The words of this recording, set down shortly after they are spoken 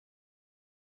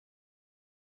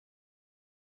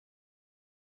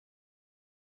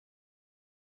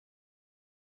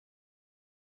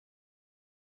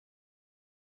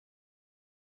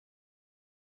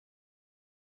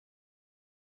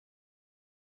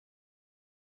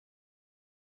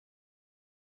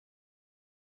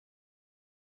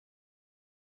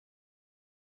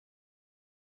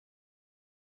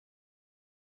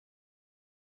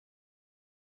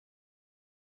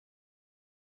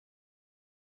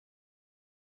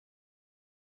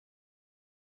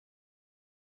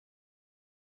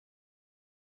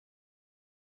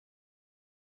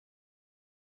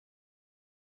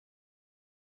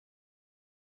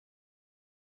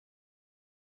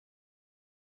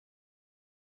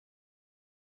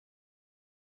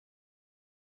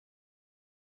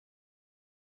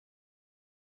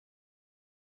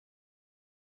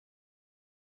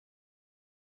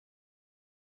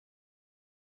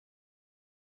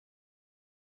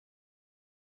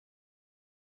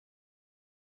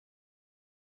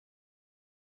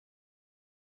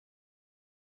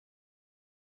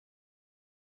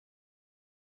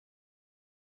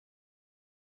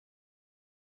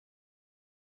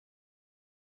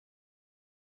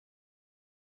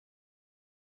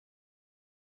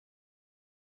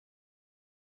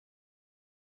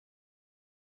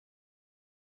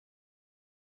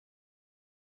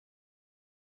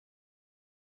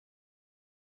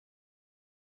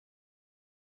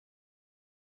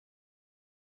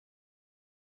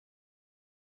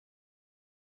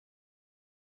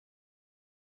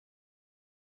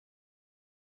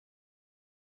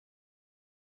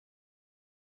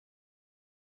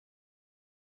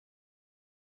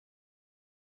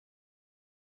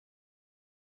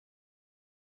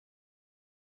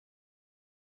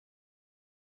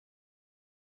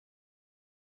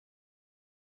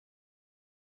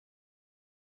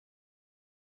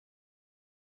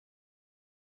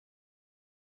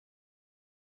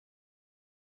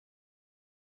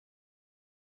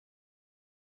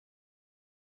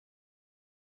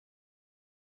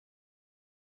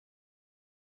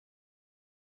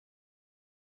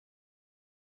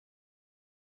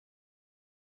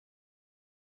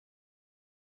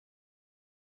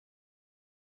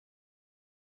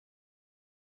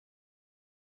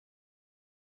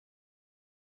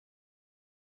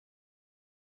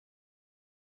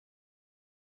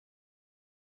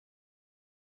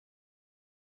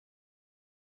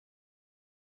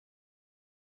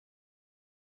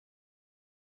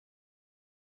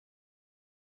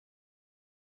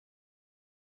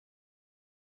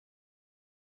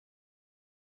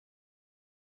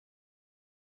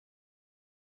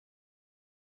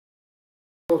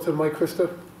To Mike,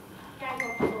 Krista?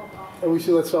 And we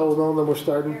should let Saul know, and then we're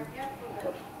starting.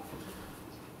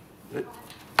 I'd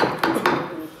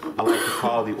like to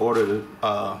call the order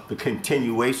the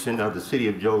continuation of the City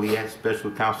of Joliet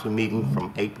Special Council meeting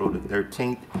from April the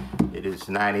 13th. It is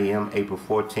 9 a.m. April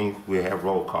 14th. We have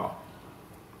roll call.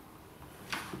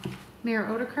 Mayor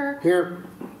Odekirk? Here.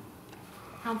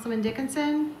 Councilman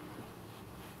Dickinson?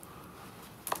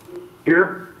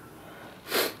 Here.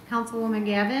 Councilwoman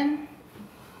Gavin?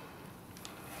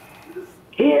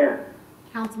 Here.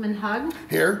 Councilman Hugg?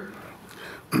 Here.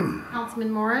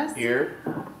 Councilman Morris? Here.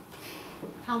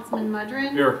 Councilman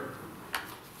Mudrin? Here.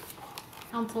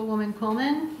 Councilwoman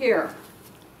Quillman? Here.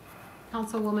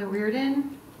 Councilwoman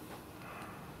Reardon?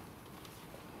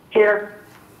 Here.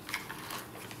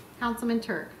 Councilman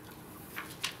Turk?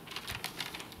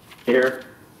 Here.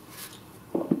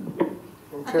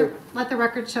 Okay. Let the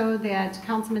record show that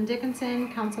Councilman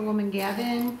Dickinson, Councilwoman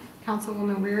Gavin,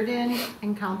 Councilwoman Reardon,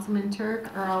 and Councilman Turk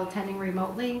are all attending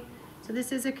remotely. So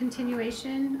this is a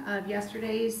continuation of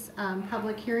yesterday's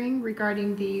public hearing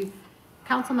regarding the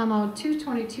Council Memo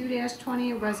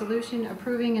 222-20, resolution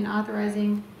approving and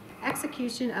authorizing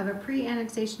execution of a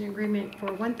pre-annexation agreement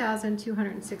for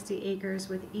 1,260 acres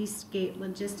with Eastgate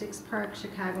Logistics Park,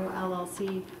 Chicago,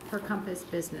 LLC for Compass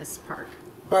Business Park.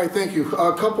 All right, thank you.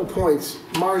 A couple points.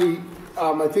 Marty,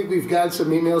 I think we've got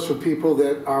some emails from people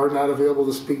that are not available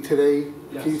to speak today.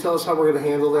 Yes. Can you tell us how we're going to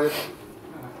handle that?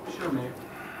 Sure, Mayor.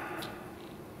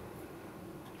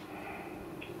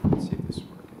 Let's see if this is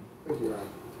working. Yeah.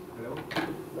 Hello?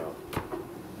 No.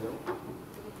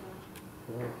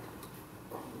 Hello?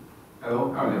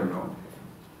 Hello? Oh, there we go.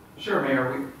 Sure,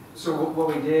 Mayor. So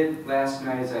what we did last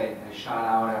night is I shot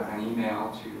out an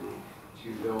email to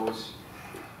those,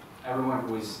 everyone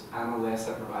who was on the list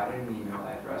that provided an email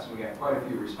address, and we got quite a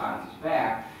few responses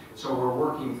back. So we're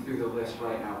working through the list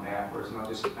right now backwards, and I'm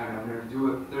going to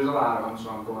do it. There's a lot of them,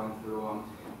 so I'm going through them.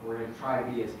 We're going to try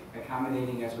to be as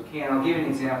accommodating as we can. I'll give you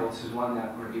an example. This is one that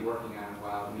I'm going to be working on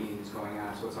while the meeting is going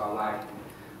on, so it's all live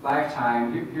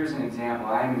time. Here's an example.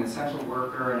 I'm an essential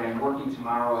worker, and I'm working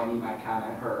tomorrow. I need my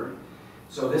comment heard.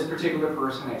 So this particular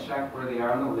person, I checked where they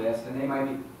are on the list, and they might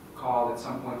be called at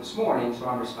some point this morning, so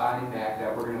I'm responding back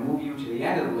that we're going to move you to the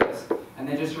end of the list. And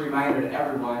then just a reminder to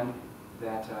everyone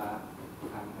that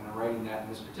I'm writing that in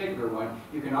this particular one,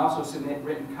 you can also submit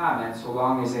written comments so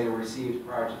long as they are received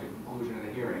prior to the conclusion of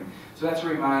the hearing. So that's a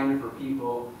reminder for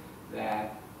people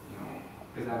that,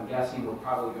 because I'm guessing we're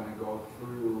probably going to go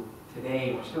through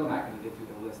today. We're still not going to get through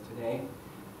the list today.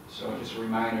 So just a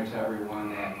reminder to everyone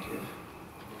that if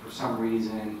for some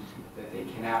reason that they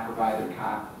cannot provide their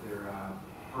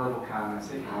verbal comments,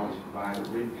 they can always provide the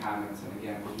written comments. And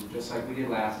again, we'll do just like we did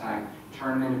last time,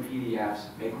 turn them into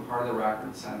PDFs, make them part of the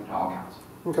record, send them to all council.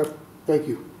 Okay, thank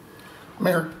you.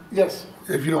 Mayor? Yes.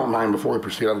 If you don't mind, before we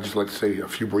proceed, I would just like to say a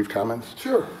few brief comments.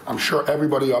 Sure. I'm sure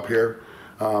everybody up here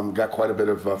got quite a bit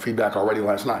of feedback already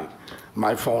last night.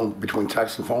 My phone, between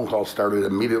texts and phone calls, started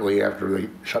immediately after they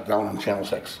shut down on Channel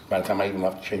 6, by the time I even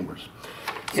left the chambers.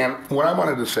 And what I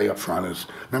wanted to say up front is,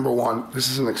 number one,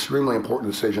 this is an extremely important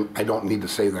decision. I don't need to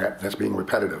say that. That's being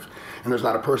repetitive. And there's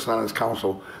not a person on this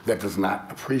council that does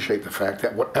not appreciate the fact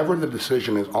that whatever the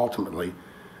decision is ultimately,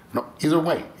 no, either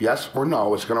way, yes or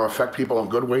no, it's going to affect people in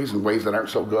good ways and ways that aren't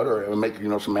so good, or it will make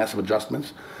some massive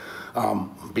adjustments,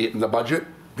 be it in the budget,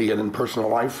 be it in personal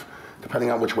life, depending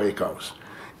on which way it goes.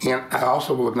 And I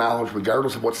also will acknowledge,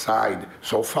 regardless of what side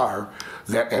so far,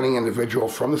 that any individual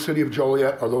from the city of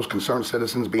Joliet or those concerned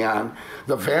citizens beyond,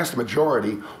 the vast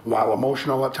majority, while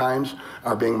emotional at times,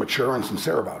 are being mature and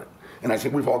sincere about it. And I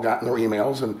think we've all gotten their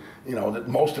emails, and that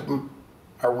most of them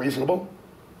are reasonable,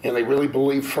 and they really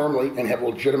believe firmly and have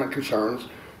legitimate concerns,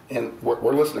 and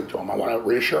we're listening to them. I want to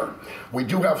reassure them. We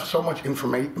do have so much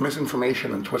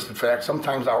misinformation and twisted facts,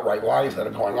 sometimes outright lies that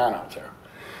are going on out there.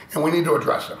 And we need to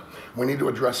address them. We need to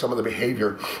address some of the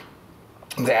behavior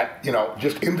that,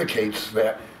 just indicates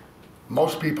that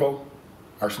most people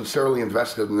are sincerely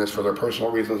invested in this for their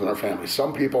personal reasons and their families.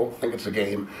 Some people think it's a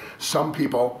game. Some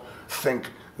people think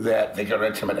that they can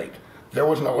intimidate. There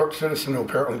was an alert citizen who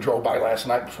apparently drove by last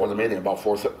night before the meeting, about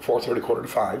 4:30,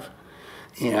 4:45,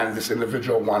 and this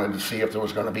individual wanted to see if there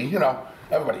was going to be,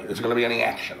 everybody, there's going to be any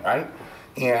action, right?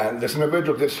 And this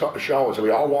individual did show, as we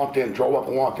all walked in, drove up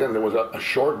and walked in, there was a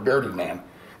short, bearded man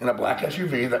in a black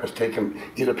SUV that was taking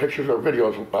either pictures or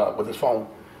videos with his phone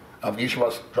of each of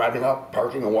us driving up,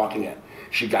 parking, and walking in.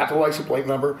 She got the license plate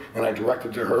number, and I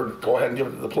directed to her to go ahead and give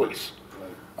it to the police.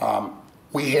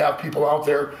 We have people out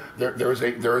there. There is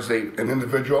an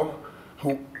individual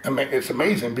who, it's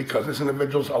amazing because this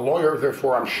individual's a lawyer,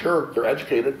 therefore I'm sure they're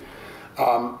educated,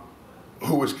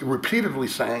 who was repeatedly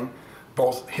saying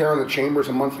both here in the chambers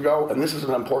a month ago, and this is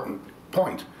an important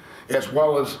point, as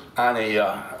well as on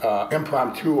a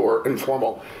impromptu or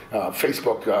informal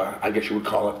Facebook, I guess you would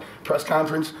call it, press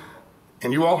conference.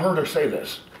 And you all heard her say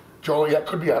this: Joliet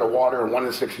could be out of water in 1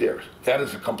 to 6 years. That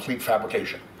is a complete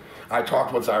fabrication. I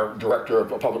talked with our director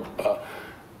of public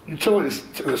utilities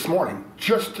this morning,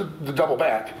 just to double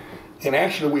back, and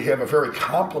actually we have a very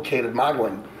complicated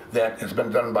modeling that has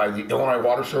been done by the Illinois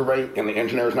Water Survey and the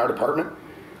engineers in our department.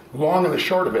 Long and the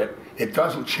short of it, it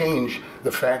doesn't change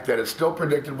the fact that it's still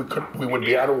predicted we would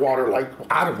be out of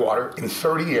water in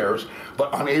 30 years, but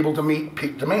unable to meet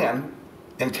peak demand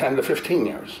in 10 to 15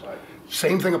 years. Right.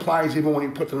 Same thing applies even when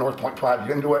you put the North Point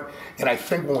project into it. And I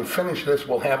think when we finish this,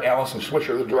 we'll have Allison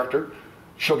Swisher, the director.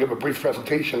 She'll give a brief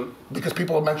presentation because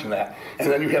people have mentioned that. And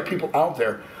then you have people out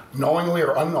there, knowingly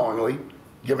or unknowingly,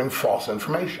 giving false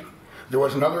information. There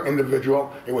was another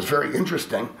individual, it was very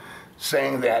interesting,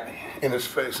 saying that in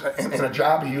a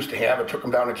job he used to have, it took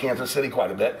him down to Kansas City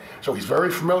quite a bit. So he's very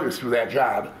familiar through that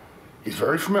job. He's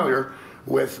very familiar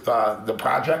with the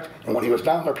project. And when he was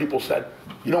down there, people said,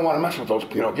 you don't want to mess with those,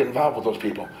 get involved with those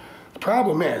people. The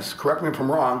problem is, correct me if I'm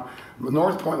wrong,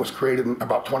 North Point was created in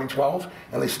about 2012,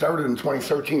 and they started in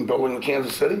 2013 building in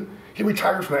Kansas City. He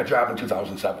retired from that job in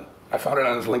 2007. I found it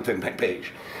on his LinkedIn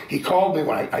page. He called me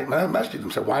when I messaged him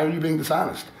and said, why are you being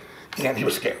dishonest? And he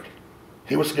was scared.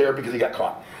 He was scared because he got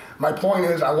caught. My point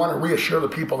is, I want to reassure the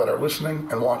people that are listening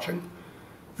and watching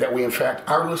that we in fact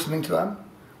are listening to them.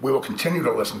 We will continue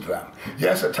to listen to them.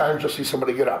 Yes, at times you'll see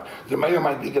somebody get up. The mayor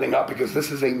might be getting up because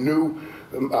this is a new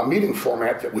meeting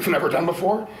format that we've never done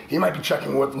before. He might be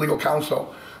checking with legal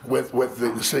counsel, with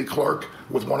the city clerk,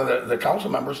 with one of the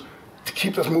council members to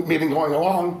keep this meeting going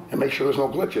along and make sure there's no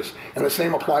glitches. And the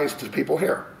same applies to people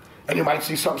here. And you might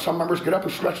see some members get up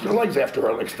and stretch their legs after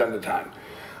an extended time.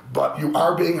 But you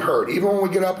are being heard. Even when we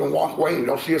get up and walk away and you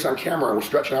don't see us on camera and we're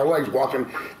stretching our legs, walking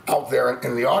out there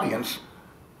in the audience,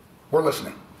 we're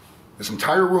listening. This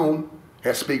entire room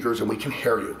has speakers and we can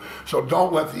hear you. So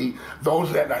don't let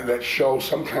those that show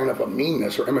some kind of a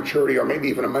meanness or immaturity or maybe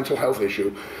even a mental health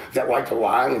issue that like to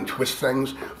lie and twist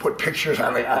things, put pictures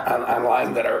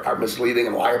online that are misleading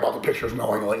and lie about the pictures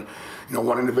knowingly.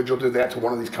 One individual did that to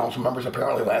one of these council members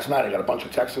apparently last night. I got a bunch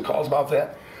of texts and calls about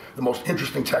that. The most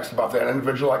interesting text about that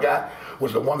individual I got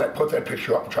was the one that put that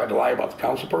picture up and tried to lie about the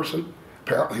council person.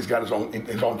 Apparently he's got his own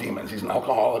demons. He's an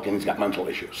alcoholic and he's got mental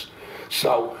issues.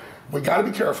 So we got to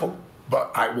be careful,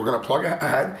 but we're going to plug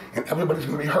ahead and everybody's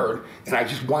going to be heard. And I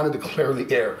just wanted to clear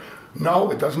the air.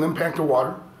 No, it doesn't impact the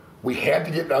water. We had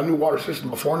to get a new water system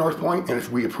before North Point, and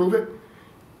if we approve it,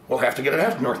 we'll have to get it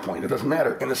after North Point. It doesn't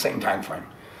matter, in the same time frame.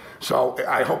 So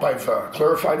I hope I've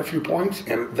clarified a few points,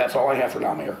 and that's all I have for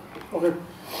now, Mayor. Okay.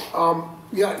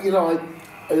 Yeah,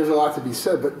 there's a lot to be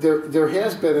said, but there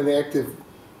has been an active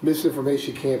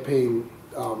misinformation campaign,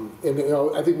 and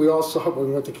I think we all saw it when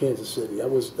we went to Kansas City. That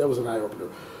was an eye opener.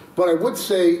 But I would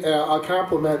say I'll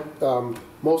compliment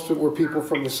most of it were people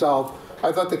from the South.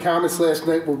 I thought the comments last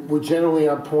night were generally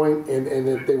on point and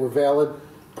that they were valid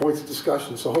points of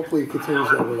discussion. So hopefully it continues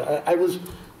that way. I was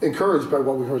encouraged by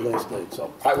what we heard last night.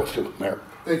 So I was too, Mayor.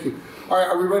 Thank you. All right,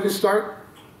 are we ready to start?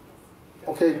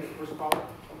 Okay. Where's the power?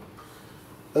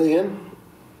 Leanne?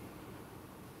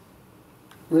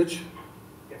 Rich?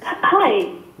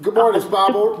 Hi. Good morning, it's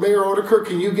Bob. Mayor Odeker,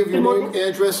 can you give your name,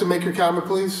 address, and make your comment,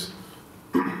 please?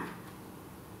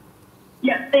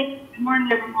 Yes, thanks. Good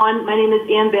morning, everyone. My name is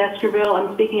Ann Baskerville.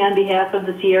 I'm speaking on behalf of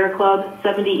the Sierra Club,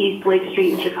 70 East Lake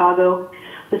Street in Chicago.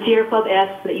 The Sierra Club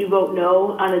asks that you vote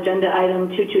no on agenda item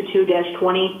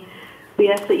 222-20.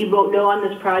 We ask that you vote no on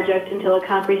this project until a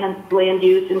comprehensive land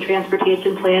use and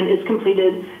transportation plan is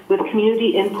completed with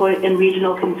community input and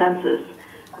regional consensus.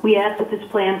 We ask that this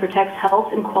plan protects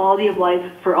health and quality of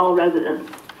life for all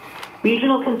residents.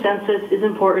 Regional consensus is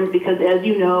important because, as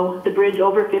you know, the bridge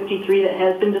over 53 that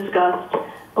has been discussed,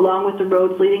 along with the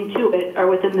roads leading to it, are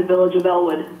within the village of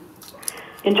Elwood.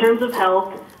 In terms of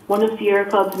health, one of Sierra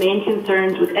Club's main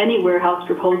concerns with any warehouse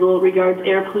proposal regards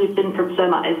air pollution from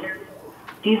semis.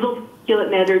 Diesel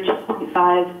particulate matter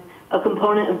 2.5, a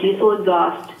component of diesel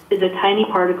exhaust, is a tiny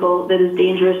particle that is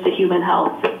dangerous to human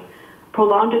health.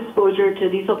 Prolonged exposure to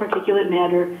diesel particulate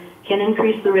matter can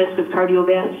increase the risk of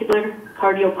cardiovascular,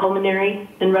 cardiopulmonary,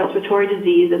 and respiratory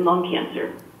disease and lung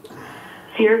cancer.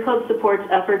 Sierra Club supports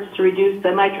efforts to reduce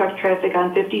semi-truck traffic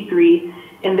on 53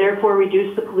 and therefore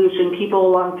reduce the pollution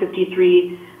people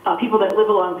that live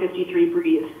along 53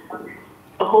 breathe.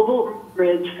 A Hobel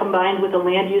Bridge combined with a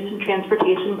land use and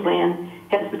transportation plan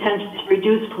has potential to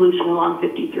reduce pollution along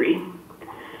 53.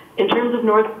 In terms of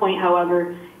North Point,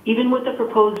 however, even with the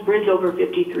proposed bridge over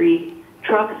 53,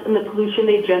 Trucks and the pollution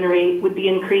they generate would be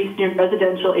increased near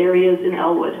residential areas in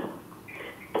Elwood.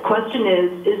 The question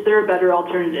is there a better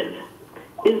alternative?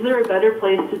 Is there a better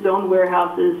place to zone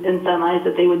warehouses and semis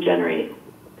that they would generate?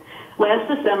 Last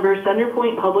December,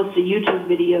 Centerpoint published a YouTube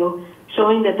video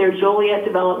showing that their Joliet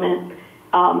development,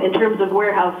 in terms of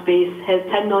warehouse space, has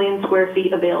 10 million square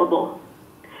feet available.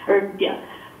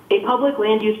 A public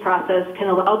land use process can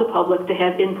allow the public to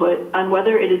have input on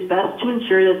whether it is best to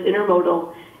ensure this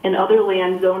intermodal and other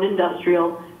land zoned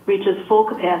industrial reaches full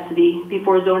capacity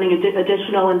before zoning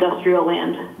additional industrial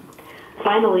land.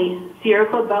 Finally, Sierra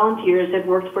Club volunteers have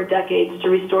worked for decades to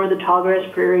restore the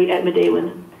tallgrass prairie at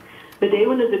Medewin.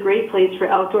 Medewin is a great place for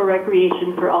outdoor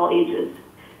recreation for all ages.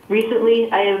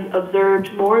 Recently, I have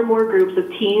observed more and more groups of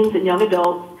teens and young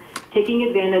adults taking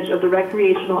advantage of the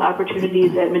recreational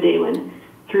opportunities at Medewin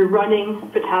through running,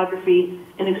 photography,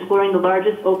 and exploring the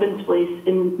largest open space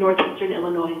in northeastern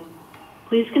Illinois.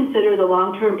 Please consider the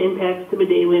long-term impacts to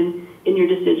Medewin in your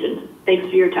decision. Thanks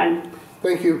for your time.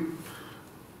 Thank you.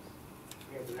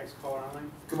 We have the next caller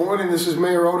online. Good morning, this is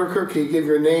Mayor Oderkirk. Can you give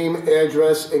your name,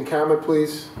 address, and comment,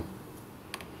 please?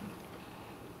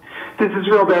 This is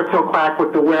Roberto Quack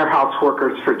with the Warehouse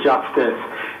Workers for Justice.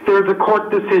 There's a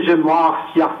court decision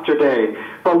lost yesterday,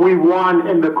 but we won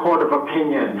in the court of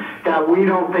opinion that we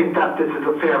don't think that this is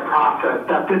a fair process,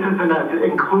 that this isn't as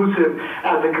inclusive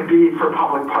as it could be for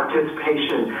public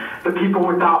participation. The people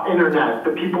without internet,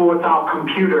 the people without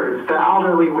computers, the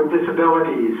elderly with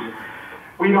disabilities,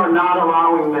 we are not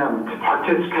allowing them to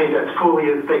participate as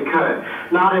fully as they could,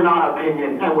 not in our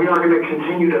opinion, and we are going to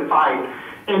continue to fight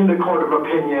in the court of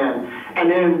opinion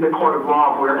and in the court of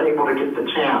law if we're able to get the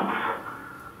chance.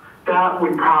 That we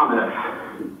promise.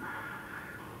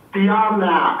 Beyond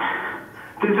that,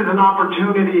 this is an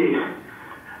opportunity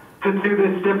to do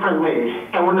this differently,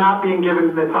 and we're not being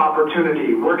given this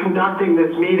opportunity. We're conducting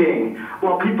this meeting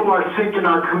while people are sick in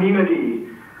our community,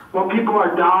 while people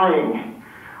are dying,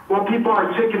 while people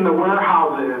are sick in the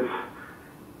warehouses.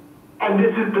 And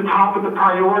this is the top of the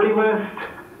priority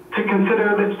list to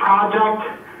consider this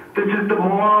project. This is the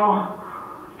moral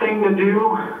thing to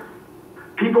do.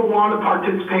 People want to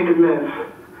participate in this,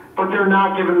 but they're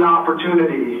not given the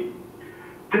opportunity.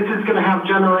 This is going to have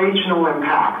generational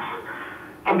impacts.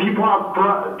 And people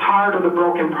are tired of the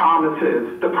broken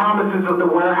promises, the promises of the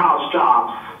warehouse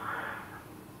jobs,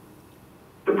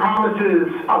 the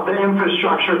promises of the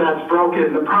infrastructure that's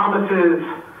broken, the promises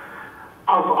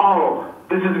of, oh,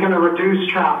 this is going to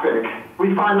reduce traffic.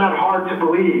 We find that hard to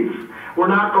believe. We're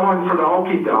not going for the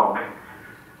okie doke.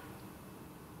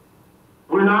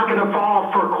 We're not going to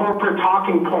fall for corporate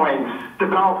talking points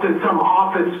developed in some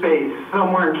office space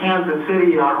somewhere in Kansas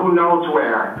City or who knows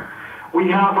where. We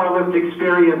have our lived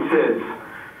experiences,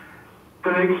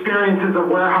 the experiences of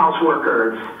warehouse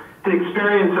workers, the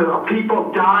experiences of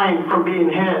people dying from being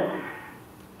hit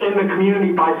in the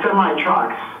community by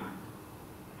semi-trucks.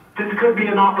 This could be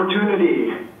an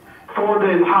opportunity for the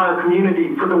entire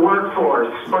community, for the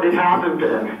workforce, but it hasn't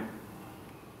been.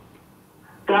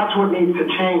 That's what needs to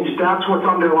change. That's what's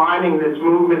underlining this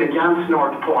movement against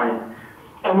North Point.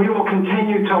 And we will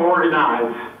continue to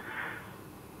organize.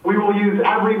 We will use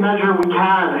every measure we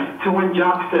can to win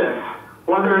justice,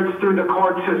 whether it's through the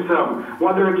court system,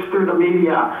 whether it's through the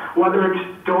media, whether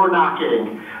it's door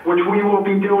knocking, which we will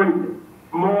be doing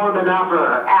more than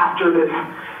ever after this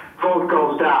vote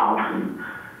goes down.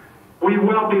 We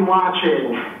will be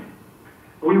watching.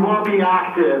 We will be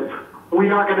active. We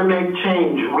are going to make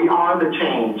change. We are the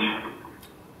change.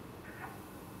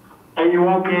 And you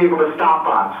won't be able to stop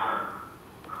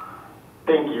us.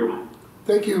 Thank you.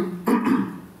 Thank you.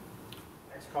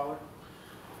 Next caller.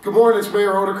 Good morning, it's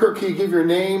Mayor Oderkirk. Can you give your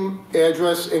name,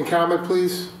 address, and comment,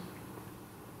 please?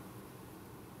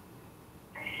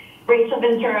 Rachel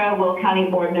Ventura, Will County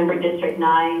Board Member, District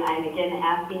 9. I'm again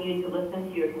asking you to listen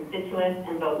to your constituents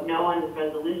and vote no on this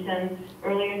resolution.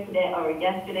 Earlier today, or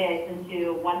yesterday, I sent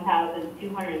you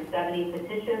 1,270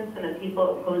 petitions from the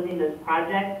people opposing this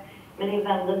project. Many of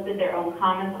them listed their own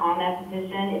comments on that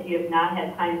petition. If you have not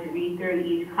had time to read through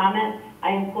each comment,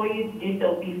 I implore you to do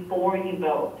so before you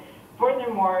vote.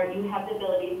 Furthermore, you have the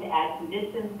ability to add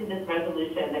conditions to this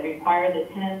resolution that require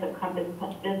the tenants of Compass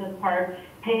Business Park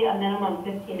pay a minimum of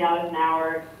 $15 an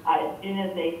hour as soon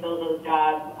as they fill those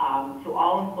jobs to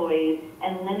all employees,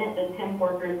 and limit the temp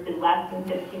workers to less than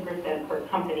 15% per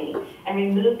company, and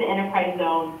remove the enterprise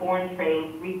zone, foreign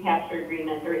trade, recapture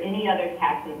agreements, or any other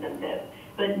tax incentives.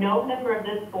 But no member of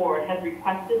this board has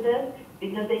requested this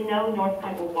because they know North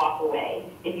Point will walk away.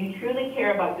 If you truly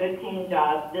care about good paying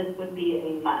jobs, this would be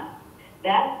a must.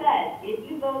 That said, if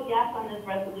you vote yes on this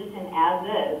resolution as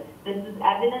is, this is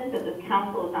evidence that this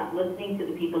council is not listening to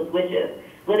the people's wishes.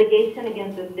 Litigation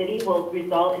against the city will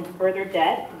result in further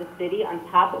debt to the city on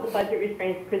top of the budget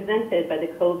restraints presented by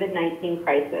the COVID-19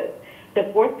 crisis,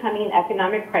 the forthcoming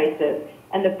economic crisis,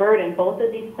 and the burden both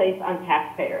of these place on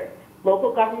taxpayers.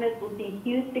 Local governments will see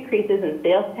huge decreases in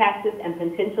sales taxes and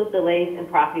potential delays in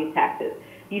property taxes.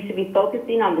 You should be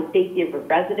focusing on the safety of your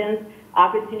residents,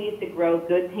 opportunities to grow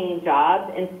good-paying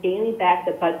jobs, and scaling back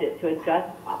the budget to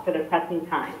adjust for the pressing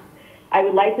times. I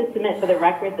would like to submit for the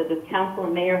record that this council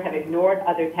and mayor have ignored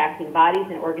other taxing bodies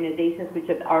and organizations which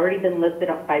have already been listed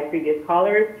up by previous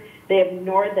callers. They have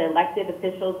ignored the elected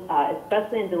officials,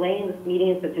 especially in delaying this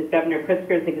meeting, such as Governor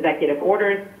Pritzker's executive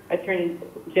orders, Attorney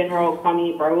General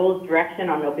Kwame Raoul's direction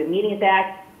on Open Meetings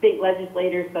Act, state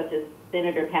legislators such as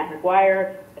Senator Pat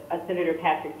McGuire, Senator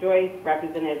Patrick Joyce,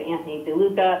 Representative Anthony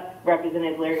DeLuca,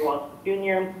 Representative Larry Walsh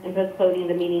Jr., and postponing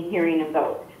the meeting, hearing, and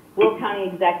vote. Will County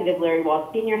Executive Larry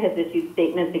Walsh Sr. has issued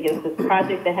statements against this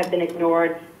project that have been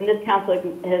ignored, and this council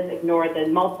has ignored the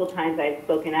multiple times I've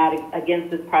spoken out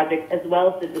against this project, as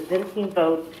well as the dissenting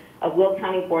votes of Will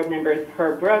County board members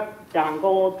Herb Brooks, Don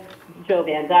Gold, Joe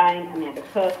Van Dyne, Amanda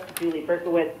Cook, Julie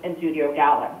Berkowitz, and Judy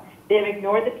O'Gallagher. They have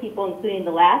ignored the people, including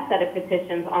the last set of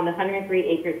petitions on the 103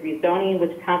 acres rezoning,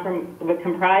 which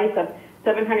comprised of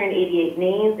 788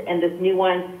 names, and this new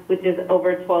one, which is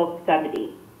over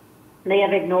 1270. They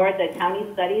have ignored the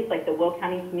county studies like the Will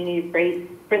County Community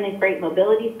Friendly Freight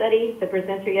Mobility Study. The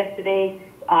presenter yesterday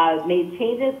made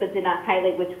changes but did not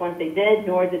highlight which ones they did,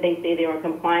 nor did they say they were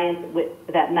compliant with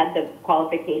that met the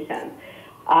qualifications.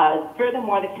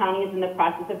 Furthermore, the county is in the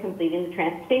process of completing the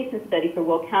transportation study for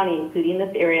Will County, including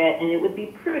this area, and it would be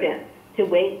prudent to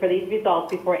wait for these results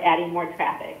before adding more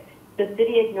traffic. The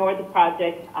city ignored the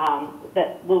project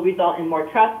that will result in more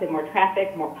trucks and more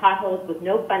traffic, more potholes with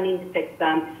no funding to fix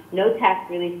them, no tax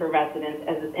relief for residents,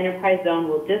 as this enterprise zone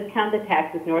will discount the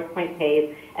taxes North Point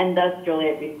pays and thus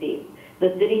Joliet receives.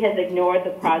 The city has ignored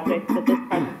the project, that this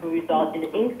project will result in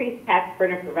an increased tax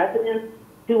burden for residents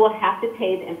who will have to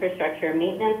pay the infrastructure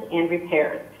maintenance and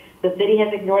repairs. The city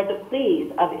has ignored the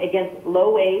pleas against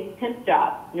low-wage temp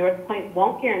jobs. North Point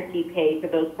won't guarantee pay for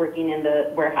those working in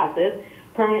the warehouses,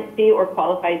 permanency or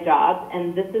qualified jobs,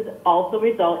 and this is also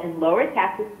result in lower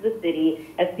taxes to the city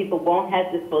as people won't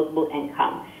have disposable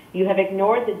income. You have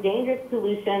ignored the dangerous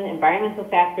pollution, environmental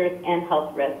factors, and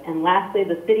health risks. And lastly,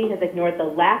 the city has ignored the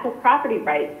lack of property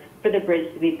rights for the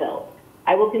bridge to be built.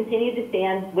 I will continue to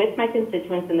stand with my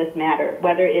constituents in this matter,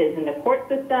 whether it is in the court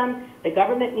system, the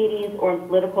government meetings, or in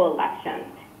political elections.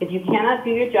 If you cannot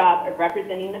do your job of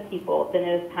representing the people, then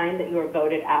it is time that you are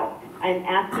voted out. I am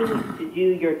asking you to do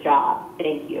your job.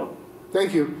 Thank you.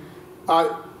 Thank you.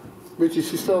 Richie, is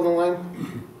she still on the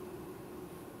line?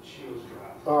 She was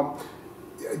dropped.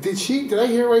 Did I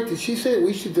hear right? Did she say that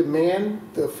we should demand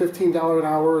the $15 an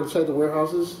hour inside the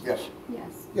warehouses? Yes. Yes.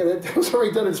 Yeah, that was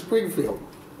already done in Springfield.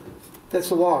 That's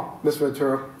the law, Ms.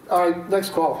 Ventura. All right,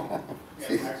 next call.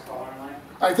 Next caller on line.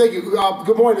 All right, thank you.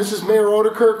 Good morning. This is Mayor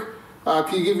Odekirk.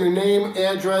 Can you give your name,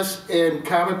 address, and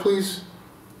comment, please?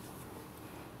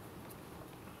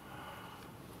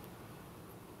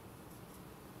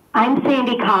 I'm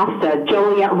Sandy Costa,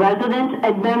 Joliet resident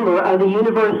and member of the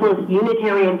Universalist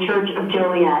Unitarian Church of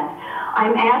Joliet.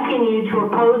 I'm asking you to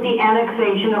oppose the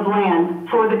annexation of land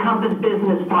for the Compass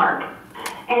Business Park.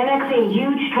 Annexing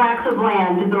huge tracts of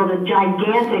land to build a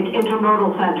gigantic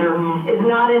intermodal center is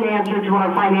not an answer to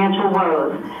our financial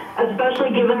woes,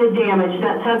 especially given the damage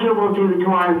that center will do to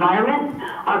our environment,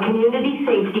 our community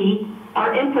safety,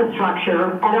 our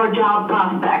infrastructure, and our job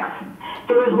prospects.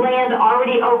 There is land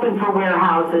already open for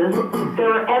warehouses.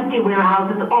 There are empty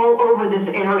warehouses all over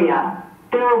this area.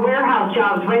 There are warehouse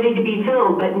jobs ready to be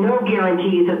filled, but no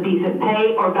guarantees of decent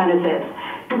pay or benefits.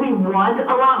 Do we want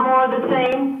a lot more of the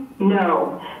same?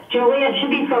 No. Joliet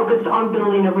should be focused on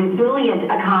building a resilient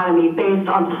economy based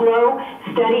on slow,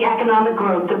 steady economic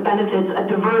growth that benefits a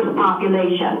diverse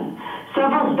population.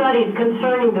 Several studies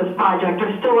concerning this project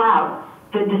are still out.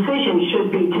 The decision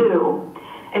should be too.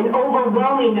 An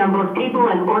overwhelming number of people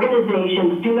and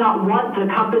organizations do not want the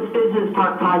Compass Business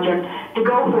Park project to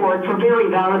go forward for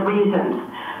very valid reasons.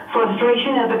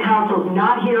 Frustration at the council's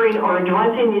not hearing or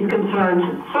addressing these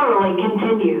concerns thoroughly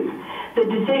continues. The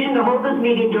decision to hold this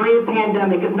meeting during a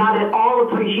pandemic is not at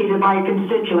all appreciated by your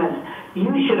constituents.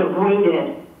 You should have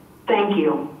waited. Thank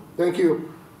you. Thank you.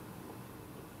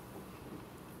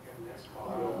 Next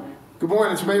caller on line. Good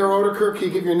morning. It's Mayor Odekirk. Can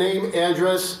you give your name,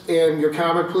 address, and your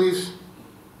comment, please?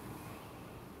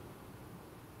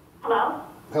 Hello?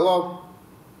 Hello?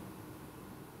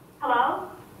 Hello?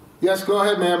 Yes, go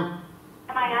ahead, ma'am.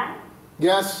 Am I on?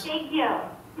 Yes. Thank you.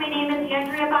 My name is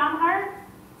Andrea Baumhart,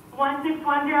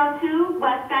 16102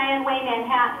 West Diane Way,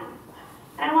 Manhattan.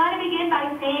 And I want to begin by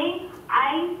saying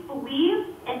I believe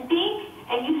and think,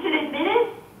 and you should admit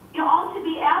it, you all should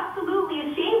be absolutely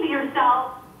ashamed of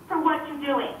yourselves for what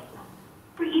you're doing.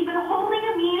 For even holding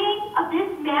a meeting of this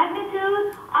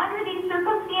magnitude under these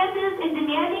circumstances and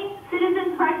demanding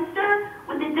citizens register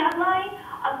with the deadline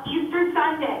of Easter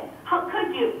Sunday. How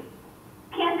could you?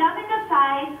 Pandemic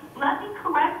aside, let me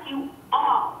correct you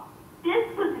all.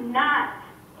 This was not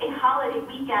a holiday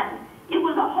weekend. It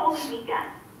was a holy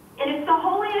weekend. And it's the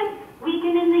holiest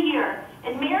weekend in the year.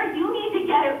 And Mayor, you need to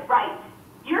get it right.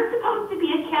 You're supposed to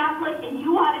be a Catholic and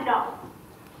you ought to know.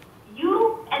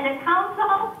 You and the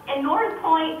council and North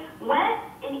Point went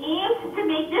and aimed to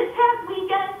make this past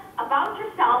weekend about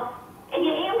yourself, and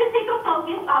you aimed to take a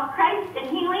focus off Christ and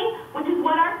healing, which is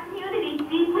what our community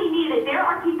deeply needed. There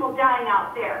are people dying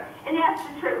out there, and that's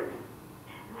the truth.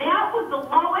 That was the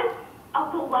lowest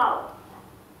of the low.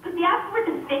 But that's where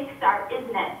the snakes start,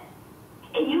 isn't it?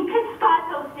 And you can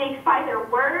spot those snakes by their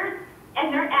words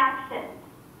and their actions.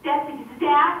 That's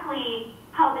exactly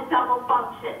how the devil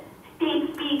functions.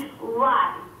 They speak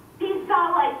lies. They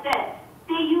sound like this.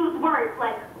 They use words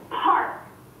like park,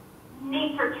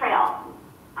 nature trail,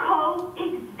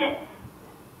 coexist.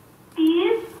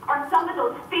 These are some of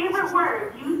those favorite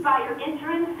words used by your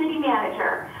interim city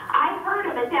manager. I heard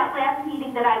him at that last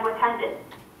meeting that I attended.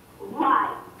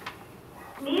 Lie.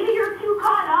 Maybe you're too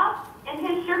caught up in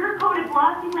his sugar-coated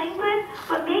glossy language,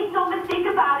 but make no mistake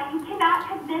about it, you cannot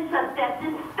convince us that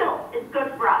this filth is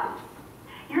good for us.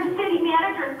 Your city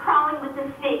manager is crawling with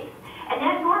the snakes. And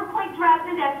that North Point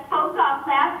director that spoke up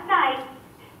last night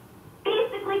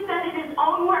basically said in his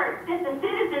own words that the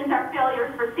citizens are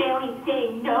failures for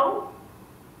saying no.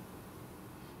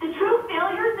 The true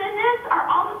failures in this are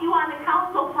all of you on the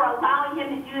council for allowing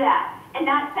him to do that and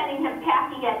not sending him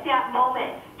packing at that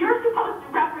moment. You're supposed to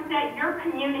represent your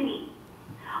community.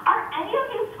 Are any of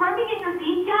you squirming in your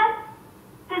seats yet?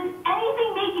 Does anything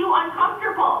make you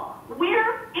uncomfortable?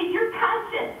 Where is your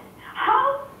conscience?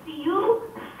 How do you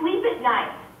sleep at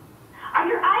night? Are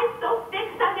your eyes so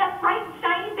fixed on that bright and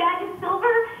shiny bag of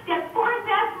silver, that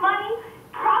foreign-backed money,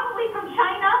 probably from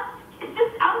China, is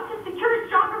just out to secure a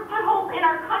stronger foothold in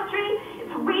our country?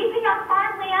 It's raising our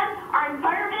farmland, our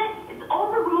environment, it's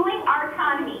overruling our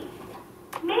economy.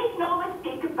 Make no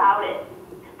mistake about it.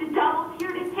 The devil's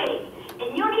here to take,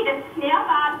 and you need to snap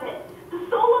out of it. The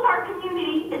soul of our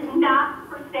community is not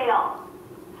for sale.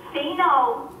 Say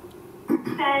no,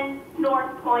 send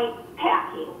North Point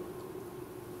packing.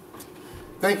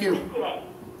 Thank you. Today.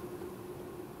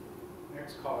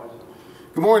 Next caller is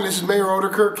Good morning, this is Mayor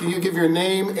Oderkirk. Can you give your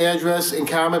name, address, and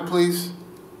comment, please?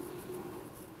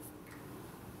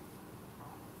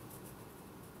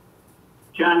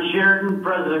 John Sheridan,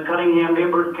 President Cunningham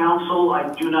Neighborhood Council.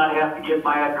 I do not have to give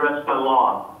my address by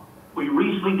law. We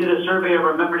recently did a survey of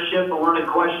our membership, and one of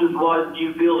the questions was, do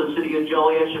you feel the city of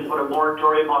Joliet should put a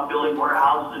moratorium on building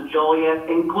warehouses in Joliet,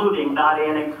 including not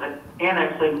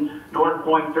annexing North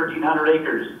Point 1,300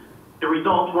 acres? The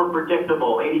results were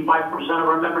predictable. 85% of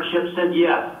our membership said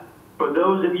yes. For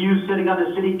those of you sitting on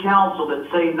the city council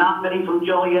that say not many from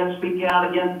Joliet speak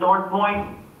out against North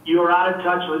Point, you are out of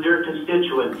touch with your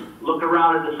constituents. Look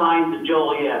around at the signs of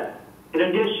Joliet. In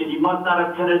addition, you must not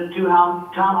have attended two town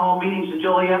hall meetings in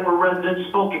Joliet where residents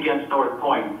spoke against North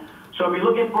Point. So if you're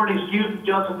looking for an excuse to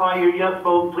justify your yes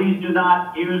vote, please do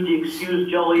not use the excuse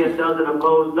Joliet doesn't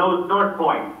oppose North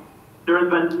Point. There has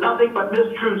been nothing but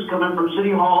mistruths coming from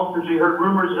City Hall since we heard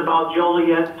rumors about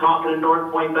Joliet talking to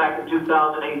North Point back in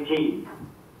 2018.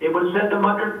 It was said the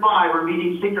Muckert Five were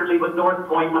meeting secretly with North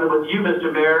Point when it was you,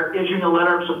 Mr. Mayor, issuing a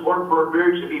letter of support for a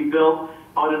bridge to be built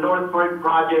on a North Point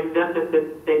project that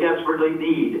they desperately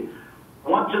need.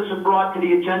 Once this was brought to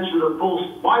the attention of the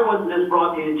why wasn't this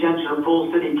brought to the attention of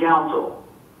full city council?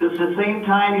 This is the same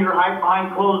time you're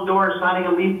behind closed doors signing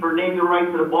a lease for naming the right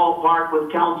to the ballpark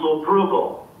with council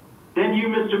approval. Then you,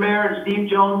 Mr. Mayor, and Steve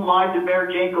Jones lied to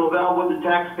Mayor Jane Covell with the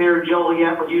taxpayer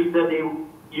Joliet when you said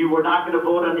you were not going to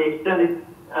vote on the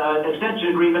extension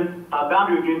agreement,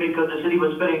 boundary agreement, because the city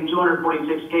was spending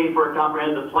 $246K for a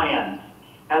comprehensive plan.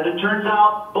 As it turns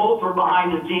out, both were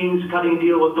behind the scenes cutting a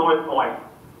deal with North Point.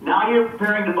 Now you're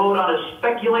preparing to vote on a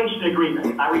speculation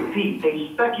agreement. I repeat,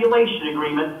 a speculation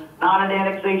agreement, not an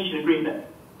annexation agreement.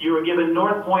 You were given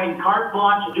North Point carte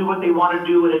blanche to do what they want to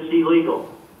do, and it's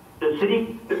illegal.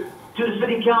 To the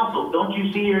city council, don't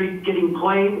you see you're getting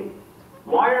played?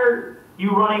 Why are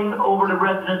you running over the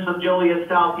residents of Joliet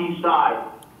southeast side?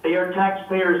 They are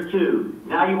taxpayers too.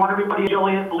 Now you want everybody in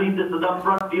Joliet to believe this is an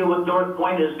upfront deal with North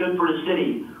Point is good for the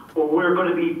city, or we're going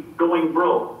to be going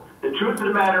broke. The truth of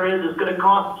the matter is, it's going to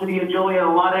cost the city of Joliet a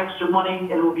lot of extra money,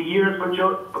 and it will be years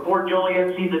before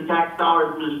Joliet sees the tax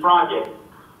dollars from this project.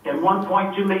 And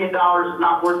 $1.2 million is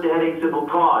not worth the headaches it will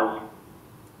cause.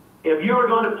 If you are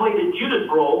going to play the Judas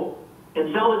role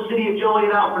and sell the city of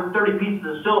Joliet out for 30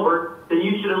 pieces of silver, then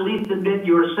you should at least admit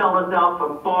you are selling us out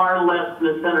for far less than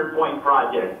the Center Point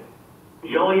project.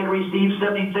 Joliet received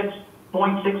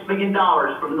 $76.6 million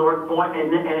from North Point,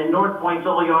 and North Point's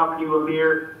only offering you a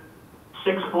mere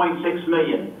 $6.6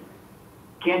 million.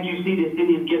 Can't you see the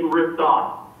city is getting ripped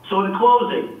off? So in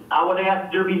closing, I would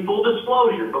ask there be full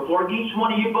disclosure before each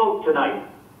one of you vote tonight.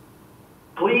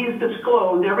 Please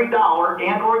disclose every dollar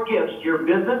and or gifts your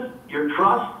business, your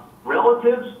trust,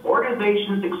 relatives,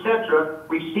 organizations, etc.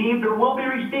 received or will be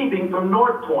receiving from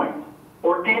North Point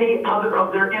or any other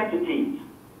of their entities.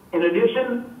 In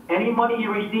addition, any money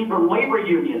you receive from labor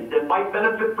unions that might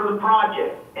benefit from the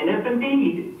project, and if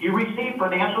indeed you receive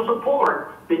financial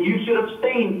support, then you should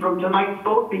abstain from tonight's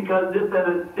vote because this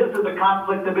is a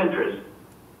conflict of interest.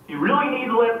 You really need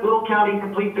to let Will County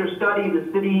complete their study and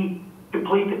the city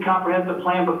complete the comprehensive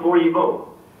plan before you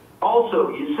vote. Also,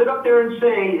 you sit up there and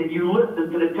say that you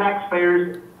listen to the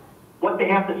taxpayers, what they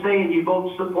have to say, and you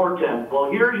vote to support them.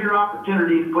 Well, here's your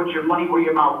opportunity to put your money where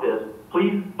your mouth is.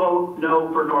 Please vote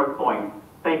no for North Point.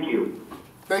 Thank you.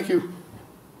 Thank you.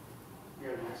 We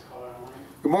have the next caller online.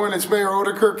 Good morning, it's Mayor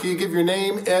Oderkirk. Can you give your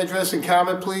name, address, and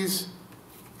comment, please?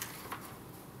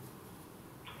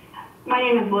 My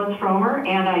name is Liz Fromer,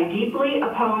 and I deeply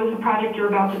oppose the project you're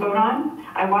about to vote on.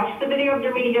 I watched the video of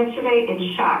your meeting yesterday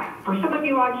in shock. For some of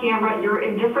you on camera, your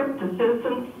indifference to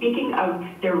citizens speaking of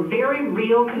their very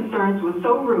real concerns was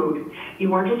so rude. You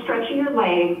weren't just stretching your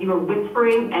leg, you were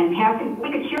whispering and passing.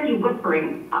 We could hear you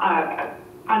whispering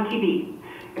on TV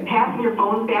and passing your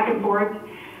phones back and forth.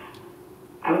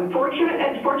 I was fortunate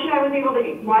I was able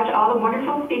to watch all the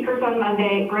wonderful speakers on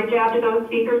Monday. Great job to those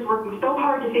speakers working so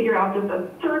hard to figure out this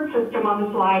absurd system on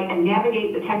the fly and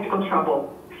navigate the technical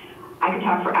trouble. I could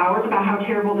talk for hours about how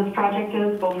terrible this project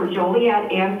is, both for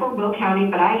Joliet and for Will County,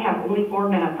 but I have only 4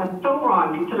 minutes. That's so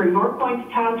wrong, considering North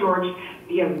Point's Tom George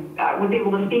was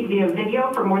able to speak via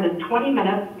video for more than 20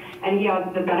 minutes, and he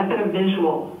had the benefit of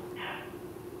visuals.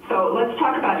 So let's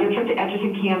talk about your trip to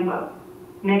Edgerton, Kansas.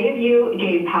 Many of you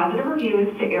gave positive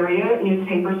reviews to area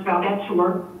newspapers about that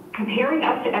tour. Comparing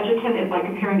us to Edgerton is like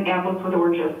comparing apples with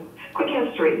oranges. Quick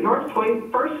history, North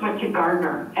Point first went to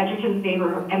Gardner, Edgerton's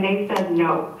neighborhood, and they said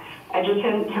no.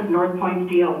 Edgerton took North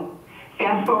Point's deal.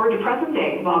 Fast forward to present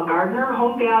day, while Gardner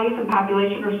home values and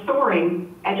population are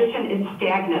soaring, Edgerton is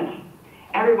stagnant.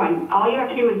 Everyone, all you have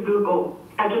to do is Google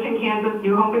Edgerton, Kansas,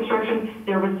 new home construction.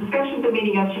 There was discussion at the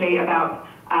meeting yesterday about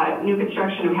new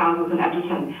construction of houses in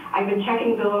Edgerton. I've been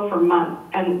checking Zillow for months,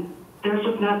 and there's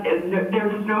just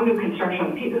no new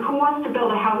construction. Who wants to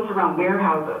build a house around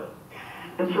warehouses?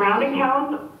 The surrounding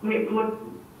towns, look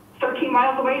 13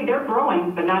 miles away, they're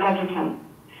growing, but not Edgerton.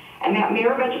 And that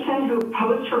mayor of Edgerton who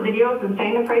posed for videos and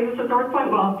sang the praises of North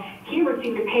Point, well, he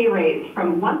received a pay raise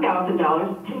from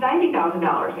 $1,000 to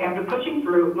 $90,000 after pushing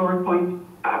through North Point's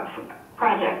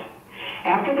project.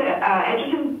 After the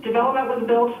Edgerton development was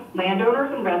built,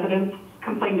 landowners and residents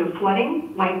complained of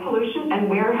flooding, light pollution, and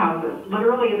warehouses,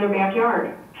 literally in their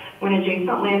backyard. When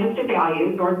adjacent land is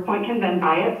devalued, North Point can then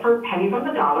buy it for pennies on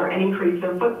the dollar and increase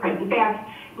their footprint. In fact,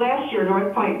 last year,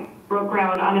 North Point broke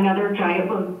ground on another giant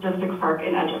logistics park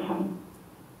in Edgerton.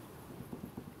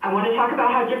 I want to talk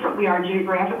about how different we are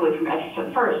geographically from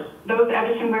Edgerton. First, those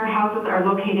Edgerton warehouses are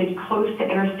located close to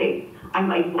interstate. I'm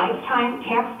a lifetime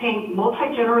tax-paying,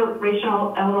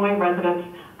 multi-generational Illinois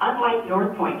resident, unlike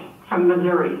North Point from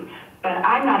Missouri. But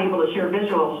I'm not able to share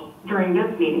visuals during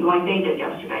this meeting like they did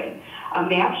yesterday. A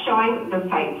map showing the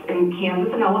sites in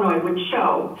Kansas and Illinois would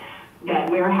show that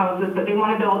warehouses that they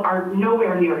want to build are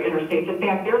nowhere near interstates. In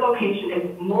fact, their location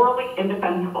is morally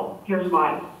indefensible. Here's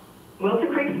why.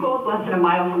 Wilson Creek School is less than a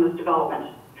mile from this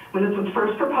development. When this was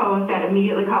first proposed, that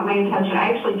immediately caught my attention.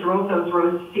 I actually drove those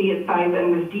roads to see its size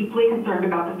and was deeply concerned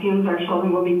about the fumes our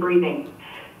children will be breathing.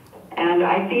 And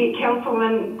I see,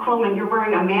 Councilman Coleman, you're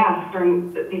wearing a mask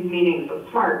during these meetings. So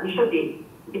smart, you should be,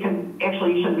 because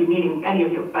actually you shouldn't be meeting, any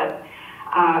of you. But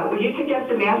would you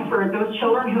suggest a mask for those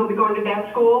children who will be going to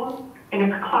that school in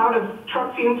a cloud of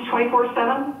truck fumes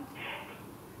 24/7?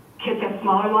 Kids have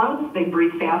smaller lungs, they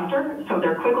breathe faster, so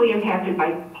they're quickly impacted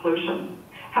by pollution.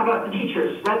 How about the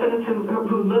teachers, residents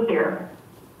who live there?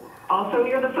 Also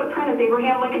near the footprint is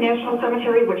Abraham Lincoln National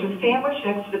Cemetery, which is sandwiched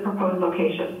next to the proposed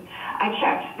location. I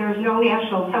checked, there's no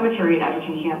national cemetery in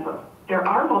Edgerton, Kansas. There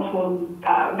are multiple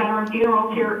veteran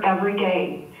funerals here every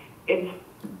day. It's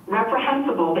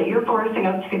reprehensible that you're forcing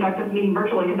us to conduct this meeting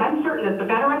virtually, because I'm certain that the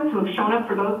veterans who have shown up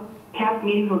for those past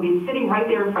meetings will be sitting right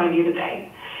there in front of you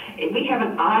today. We have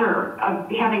an honor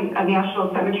of having a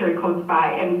national cemetery close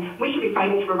by, and we should be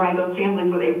fighting to provide those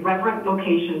families with a reverent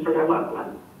location for their loved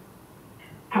ones.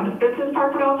 Compass Business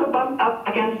Park would also bump up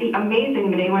against the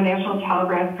amazing Minnewa National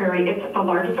Tallgrass Prairie. It's the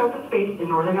largest open space in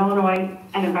northern Illinois,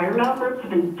 and environmental groups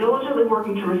have been diligently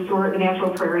working to restore the natural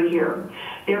prairie here.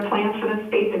 Their plans for this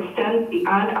space extend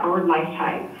beyond our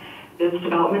lifetime. This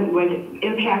development would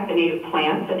impact the native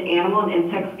plants and animal and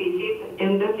insect species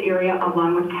in this area,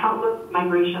 along with countless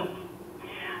migrations.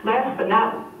 Last but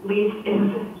not least,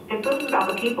 this is about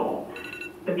the people.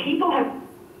 The people have...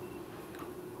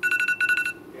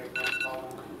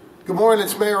 Good morning,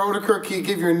 it's Mayor Odekirk. Can you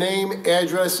give your name,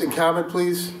 address, and comment,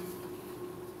 please?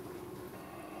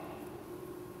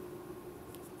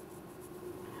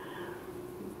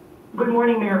 Good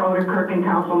morning, Mayor Odekirk and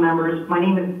council members. My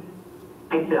name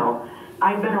is Bill.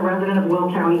 I've been a resident of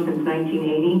Will County since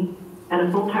 1980 and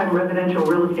a full-time residential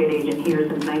real estate agent here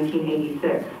since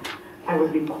 1986. I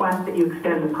would request that you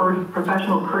extend the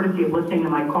professional courtesy of listening to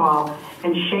my call,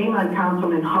 and shame on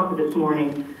Councilman Hug this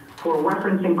morning for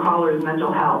referencing callers'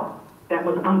 mental health. That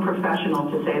was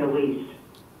unprofessional, to say the least.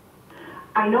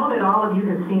 I know that all of you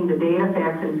have seen the data,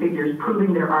 facts, and figures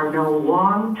proving there are no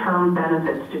long-term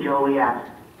benefits to Joliet.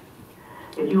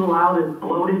 If you allow this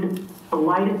bloated,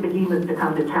 blighted behemoth to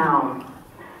come to town,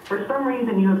 for some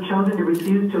reason you have chosen to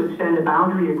refuse to extend a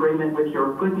boundary agreement with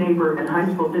your good neighbor and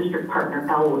high school district partner,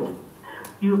 Elwood.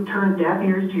 You have turned deaf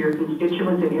ears to your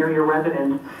constituents and area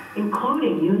residents,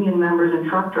 including union members and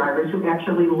truck drivers who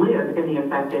actually live in the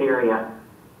affected area.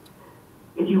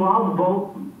 If you all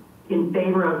vote in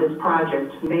favor of this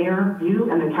project, Mayor,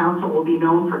 you and the council will be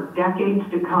known for decades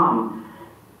to come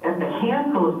as the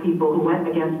handful of people who went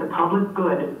against the public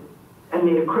good and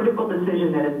made a critical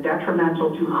decision that is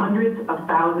detrimental to hundreds of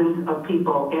thousands of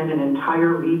people and an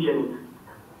entire region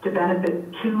to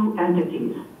benefit two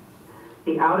entities,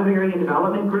 the out-of-area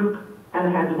development group and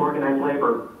the heads of organized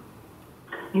labor.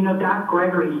 You know, Doc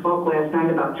Gregory spoke last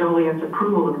night about Joliet's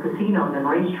approval of casinos and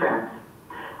racetracks.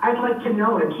 I'd like to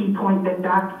note a key point that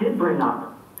Doc did bring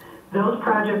up. Those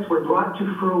projects were brought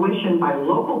to fruition by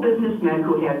local businessmen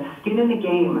who had skin in the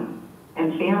game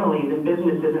and families and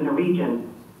businesses in the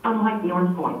region, unlike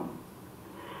North Point.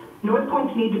 North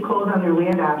Point's need to close on their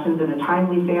land options in a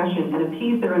timely fashion and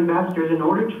appease their investors in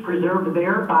order to preserve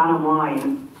their bottom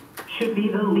line should be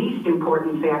the least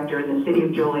important factor in the city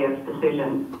of Joliet's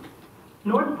decision.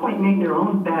 North Point made their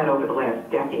own bed over the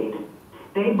last decade.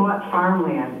 They bought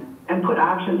farmland and put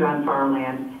options on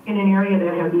farmland in an area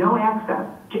that has no access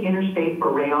to interstate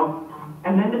or rail,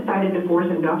 and then decided to force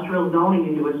industrial zoning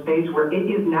into a space where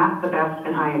it is not the best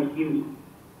and highest use.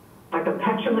 Like a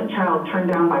petulant child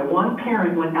turned down by one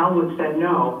parent when Elwood said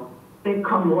no, they've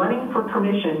come running for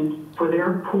permission for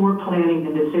their poor planning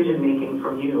and decision-making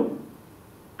from you.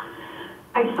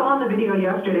 I saw in the video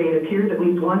yesterday it appears at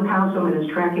least one councilman is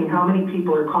tracking how many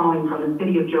people are calling from the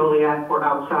city of Joliet or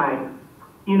outside.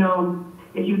 You know,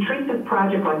 if you treat this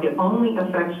project like it only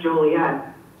affects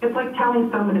Joliet, it's like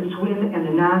telling someone to swim in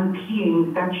the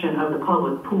non-peeing section of the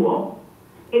public pool.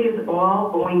 It is all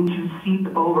going to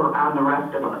seep over on the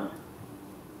rest of us.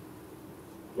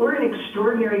 We're in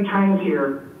extraordinary times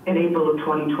here in April of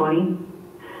 2020.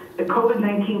 The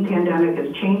COVID-19 pandemic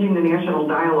is changing the national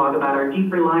dialogue about our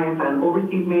deep reliance on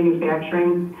overseas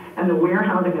manufacturing and the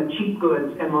warehousing of cheap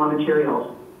goods and raw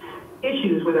materials.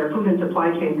 Issues with our food and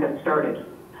supply chains have started.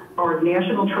 Our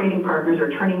national trading partners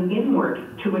are turning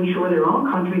inward to ensure their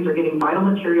own countries are getting vital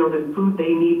materials and food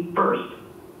they need first,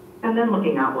 and then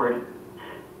looking outward.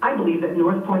 I believe that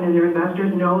North Point and their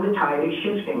investors know the tide is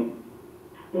shifting.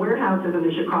 Warehouses in the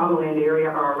Chicagoland area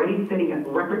are already sitting at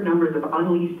record numbers of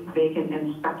unleased, vacant,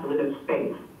 and speculative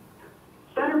space.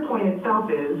 Center Point itself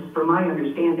is, from my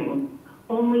understanding,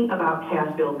 only about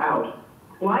half built out.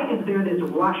 Why is there this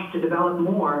rush to develop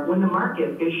more when the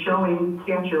market is showing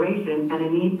saturation and a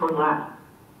need for less?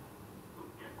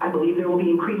 I believe there will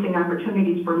be increasing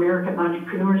opportunities for American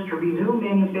entrepreneurs to resume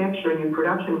manufacturing and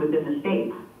production within the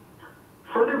states,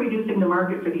 further reducing the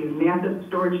market for these massive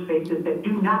storage spaces that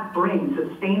do not bring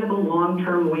sustainable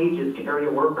long-term wages to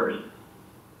area workers.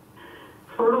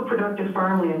 Fertile, productive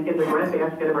farmland in the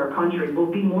breadbasket of our country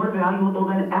will be more valuable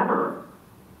than ever,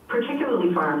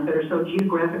 particularly farms that are so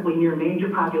geographically near major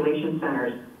population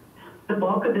centers. The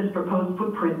bulk of this proposed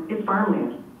footprint is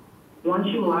farmland. Once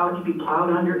you allow it to be plowed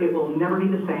under, it will never be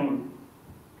the same.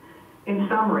 In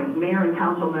summary, Mayor and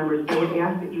council members, I would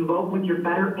ask that you vote with your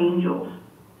better angels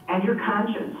and your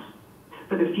conscience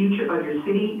for the future of your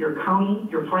city, your county,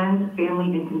 your friends,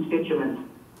 family, and constituents.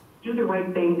 Do the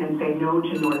right thing and say no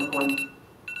to North Point.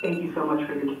 Thank you so much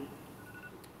for your time.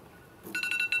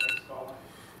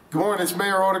 Good morning, it's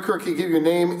Mayor Odeker. Can you give your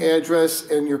name, address,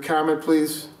 and your comment,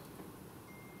 please?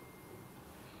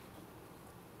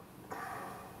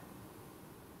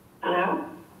 Hello?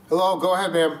 Hello, go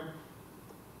ahead, ma'am.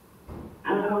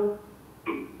 Hello?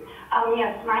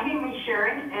 Yes, my name is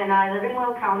Sharon, and I live in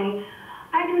Will County.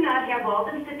 I do not have all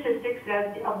the statistics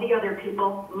of the other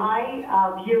people. My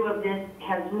view of this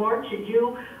has more to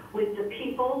do with the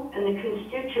people and the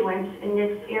constituents in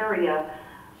this area.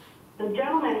 The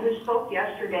gentleman who spoke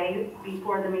yesterday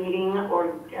before the meeting,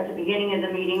 or at the beginning of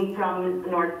the meeting from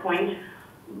North Point,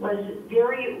 was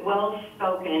very well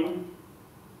spoken.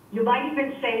 You might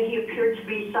even say he appeared to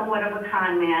be somewhat of a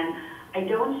con man. I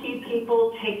don't see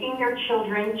people taking their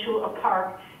children to a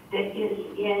park that is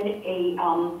in a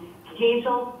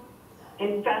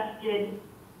diesel-infested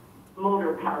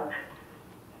motor park.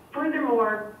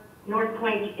 Furthermore, North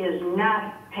Point is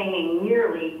not paying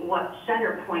nearly what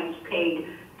Center Point's paid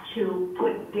to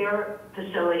put their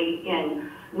facility in.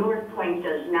 North Point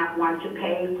does not want to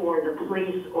pay for the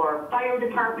police or fire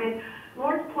department.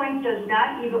 North Point does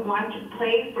not even want to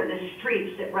pay for the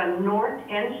streets that run north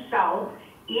and south,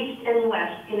 east and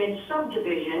west in its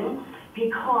subdivision,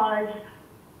 because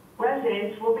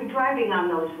residents will be driving on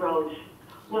those roads.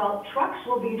 Well, trucks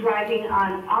will be driving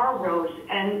on our roads,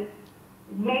 and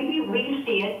maybe we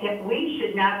see it that we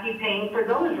should not be paying for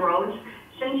those roads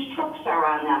since trucks are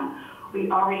on them. We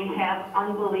already have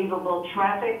unbelievable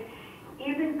traffic,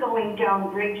 even going down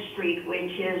Briggs Street,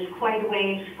 which is quite a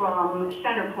ways from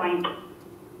Center Point.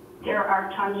 There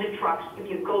are tons of trucks. If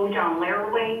you go down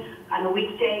Laraway on a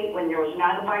weekday when there's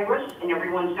not a virus and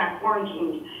everyone's not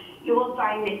quarantined, you will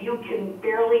find that you can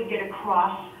barely get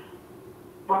across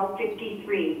Route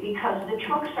 53 because the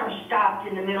trucks are stopped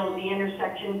in the middle of the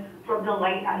intersection from the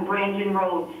light on Brandon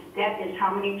Road. That is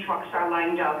how many trucks are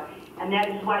lined up. And that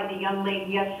is why the young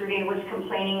lady yesterday was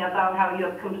complaining about how you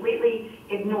have completely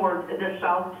ignored the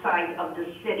south side of the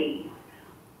city.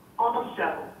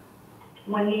 Also,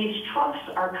 when these trucks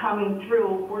are coming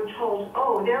through, we're told,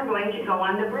 oh, they're going to go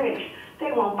on the bridge.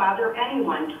 They won't bother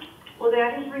anyone. Well,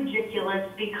 that is ridiculous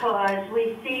because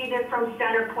we see that from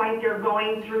Center Point, they're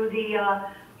going through the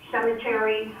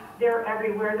cemetery. They're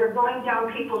everywhere. They're going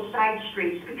down people's side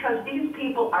streets because these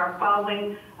people are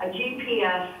following a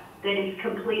GPS that is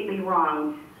completely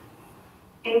wrong.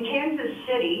 In Kansas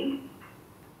City,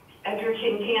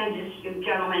 Edgerton, Kansas, you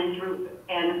gentlemen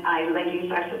and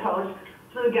ladies, I suppose,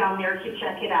 flew down there to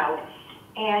check it out.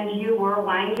 And you were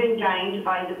wined and dined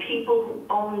by the people who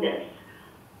own this.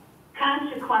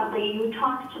 Consequently, you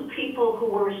talked to people who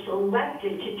were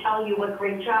selected to tell you what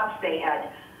great jobs they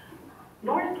had.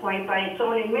 North Point, by its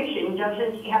own admission,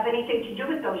 doesn't have anything to do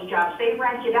with those jobs. They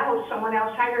rent it out, someone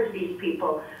else hires these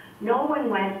people. No one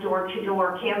went door to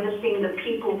door canvassing the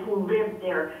people who lived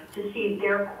there to see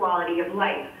their quality of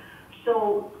life.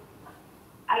 So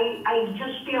I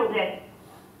just feel that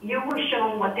you were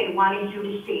shown what they wanted you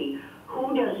to see.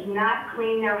 Who does not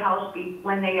clean their house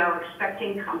when they are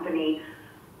expecting company?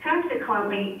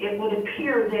 Consequently, it would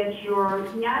appear that you're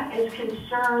not as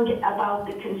concerned about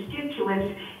the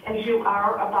constituents as you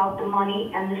are about the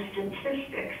money and the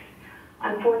statistics.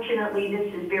 Unfortunately,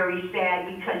 this is very sad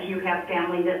because you have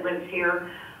family that lives here.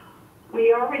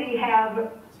 We already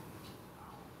have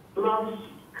Loves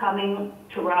coming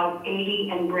to Route 80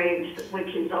 and Briggs,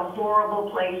 which is a horrible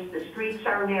place. The streets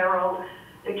are narrow.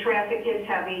 The traffic is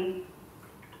heavy.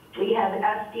 We have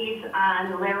Estes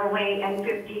on Laraway and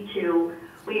 52.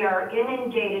 We are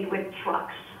inundated with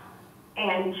trucks.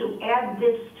 And to add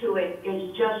this to it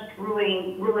is just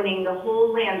ruining the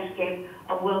whole landscape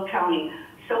of Will County.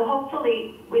 So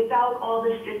hopefully, without all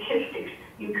the statistics,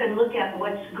 you can look at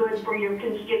what's good for your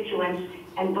constituents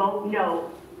and vote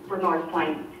no for North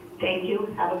Point. Thank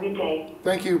you. Have a good day.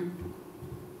 Thank you.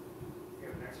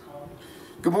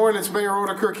 Good morning, it's Mayor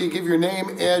Odeker. Can you give your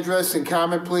name, address, and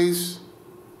comment, please?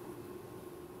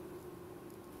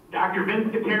 Dr.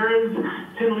 Vince Gutierrez,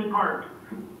 Tinley Park.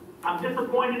 I'm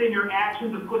disappointed in your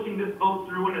actions of pushing this vote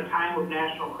through in a time of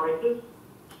national crisis.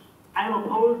 I am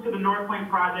opposed to the North Point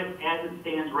project as it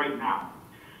stands right now.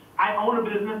 I own a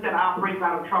business that operates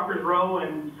out of Truckers Row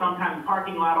and sometimes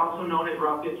parking lot, also known as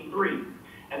Route 53.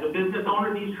 As a business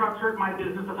owner, these trucks hurt my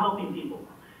business of helping people.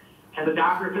 As a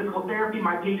doctor of physical therapy,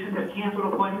 my patients have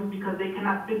canceled appointments because they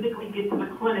cannot physically get to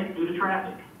the clinic due to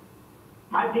traffic.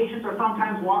 My patients are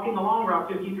sometimes walking along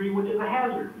Route 53, which is a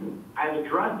hazard. I have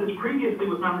addressed this previously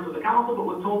with members of the council, but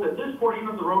was told that this portion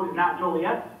of the road is not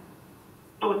Joliet,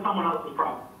 so it's someone else's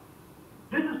problem.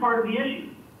 This is part of the issue.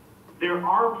 There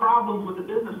are problems with the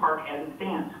business park as it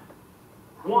stands.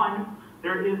 One,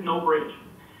 there is no bridge.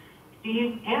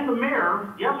 Steve and the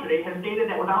mayor yesterday have stated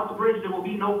that without the bridge, there will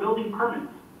be no building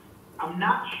permits. I'm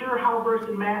not sure how versed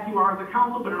in math you are as a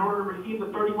council, but in order to receive the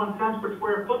 31 cents per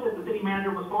square foot that the city manager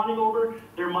was fawning over,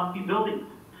 there must be buildings.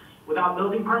 Without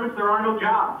building permits, there are no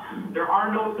jobs. There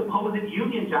are no supposed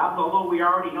union jobs, although we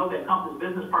already know that Compass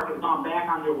Business Park has gone back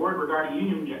on their word regarding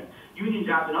union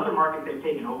jobs in other markets they've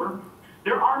taken over.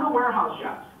 There are no warehouse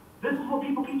jobs. This is what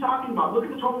people keep talking about. Look at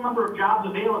the total number of jobs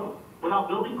available. Without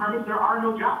building permits, there are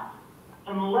no jobs.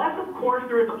 Unless, of course,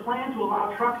 there is a plan to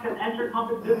allow trucks to enter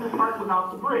Compass Business Park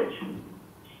without the bridge.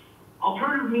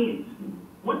 Alternative means.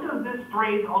 What does this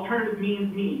phrase, alternative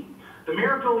means, mean? The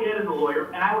mayor of Joliet is a lawyer,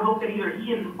 and I would hope that either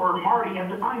he or Marty have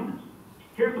defined this.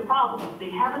 Here's the problem. They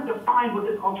haven't defined what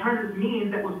this alternative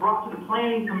means that was brought to the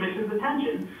Planning Commission's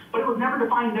attention, but it was never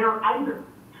defined there either.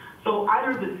 So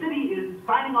either the city is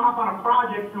signing off on a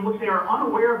project in which they are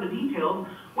unaware of the details,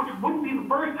 which wouldn't be the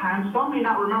first time. Some may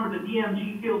not remember the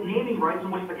DMG field naming rights in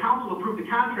which the council approved the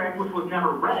contract, which was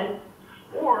never read,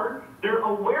 or they're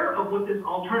aware of what this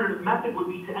alternative method would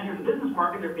be to enter the business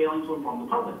park and they're failing to inform the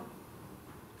public.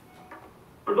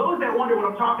 For those that wonder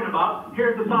what I'm talking about,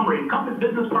 here's the summary. Compass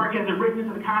Business Park has it written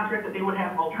into the contract that they would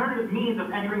have alternative means of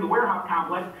entering the warehouse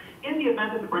complex in the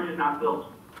event that the bridge is not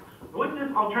built. Would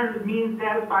this alternative means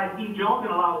satisfy Steve Jones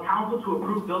and allow the council to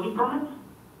approve building permits?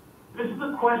 This is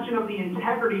a question of the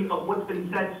integrity of what's been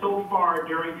said so far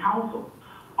during council.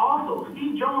 Also,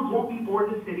 Steve Jones won't be for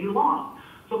the city long,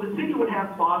 so the city would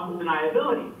have plausible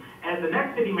deniability, as the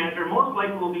next city manager most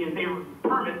likely will be in favor of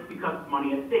permits because of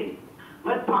money at stake.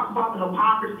 Let's talk about the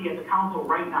hypocrisy at the council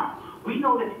right now. We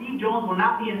know that Steve Jones will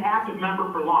not be an active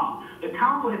member for long. The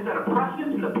council has set a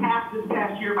precedent in the past this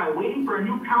past year by waiting for a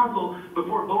new council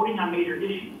before voting on major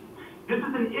issues. This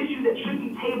is an issue that should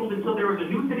be tabled until there is a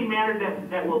new city manager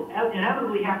that will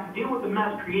inevitably have to deal with the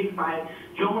mess created by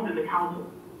Jones and the council.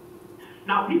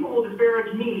 Now, people will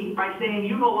disparage me by saying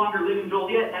you no longer live in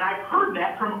Joliet, and I've heard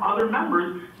that from other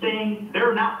members saying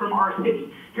they're not from our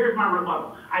city. Here's my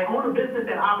rebuttal. I own a business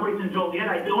that operates in Joliet.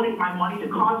 I donate my money to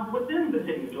causes within the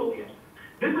city of Joliet.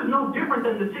 This is no different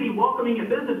than the city welcoming a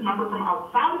business member from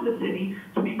outside of the city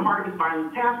to be part of its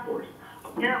violence task force.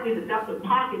 Apparently, the depth of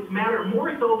pockets matter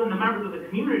more so than the members of the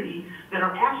community that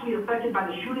are actually affected by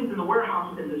the shootings in the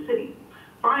warehouses in the city.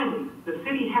 Finally, the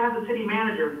city has a city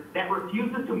manager that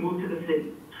refuses to move to the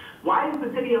city. Why is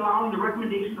the city allowing the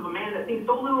recommendations of a man that thinks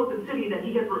so little of the city that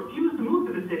he has refused to move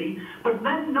to the city, but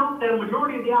then note that a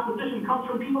majority of the opposition comes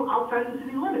from people outside of the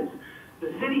city limits?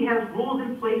 The city has rules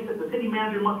in place that the city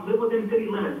manager must live within city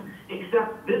limits,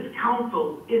 except this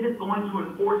council isn't going to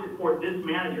enforce it for this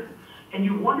manager. And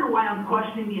you wonder why I'm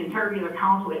questioning the integrity of the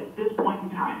council at this point in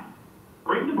time.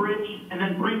 Bring the bridge and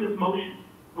then bring this motion.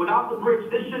 Without the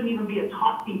bridge, this shouldn't even be a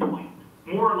talking point,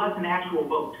 more or less an actual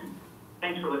vote.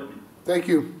 Thanks for listening. Thank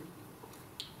you.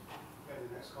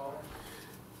 Next caller.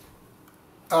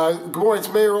 Good morning,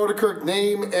 it's Mayor Odekirk.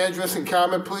 Name, address, and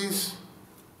comment, please.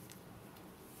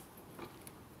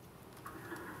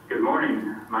 Good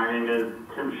morning. My name is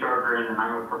Tim Shargren, and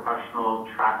I'm a professional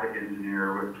traffic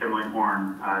engineer with Kimley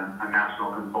Horn, a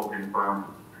national consulting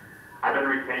firm. I've been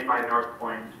retained by North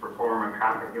Point to perform a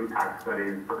traffic impact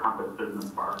study for Compass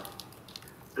Business Park.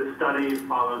 This study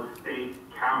follows state,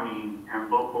 county,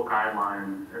 and local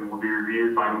guidelines and will be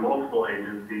reviewed by multiple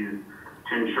agencies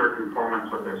to ensure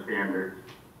conformance with their standards.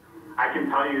 I can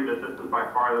tell you that this is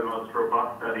by far the most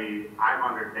robust study I've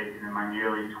undertaken in my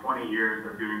nearly 20 years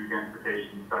of doing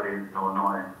transportation studies in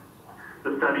Illinois.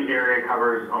 The study area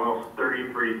covers almost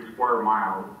 33 square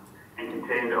miles and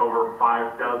contained over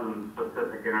 5 dozen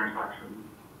specific intersections.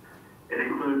 It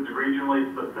includes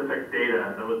regionally specific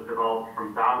data that was developed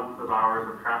from thousands of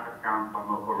hours of traffic counts on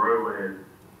local roadways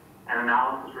and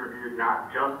analysis reviewed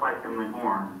not just by Kimley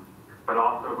Horn, but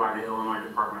also by the Illinois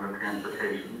Department of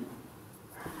Transportation.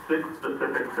 6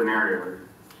 specific scenarios,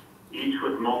 each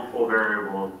with multiple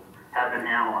variables, have been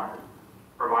analyzed,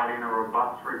 providing a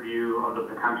robust review of the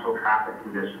potential traffic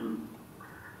conditions.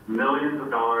 Millions of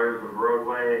dollars of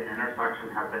roadway and intersection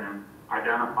have been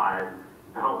identified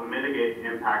to help mitigate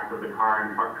the impact of the car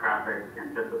and truck traffic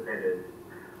anticipated,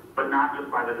 but not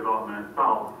just by the development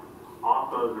itself,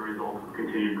 also as a result of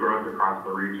continued growth across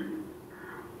the region.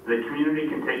 The community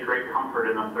can take great comfort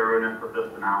in the thoroughness of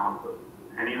this analysis,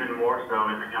 and even more so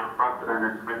in the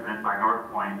unprecedented commitment by North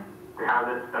Point to have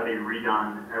this study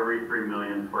redone every 3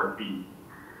 million square feet.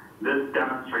 This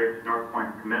demonstrates North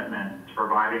Point's commitment to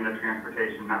providing a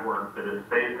transportation network that is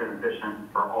safe and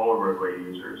efficient for all roadway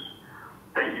users.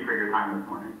 Thank you for your time this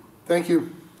morning. Thank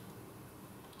you.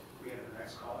 We have the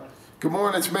next caller. Good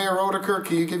morning, it's Mayor Odekirk.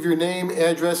 Can you give your name,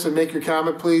 address, and make your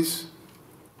comment, please?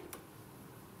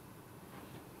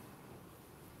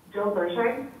 Jill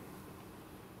Burchard.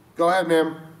 Go ahead,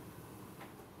 ma'am.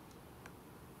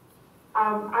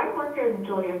 I work in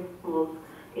Joliet schools,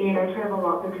 and I travel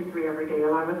about 53 every day,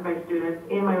 along with my students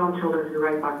and my own children who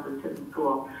ride buses to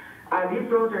school. These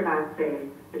roads are not safe.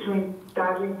 Between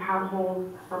dodging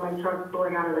potholes from my trucks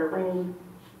going out of their lanes,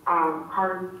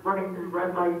 cars running through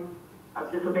red lights,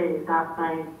 disobeying stop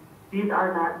signs, these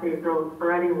are not safe roads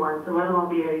for anyone, so let alone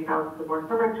be 80,000 or more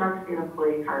semi trucks and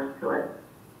employee cars to it.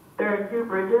 There are 2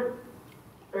 bridges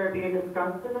that are being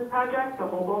discussed in this project, the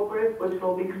Hobo Bridge, which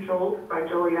will be controlled by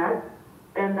Joliet,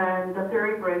 and then the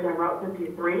ferry bridge on Route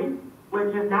 53,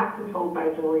 which is not controlled by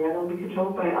Joliet, it will be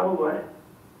controlled by Elwood.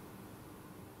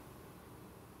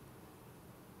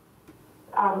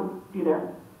 You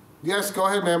there? Yes, go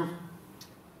ahead, ma'am.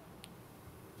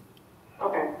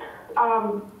 Okay.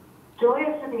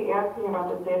 Joliet should be asking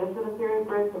about the status of the ferry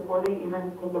bridge before they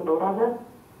even take a vote on this,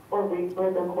 or wait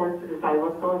for the court to decide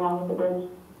what's going on with the bridge.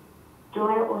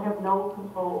 Joliet will have no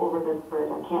control over this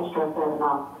bridge. I can't stress that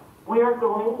enough. We are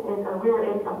currently in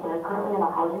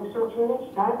a housing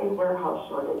shortage, not a warehouse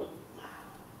shortage.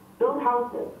 Build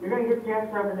houses. You're going to get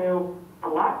tax revenue a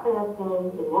lot faster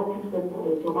and more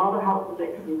consistently from all the houses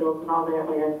that can be built and all that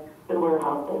land than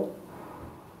warehouses.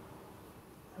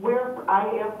 Where I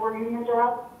am for union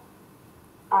jobs,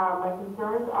 my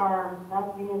concerns are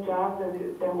not union jobs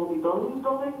that will be building these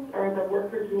buildings, or the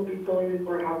workers who will be building these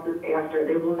warehouses after.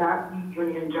 They will not be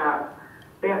union jobs.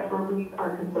 That's where we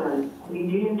are concerned. We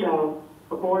need union jobs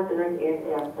before, during,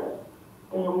 and after.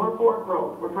 And we're for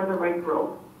growth. We're for the right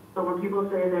growth. So when people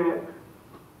say that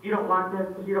you don't want this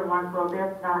because you don't want growth,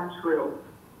 that's not true.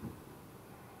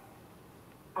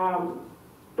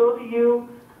 Those of you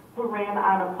who ran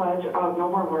on a pledge of no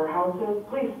more warehouses,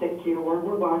 please stick to your word.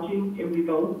 We're watching and we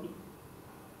vote.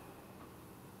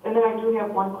 And then I do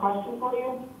have one question for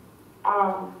you.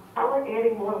 How are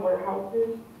adding more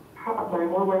warehouses?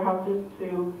 More warehouses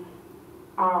to,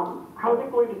 how is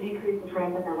it going to decrease the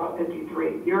traffic on Route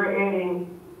 53? You're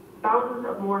adding thousands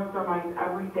of more semis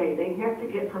every day. They have to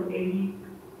get from 80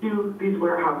 to these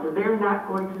warehouses. They're not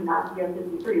going to not be on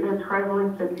 53. They're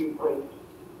traveling 53.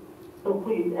 So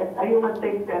please, if anyone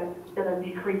thinks that's going to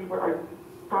decrease where our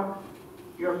trucks,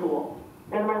 you're a fool.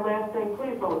 And my last thing,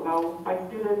 please vote no. My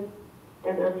students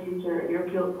and their future, and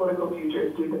your political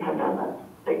futures do depend on that.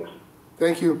 Thanks.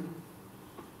 Thank you.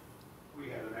 We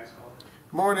have the next caller.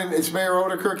 Good morning, it's Mayor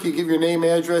Odekirk. Can you give your name,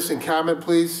 address, and comment,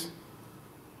 please?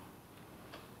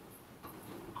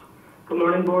 Good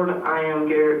morning, Board. I am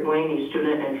Garrett Blaney,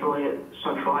 student at Joliet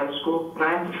Central High School, and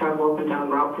I have to travel up and down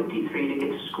Route 53 to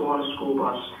get to school on a school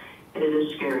bus, and it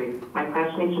is scary. My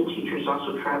classmates and teachers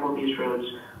also travel these roads.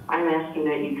 I'm asking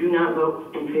that you do not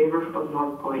vote in favor of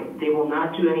North Point. They will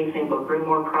not do anything but bring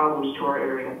more problems to our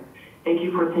area. Thank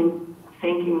you for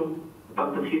thinking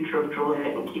of the future of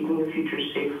Joliet and keeping the future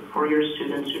safe for your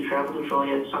students who travel to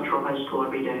Joliet Central High School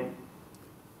every day.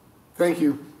 Thank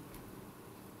you.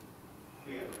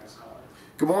 We have the next caller.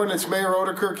 Good morning, it's Mayor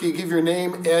Odekirk. Can you give your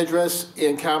name, address,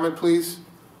 and comment, please?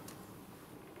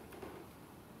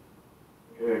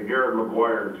 Garrett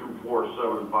McGuire,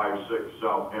 24756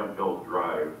 South Hemp Hill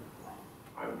Drive.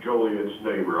 I'm Joliet's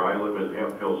neighbor. I live in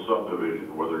Hemp Hill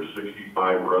subdivision where there's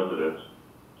 65 residents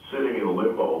sitting in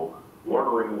limbo,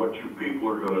 wondering what you people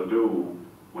are going to do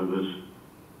with this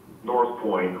North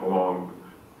Point along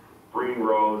Green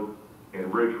Road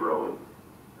and Ridge Road.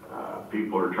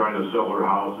 People are trying to sell their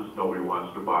houses. Nobody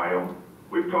wants to buy them.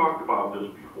 We've talked about this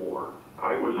before.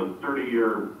 I was a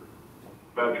 30-year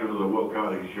veteran of the Will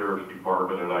County Sheriff's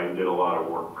Department, and I did a lot of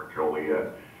work for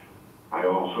Joliet. I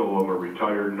also am a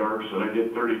retired nurse, and I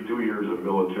did 32 years of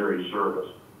military service.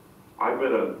 I've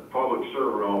been a public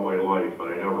servant all my life, but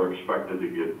I never expected to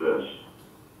get this.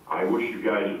 I wish you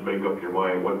guys would make up your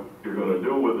mind what you're going to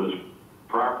do with this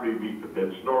property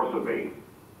that's north of me,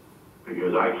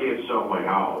 because I can't sell my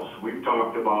house. We've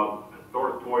talked about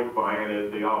North Point buying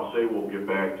it. They all say we'll get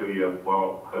back to you.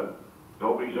 Well,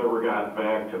 nobody's ever gotten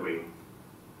back to me.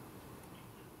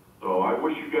 So I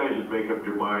wish you guys would make up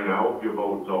your mind. I hope you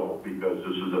vote no, because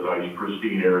this is a nice,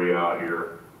 pristine area out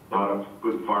here. A lot of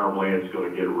good farmland's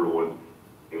going to get ruined.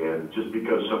 And just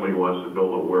because somebody wants to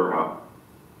build a warehouse,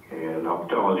 and I'm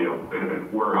telling you,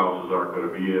 warehouses aren't going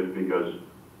to be it, because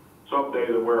someday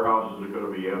the warehouses are going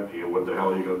to be empty, and what the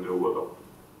hell are you going to do with them?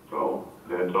 So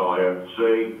that's all I have to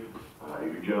say.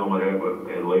 You gentlemen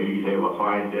and ladies have a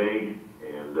fine day,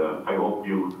 and I hope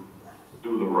you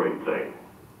do the right thing.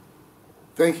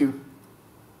 Thank you.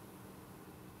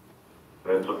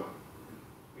 That's all.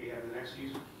 We have the next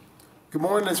user. Good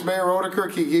morning, it's Mayor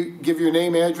Odekirk. Can you give your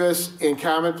name, address, and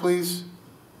comment, please?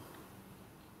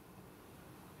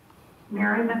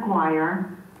 Mary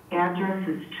McGuire, address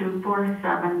is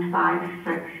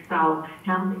 24756 South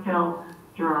Hemp Hill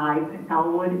Drive in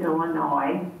Elwood,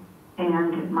 Illinois.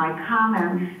 And my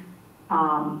comments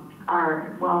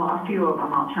are, well, a few of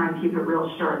them. I'll try and keep it real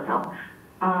short though.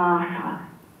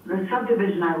 The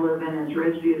subdivision I live in is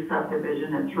Ridgeview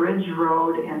subdivision. It's Ridge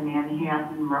Road and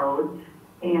Manhattan Road.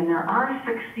 And there are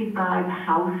 65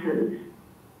 houses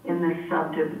in this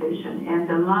subdivision. And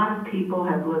a lot of people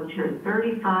have lived here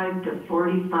 35 to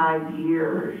 45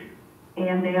 years.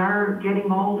 And they are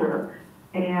getting older.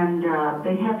 And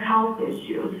they have health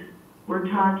issues. We're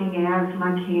talking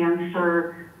asthma,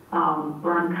 cancer,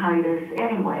 bronchitis.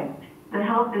 Anyway, the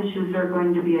health issues are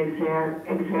going to be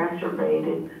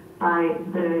exacerbated by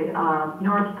the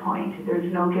North Point.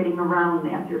 There's no getting around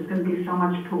that. There's going to be so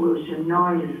much pollution,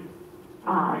 noise,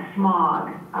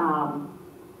 smog.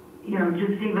 You know,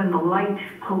 just even the light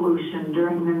pollution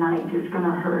during the night is going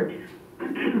to hurt.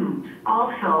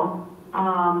 Also,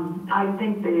 I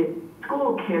think the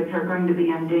school kids are going to be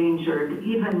endangered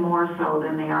even more so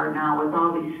than they are now with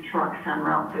all these trucks on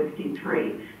Route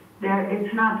 53.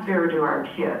 It's not fair to our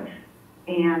kids.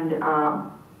 And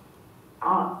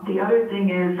the other thing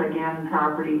is, again,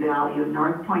 property value.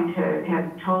 North Point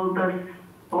had told us,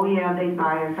 oh yeah, they'd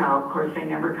buy us out. Of course, they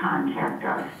never contact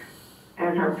us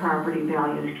as our property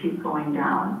values keep going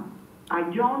down. I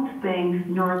don't think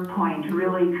North Point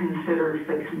really considers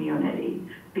the community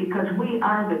because we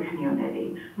are the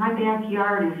community. My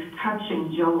backyard is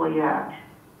touching Joliet.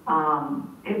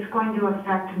 It's going to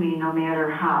affect me no matter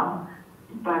how.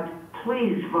 But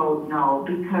please vote no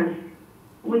because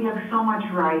we have so much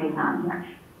riding on this.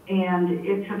 And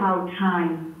it's about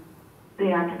time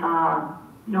that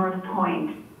North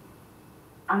Point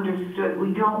understood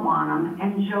we don't want them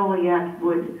and Joliet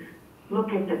would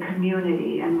look at the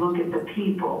community and look at the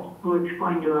people who it's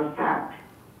going to affect.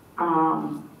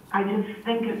 I just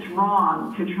think it's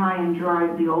wrong to try and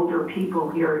drive the older people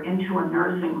here into a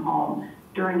nursing home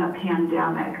during a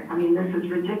pandemic. I mean, this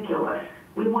is ridiculous.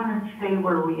 We want to stay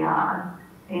where we are.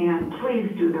 And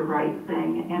please do the right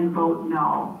thing and vote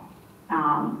no.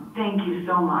 Thank you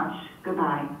so much.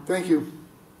 Goodbye. Thank you.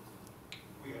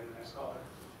 We have the next caller.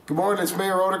 Good morning, it's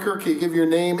Mayor Odeker. Can you give your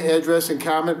name, address, and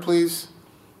comment, please?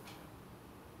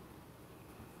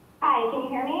 Hi, can you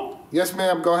hear me? Yes,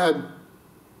 ma'am, go ahead.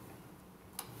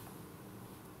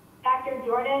 Dr.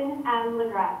 Jordan M.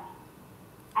 Legret.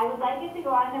 I would like it to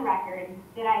go on the record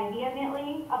that I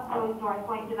vehemently oppose North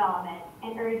Point development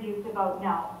and urge you to vote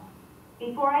no.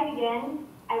 Before I begin,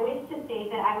 I wish to state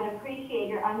that I would appreciate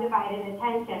your undivided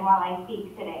attention while I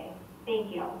speak today.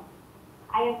 Thank you.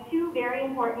 I have two very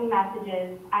important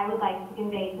messages I would like to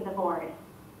convey to the board.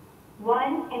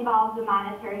 One involves the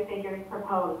monetary figures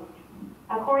proposed.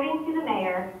 According to the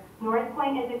mayor, North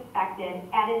Point is expected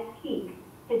at its peak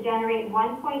to generate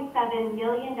 $1.7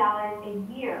 million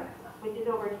a year, which is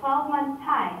over 12 months'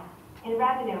 time in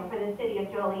revenue for the city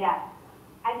of Joliet.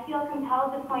 I feel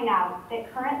compelled to point out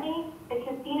that currently the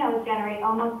casinos generate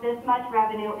almost this much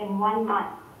revenue in 1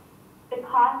 month. The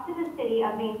cost to the city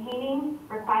of maintaining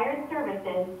required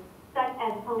services, such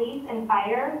as police and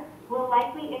fire, will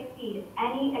likely exceed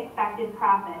any expected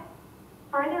profit.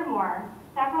 Furthermore,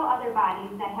 several other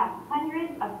bodies that have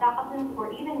hundreds of thousands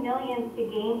or even millions to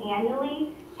gain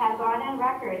annually have gone on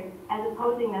record as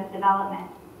opposing this development.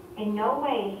 In no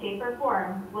way, shape, or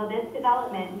form will this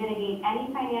development mitigate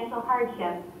any financial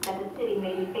hardship that the city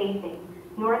may be facing.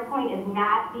 North Point is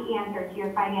not the answer to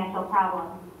your financial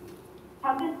problems.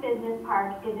 Compass Business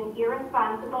Park is an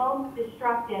irresponsible,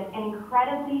 destructive, and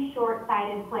incredibly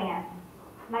short-sighted plan.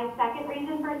 My second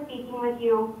reason for speaking with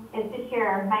you is to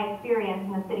share my experience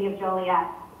in the city of Joliet.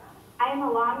 I am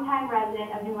a longtime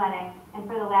resident of New Lenox and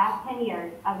for the last 10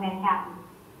 years of Manhattan.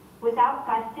 Without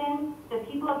question, the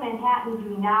people of Manhattan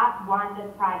do not want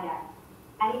this project.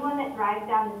 Anyone that drives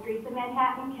down the streets of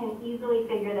Manhattan can easily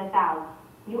figure this out.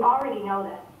 You already know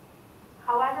this.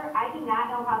 However, I do not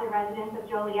know how the residents of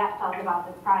Joliet felt about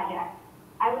this project.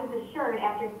 I was assured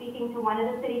after speaking to one of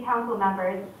the city council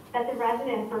members that the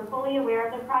residents were fully aware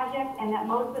of the project and that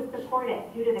most would support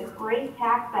it due to the great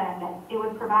tax benefits it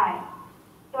would provide.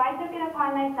 So I took it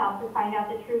upon myself to find out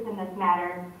the truth in this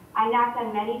matter. I knocked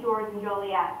on many doors in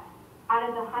Joliet. Out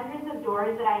of the hundreds of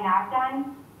doors that I knocked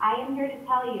on, I am here to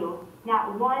tell you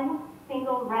not one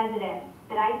single resident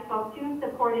that I spoke to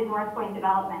supported North Point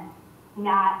development.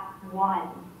 Not one.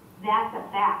 That's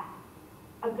a fact.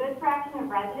 A good fraction of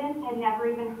residents had never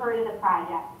even heard of the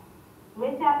project.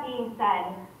 With that being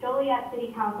said, Joliet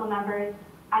City Council members,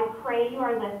 I pray you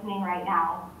are listening right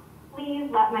now. Please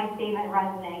let my statement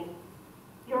resonate.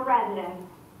 Your residents,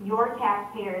 your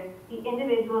taxpayers, the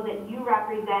individuals that you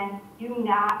represent do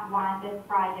not want this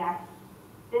project.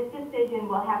 This decision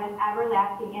will have an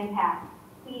everlasting impact.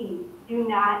 please do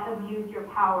not abuse your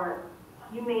power.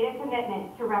 You made a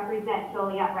commitment to represent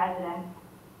Joliet residents.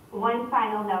 One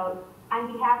final note,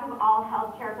 on behalf of all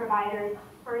healthcare providers,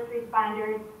 first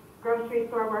responders, grocery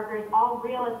store workers, all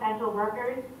real essential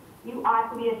workers, you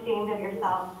ought to be ashamed of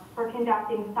yourself for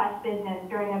conducting such business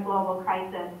during a global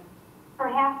crisis.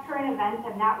 Perhaps current events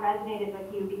have not resonated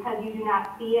with you because you do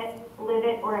not see it, live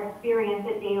it, or experience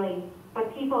it daily,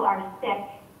 but people are sick,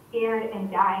 scared, and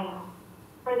dying.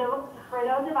 For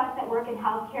those of us that work in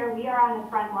healthcare, we are on the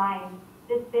front line.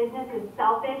 This business is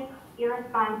selfish,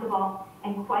 irresponsible,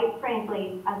 and quite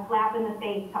frankly, a slap in the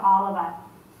face to all of us.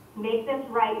 Make this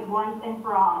right once and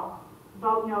for all.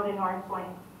 Vote no to North Point.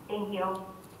 Thank you.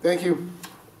 Thank you.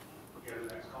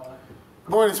 Good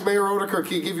morning, it's Mayor Odeker.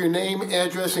 Can you give your name,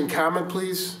 address, and comment,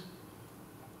 please?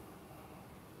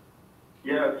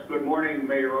 Yes, good morning,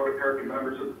 Mayor Odeker and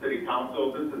members of the City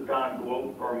Council. This is Don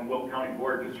Gould from Will County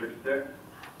Board District 6.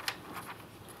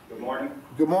 Good morning.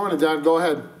 Good morning, Don. Go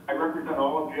ahead. I represent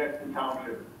all of Jackson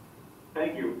Township.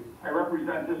 Thank you. I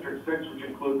represent District 6, which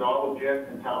includes all of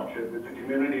Jackson Township. It's a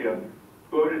community of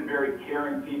good and very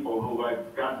caring people who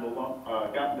I've gotten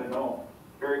to know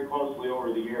very closely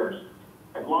over the years.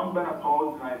 I've long been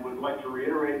opposed, and I would like to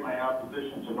reiterate my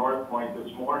opposition to North Point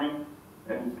this morning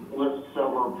and list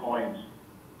several points.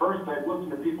 First, I've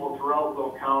listened to people throughout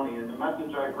Will County, and the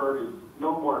message I've heard is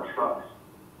no more trucks.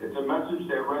 It's a message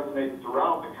that resonates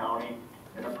throughout the county,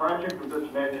 and a project of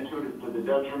this magnitude is to the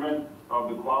detriment of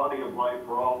the quality of life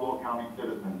for all Will County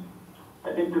citizens.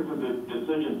 I think this is a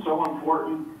decision so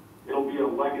important, it'll be a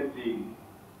legacy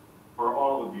for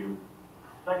all of you.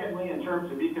 Secondly, in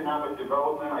terms of economic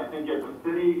development, I think as a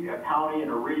city, a county,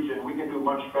 and a region, we can do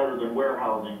much better than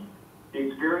warehousing. The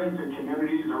experience in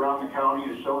communities around the county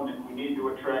has shown that we need to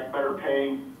attract better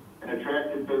paying and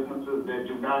attractive businesses that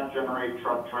do not generate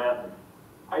truck traffic.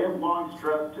 I have long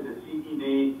stressed to the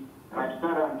CED, and I've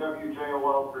said on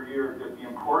WJOL for years, that the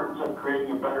importance of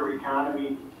creating a better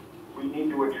economy, we need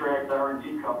to attract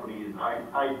R&D companies,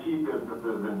 IT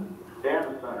businesses, and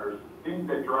data centers, things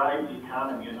that drive the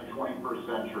economy in the 21st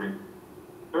century.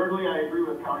 Thirdly, I agree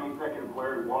with County Executive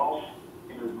Larry Walsh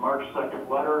in his March 2nd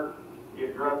letter. He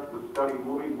addressed the study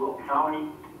moving Will County.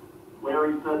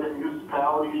 Larry said that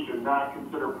municipalities should not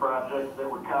consider projects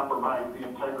that would compromise the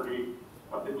integrity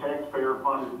of the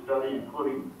taxpayer-funded study,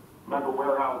 including mega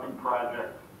warehousing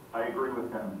projects. I agree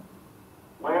with him.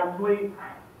 Lastly,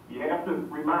 you have to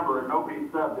remember, and nobody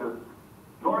said this,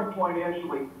 North Point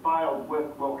actually filed with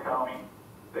Will County.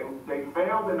 They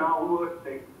failed in Alwood.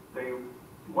 They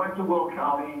went to Will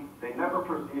County. They never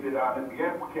proceeded on it. The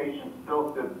application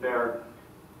still sits there.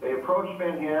 They approached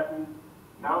Manhattan.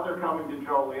 Now they're coming to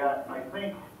Joliet. And I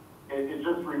think it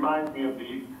just reminds me of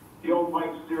the old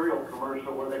Mike cereal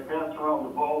commercial where they pass around the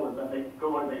ball and then they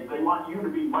go and they want you to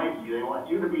be Mikey. They want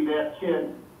you to be that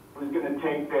kid who's going to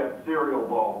take that cereal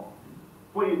bowl.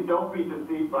 Please don't be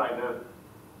deceived by this.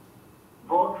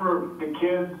 Vote for the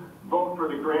kids, vote for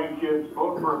the grandkids,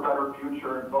 vote for a better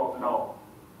future, and vote no.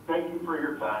 Thank you for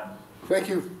your time. Thank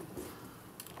you.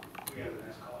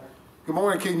 Good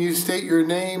morning. Can you state your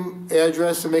name,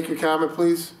 address, and make your comment,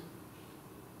 please?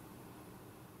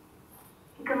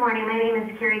 Good morning. My name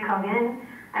is Carrie Cogan.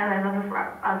 I live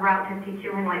on Route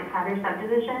 52 in White Feather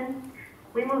subdivision.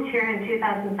 We moved here in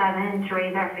 2007 to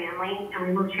raise our family, and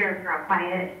we moved here for a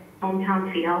quiet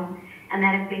hometown feel, and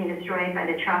that is being destroyed by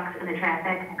the trucks and the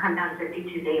traffic that come down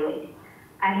 52 daily.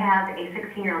 I have a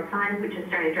 16-year-old son who just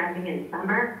started driving in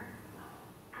December.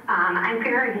 I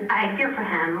fear for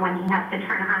him when he has to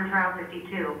turn onto Route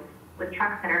 52 with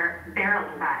trucks that are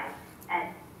barreling by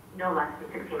at no less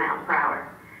than 60 miles per hour.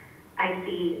 I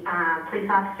see police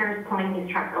officers pulling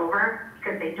these trucks over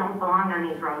because they don't belong on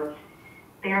these roads.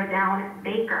 They are down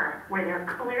Baker, where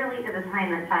there clearly is a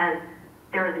sign that says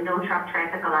there is no truck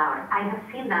traffic allowed. I have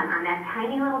seen them on that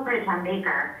tiny little bridge on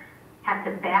Baker have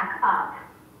to back up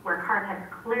where cars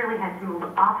have clearly had to move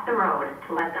off the road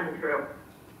to let them through.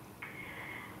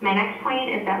 My next point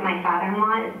is that my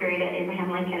father-in-law is buried at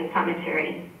Abraham Lincoln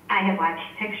Cemetery. I have watched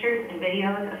pictures and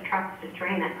videos of trucks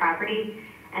destroying that property,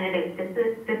 and it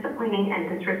is disappointing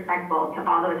and disrespectful to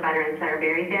all those veterans that are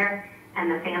buried there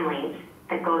and the families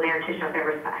that go there to show their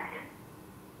respect.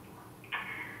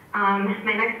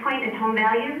 My next point is home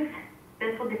values.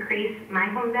 This will decrease my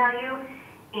home value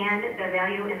and the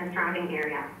value in the surrounding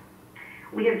area.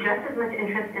 We have just as much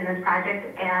interest in this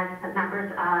project as the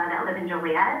members that live in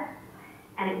Joliet,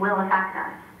 and it will affect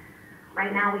us.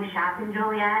 Right now we shop in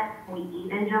Joliet, we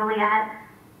eat in Joliet,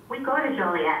 we go to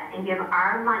Joliet and give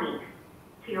our money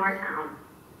to your town.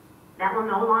 That will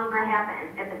no longer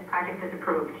happen if this project is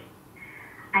approved.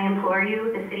 I implore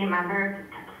you, the city members,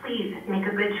 to please make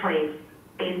a good choice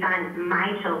based on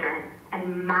my children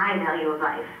and my value of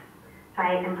life. So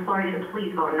I implore you to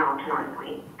please vote no to North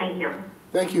Point. Thank you.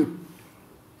 Thank you.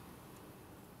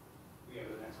 We have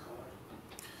the next caller.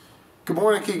 Good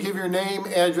morning. Can you give your name,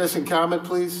 address, and comment,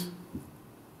 please?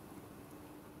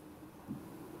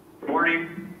 Good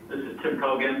morning. This is Tim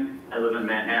Cogan. I live in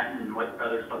Manhattan in White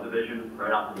Feather subdivision,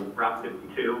 right off of Route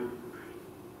 52.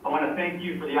 I want to thank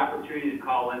you for the opportunity to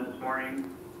call in this morning.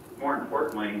 More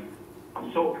importantly,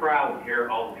 I'm so proud to hear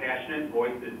all the passionate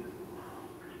voices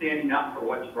standing up for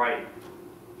what's right.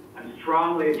 I'm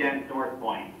strongly against North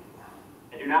Point.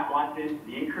 I do not want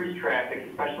the increased traffic,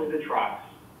 especially the trucks.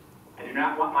 I do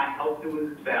not want my health to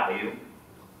lose its value.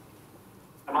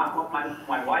 I want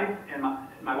my wife and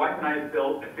my wife and I have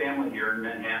built a family here in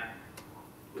Manhattan.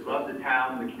 We love the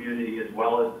town and the community as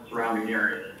well as the surrounding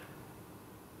areas.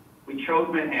 We chose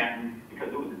Manhattan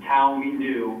because it was a town we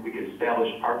knew we could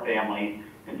establish our family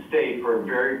and stay for a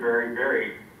very, very,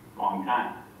 very long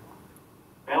time.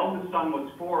 My eldest son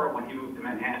was 4 when he moved to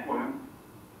Manhattan.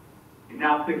 He's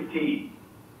now 16.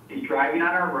 He's driving on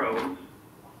our roads.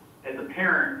 As a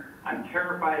parent, I'm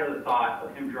terrified of the thought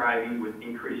of him driving with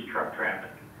increased truck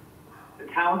traffic. The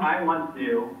town I once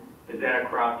knew is at a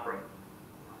crossroads.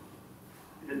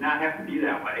 It does not have to be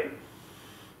that way.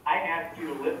 I ask you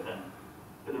to listen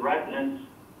to the residents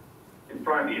in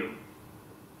front of you.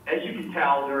 As you can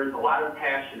tell, there is a lot of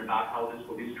passion about how this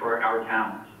will destroy our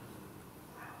towns.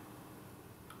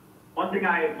 One thing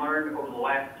I have learned over the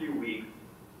last few weeks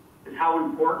is how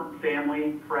important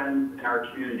family, friends, and our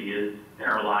community is in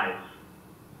our lives.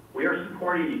 We are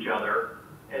supporting each other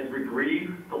as we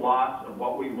grieve the loss of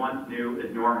what we once knew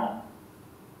as normal.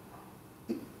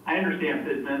 I understand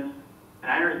business,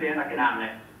 and I understand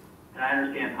economics, and I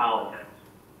understand politics.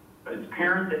 But as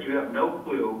parents that you have no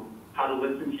clue how to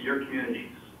listen to your communities.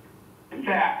 In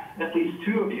fact, at least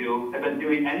 2 of you have been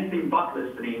doing anything but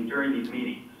listening during these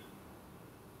meetings.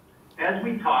 As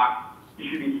we talk, you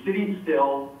should be sitting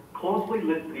still, closely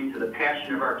listening to the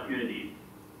passion of our communities.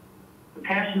 The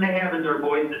passion they have in their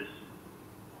voices.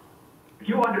 If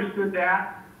you understood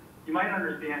that, you might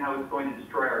understand how it's going to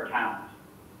destroy our towns.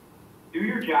 Do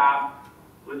your job,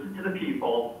 listen to the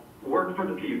people, work for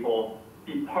the people,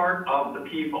 be part of the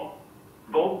people.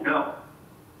 Vote no.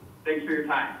 Thanks for your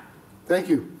time. Thank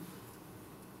you.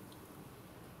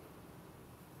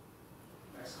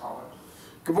 Next caller.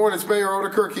 Good morning. It's Mayor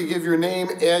Odekirk. Can you give your name,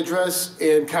 address,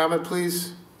 and comment,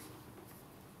 please?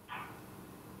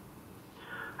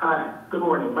 Hi, good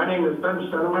morning. My name is Ben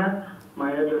Stenemeyer.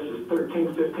 My address is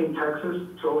 1315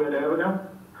 Texas, Joliet Avenue.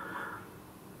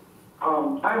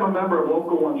 I'm a member of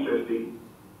Local 150.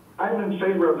 I'm in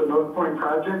favor of the North Point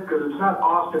project because it's not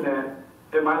often that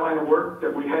in my line of work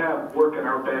that we have work in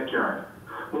our backyard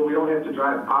where we don't have to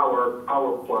drive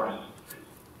hour plus.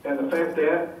 And the fact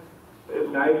that is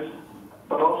nice,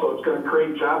 but also it's going to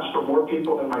create jobs for more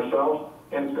people than myself,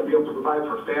 and it's going to be able to provide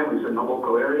for families in the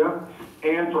local area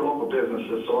and for local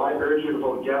businesses. So I urge you to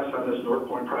vote yes on this North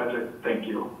Point project. Thank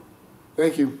you.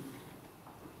 Thank you.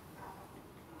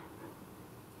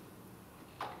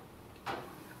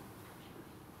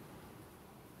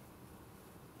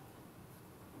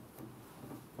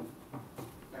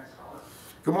 Next caller.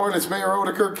 Good morning. It's Mayor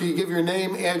Odekirk. Can you give your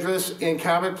name, address, and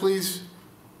comment, please?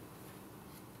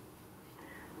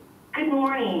 Good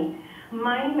morning.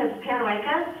 My name is Pat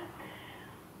Wyckoff.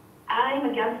 I'm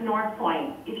against North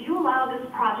Point. If you allow this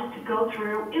project to go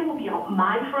through, it will be out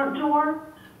my front door.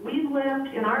 We've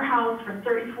lived in our house for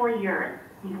 34 years.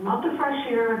 We love the fresh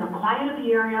air and the quiet of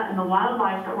the area and the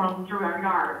wildlife that runs through our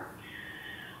yard.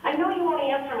 I know you won't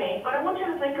answer me, but I want you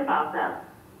to think about this.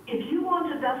 If you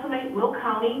want to decimate Will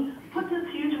County, put this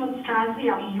huge monstrosity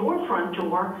out your front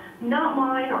door, not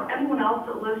mine or anyone else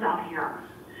that lives out here.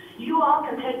 You all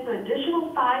can take the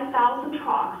additional 5,000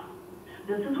 trucks.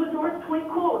 This is what North Point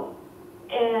quotes.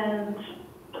 And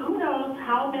who knows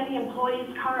how many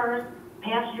employees' cars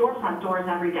pass your front doors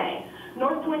every day.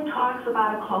 North Point talks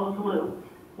about a closed loop.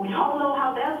 We all know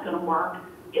how that's going to work.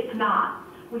 It's not.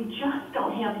 We just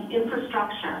don't have the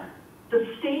infrastructure. The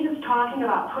state is talking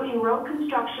about putting road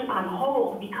construction on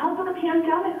hold because of the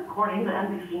pandemic, according to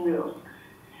NBC News.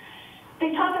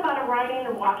 They talk about a riding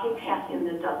and walking path in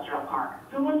the industrial park.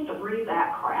 Who wants to breathe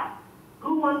that crap?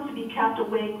 Who wants to be kept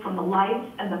awake from the lights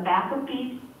and the backup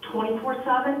beats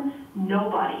 24/7?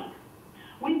 Nobody.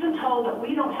 We've been told that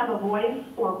we don't have a voice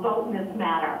or vote in this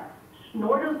matter,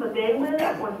 nor does the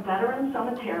bailiff or the veteran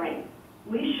cemetery.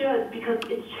 We should, because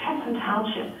it's Jackson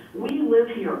Township. We live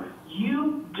here.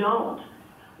 You don't.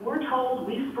 We're told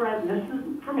we spread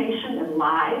misinformation and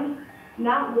lies.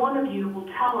 Not one of you will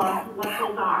tell us what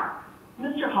those are.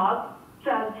 Mr. Hub,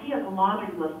 says he has a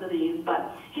laundry list of these,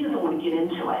 but he doesn't want to get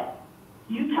into it.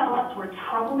 You tell us we're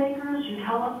troublemakers. You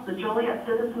tell us the Joliet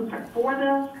citizens are for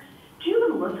this. Do you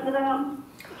even listen to them?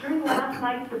 During last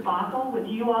night's debacle with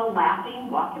you all laughing,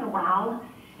 walking around,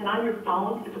 and on your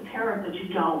phone, it's apparent that you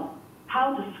don't.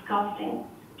 How disgusting.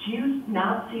 Do you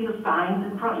not see the signs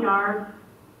in front yard?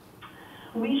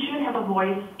 We should have a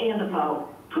voice and a vote.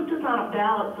 Put this on a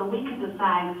ballot so we can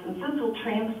decide, since this will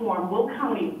transform Will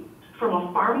County from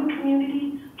a farming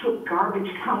community to a garbage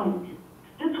county.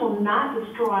 This will not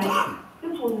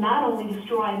only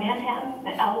destroy Manhattan,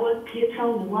 Elwood,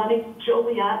 Peatone, Lennox,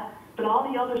 Joliet, but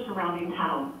all the other surrounding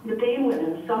towns, Medaywood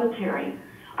and Cemetery.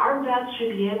 Our vets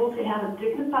should be able to have a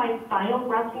dignified final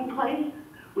resting place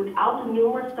without the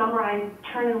numerous sunrise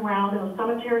turning around in a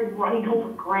cemetery running over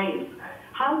graves.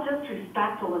 How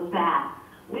disrespectful is that?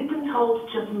 We've been told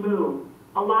to just move.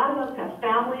 A lot of us have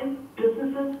families,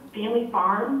 businesses, family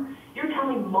farms. You're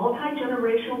telling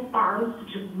multi-generational farms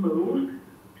to just move?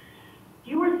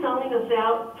 You are selling us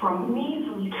out for a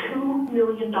measly $2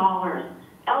 million.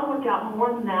 Elwood got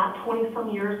more than that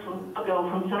 20-some years ago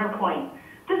from Centerpoint.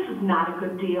 This is not a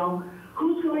good deal.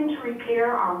 Who's going to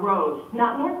repair our roads?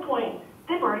 Not North Point.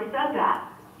 They've already said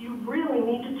that. You really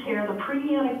need to tear the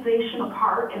pre-annexation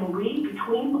apart and read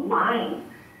between the lines.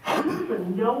 This is a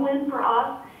no-win for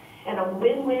us and a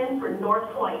win-win for North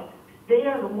Point. They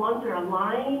are the ones that are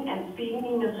lying and feeding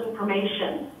me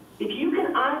misinformation. If you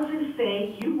can honestly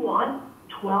say you want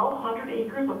 1,200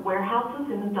 acres of warehouses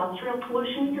and industrial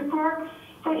pollution in your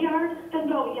front yard, then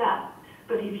vote yes.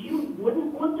 But if you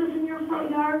wouldn't want this in your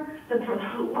front yard, then for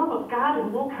the love of God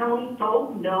in Will County,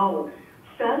 vote no.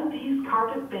 Send these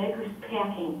carpetbaggers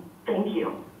packing. Thank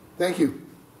you. Thank you.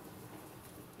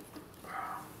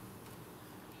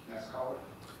 Next caller.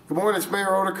 Good morning, it's Mayor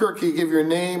Odekirk. Can you give your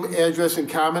name, address, and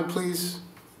comment, please?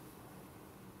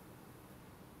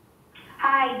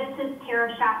 Hi, this is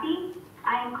Tara Shafi.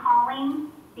 I am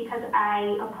calling because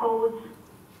I oppose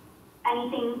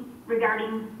anything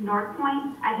regarding North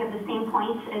Point. I have the same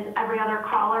points as every other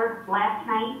caller last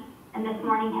night and this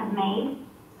morning have made.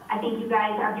 I think you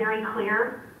guys are very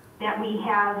clear that we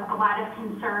have a lot of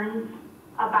concerns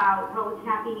about roads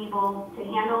not being able to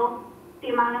handle the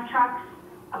amount of trucks,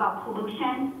 about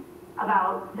pollution,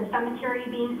 about the cemetery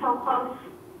being so close.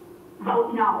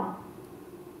 Vote no.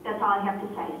 That's all I have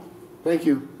to say. Thank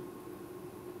you.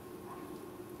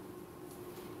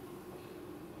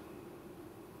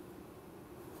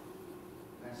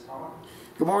 Next caller.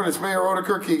 Good morning, it's Mayor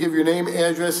Odekirk. Can you give your name,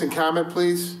 address, and comment,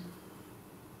 please?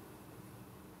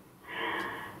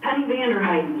 Penny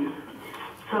Vanderheiden.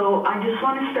 So I just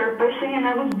want to start by saying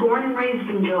I was born and raised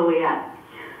in Joliet.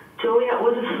 Joliet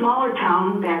was a smaller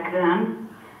town back then,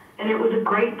 and it was a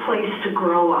great place to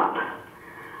grow up.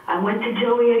 I went to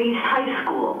Joliet East High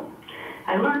School.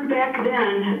 I learned back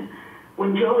then,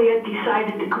 when Joliet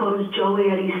decided to close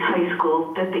Joliet East High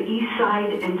School, that the east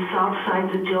side and south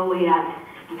sides of Joliet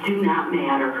do not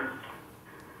matter.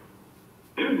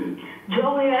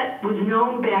 Joliet was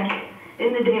known back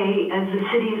in the day as the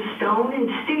city of stone and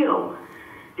steel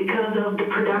because of the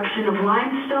production of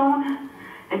limestone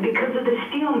and because of the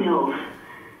steel mills,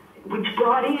 which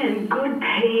brought in good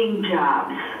paying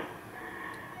jobs.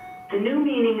 The new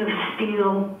meaning of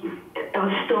steel,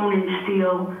 of stone and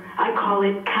steel, I call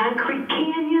it concrete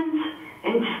canyons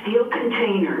and steel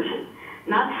containers.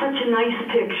 Not such a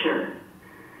nice picture.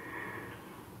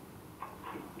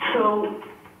 So,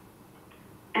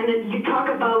 and then you talk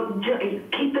about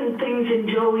keeping things in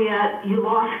Joliet. You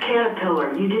lost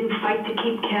Caterpillar. You didn't fight to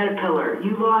keep Caterpillar.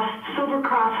 You lost Silver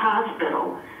Cross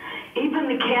Hospital. Even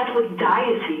the Catholic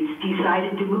diocese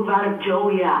decided to move out of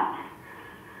Joliet.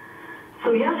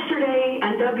 So yesterday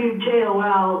on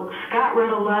WJOL, Scott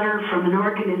read a letter from an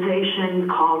organization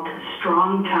called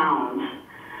Strong Towns.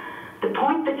 The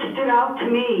point that stood out to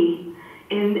me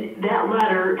in that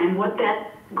letter and what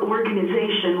that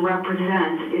organization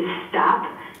represents is stop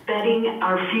betting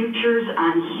our futures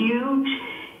on huge,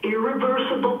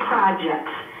 irreversible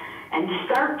projects and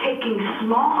start taking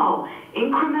small,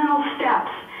 incremental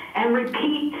steps and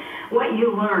repeat what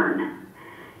you learn.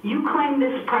 You claim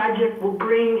this project will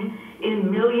bring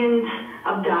in millions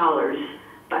of dollars,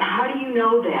 but how do you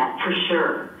know that for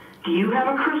sure? Do you have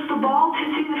a crystal ball to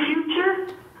see the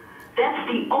future? That's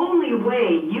the only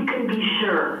way you can be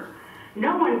sure.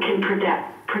 No one can predict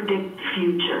the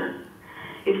future.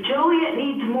 If Joliet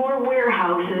needs more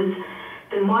warehouses,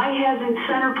 then why hasn't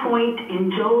Centerpoint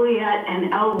in Joliet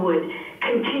and Elwood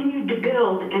continued to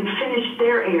build and finish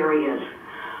their areas?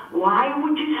 Why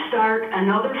would you start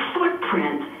another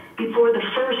footprint before the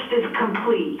first is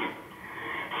complete?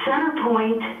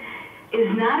 Centerpoint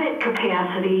is not at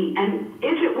capacity, and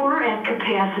if it were at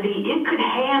capacity, it could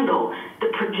handle the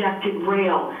projected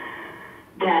rail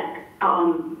that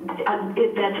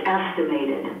that's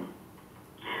estimated.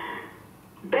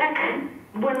 Back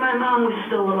when my mom was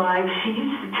still alive, she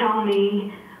used to tell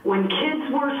me, when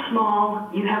kids were small,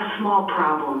 you have small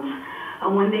problems.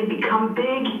 And when they become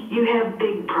big, you have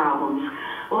big problems.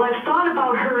 Well, I've thought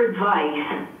about her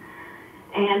advice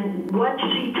and what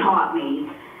she taught me,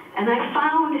 and I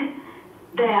found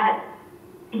that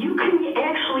you can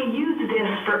actually use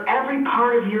this for every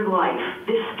part of your life,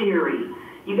 this theory.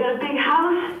 You got a big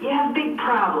house, you have big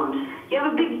problems. You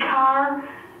have a big car,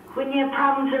 when you have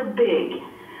problems, they're big.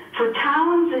 For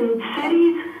towns and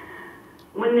cities,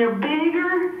 when they're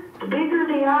bigger, the bigger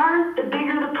they are, the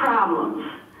bigger the problems.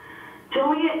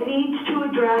 Joliet needs to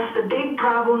address the big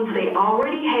problems they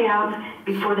already have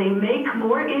before they make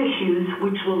more issues,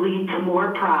 which will lead to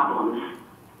more problems.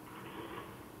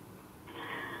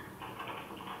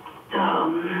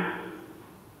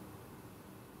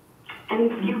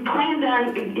 And you planned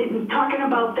on talking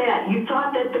about that. You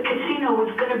thought that the casino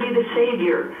was going to be the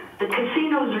savior. The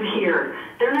casinos are here.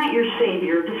 They're not your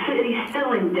savior. The city's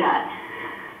still in debt.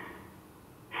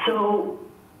 So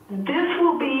this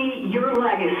will be your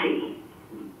legacy.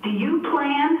 Do you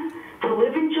plan to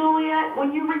live in Joliet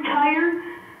when you retire?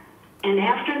 And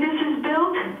after this is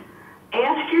built,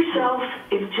 ask yourself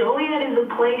if Joliet is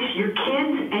a place your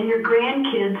kids and your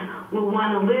grandkids will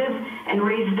want to live and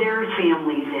raise their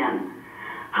families in.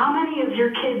 How many of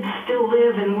your kids still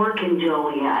live and work in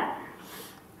Joliet?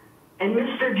 And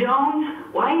Mr. Jones,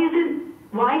 why isn't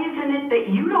it that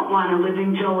you don't want to live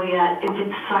in Joliet if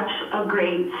it's such a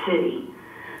great city?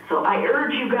 So I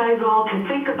urge you guys all to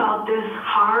think about this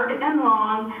hard and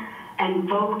long and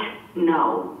vote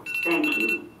no. Thank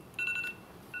you.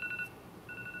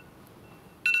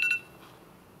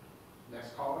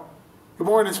 Next caller. Good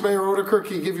morning, it's Mayor Oderkirk.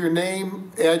 Can you give your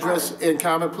name, address, and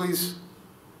comment, please?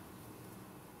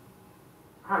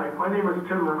 Hi, my name is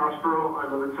Tim Hospital. I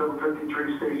live at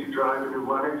 753 Stacy Drive in New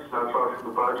Lenox, not far from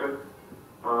the project.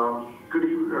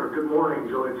 Good morning,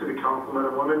 Joliet City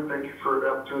Councilmen and women. Thank you for the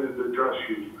opportunity to address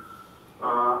you.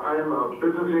 I am a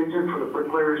business agent for the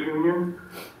Bricklayers Union,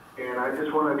 and I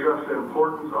just want to address the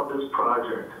importance of this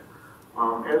project.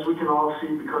 As we can all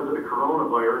see, because of the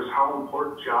coronavirus, how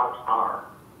important jobs are.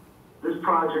 This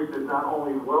project is not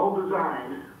only well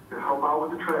designed to help out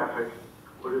with the traffic,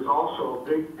 but is also a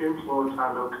big influence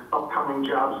on the upcoming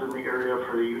jobs in the area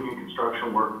for the union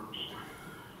construction workers.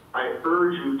 I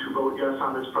urge you to vote yes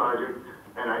on this project,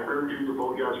 and I urge you to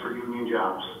vote yes for union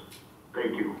jobs.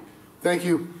 Thank you. Thank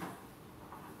you.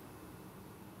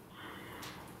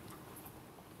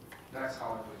 Next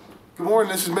caller, please. Good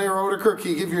morning, this is Mayor Oderkirk.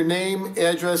 Can you give your name,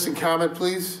 address, and comment,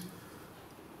 please?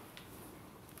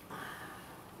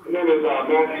 My name is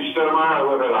Matthew Stenemeyer. I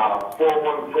live at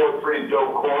 4143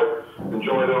 Doe Court in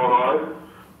Joliet, Illinois.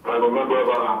 I'm a member of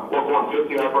Local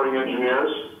 150 Operating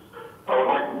Engineers. I would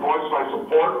like to voice my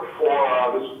support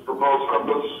for this proposed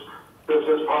Compass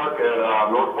Business Park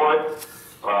at North Point.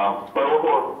 My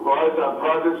local relies on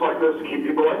projects like this to keep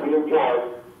people like me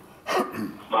employed.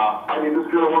 I need this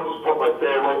kind of work to support my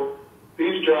family.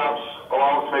 These jobs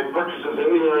allow us to make purchases in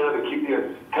the area to keep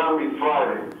the economy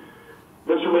thriving.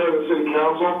 Mr. Mayor of the City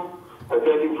Council, I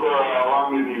thank you for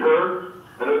allowing me to be heard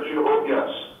and urge you to vote yes.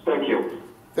 Thank you.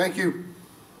 Thank you.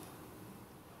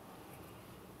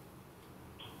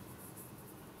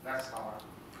 Next caller.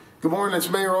 Good morning, it's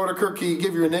Mayor Oderkirk. Can you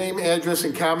give your name, address,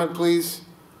 and comment, please?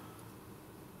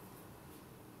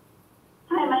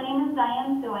 Hi, my name is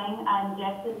Diane Suing. I'm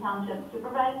Jackson Township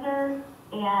Supervisor,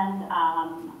 and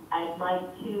I'd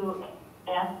like to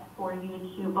ask for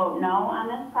you to vote no on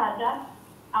this project.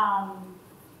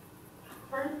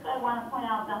 First, I want to point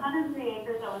out the 103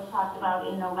 acres that was talked about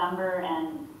in November,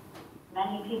 and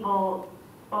many people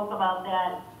spoke about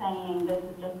that, saying this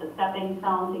is just a stepping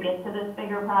stone to get to this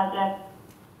bigger project.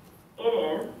 It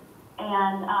is,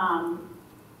 and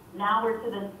now we're to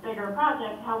this bigger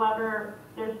project. However,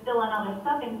 there's still another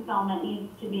stepping stone that needs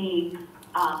to be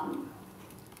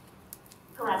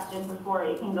corrected before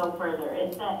it can go further.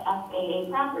 It's that FAA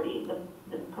property.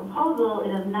 The proposal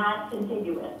is not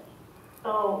contiguous.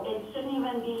 So it shouldn't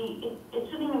even be, it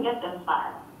shouldn't even get this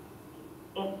far.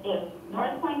 If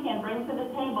North Point can bring to the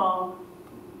table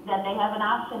that they have an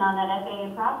option on that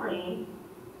FAA property,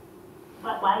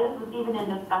 but why is this even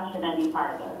in discussion any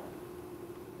farther?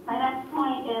 My next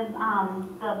point is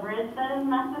the bridge that is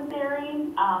necessary.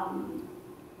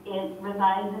 It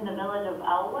resides in the village of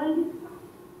Elwood.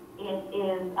 It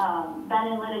is been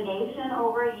in litigation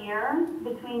over a year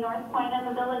between North Point and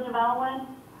the village of Elwood.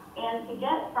 And to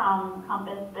get from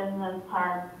Compass Business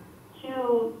Park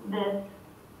to this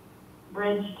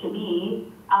bridge to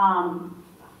be,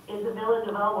 is the Village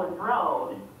of Elwood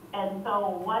Road. And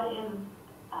so what is,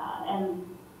 and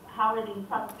how are these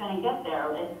trucks gonna get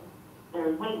there?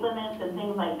 There's weight limits and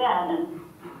things like that, and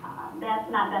that's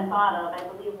not been thought of. I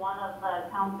believe one of the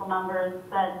council members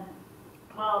said,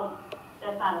 well,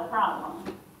 that's not a problem.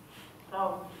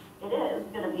 So it is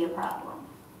gonna be a problem.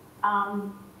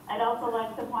 I'd also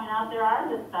like to point out there are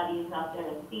the studies out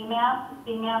there.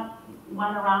 CMAP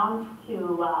went around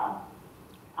to,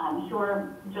 I'm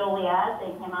sure Joliet,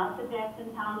 they came out to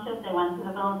Jackson Township, they went to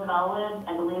the Village of Elwood,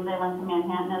 I believe they went to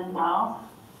Manhattan as well.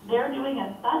 They're doing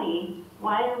a study.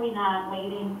 Why are we not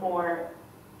waiting for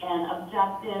an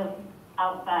objective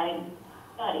outside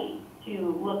study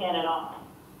to look at it all?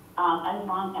 As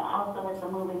long as also with the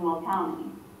moving Will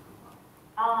County.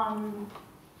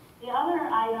 The other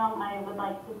item I would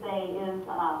like to say is,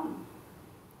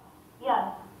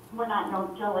 yes, we're not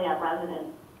no Joliet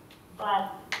residents,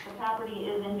 but the property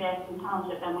is in Jackson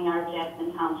Township and we are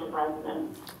Jackson Township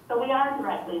residents. So we are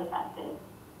directly affected.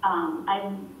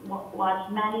 I've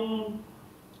watched many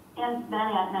and been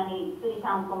at many city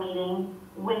council meetings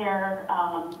where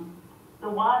the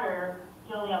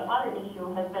Joliet water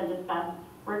issue has been discussed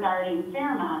regarding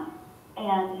Fairmont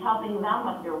and helping them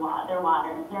with their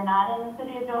water. They're not in the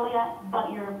city of Joliet,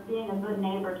 but you're being a good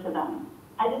neighbor to them.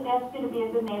 I just ask you to be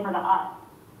a good neighbor to us.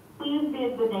 Please be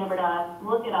a good neighbor to us.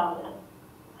 Look at all this.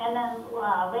 And then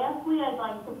lastly, I'd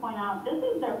like to point out, this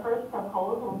is their first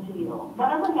proposal to you.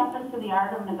 Whatever happens to the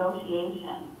art of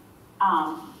negotiation?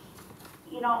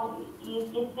 You know,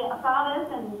 you saw this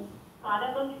and thought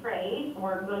it looked great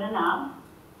or good enough.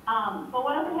 But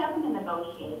whatever happened in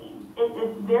negotiating?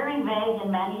 It's very vague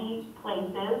in many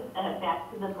places.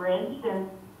 Back to the bridge, there's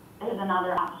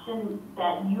another option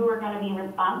that you are going to be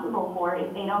responsible for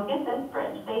if they don't get this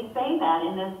bridge. They say that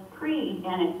in this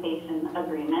pre-annexation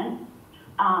agreement.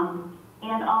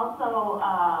 And also,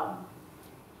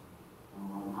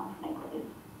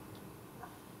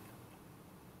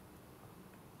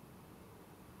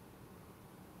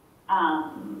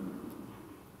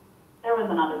 there was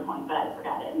another point, but I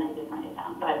forgot it and I didn't write it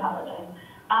down, so I apologize.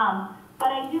 But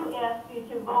I do ask you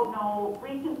to vote no,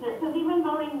 reconsider, because even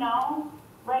voting no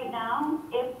right now,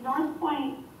 if North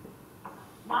Point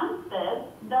wants this,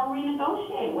 they'll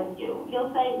renegotiate with you.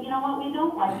 You'll say, you know what, we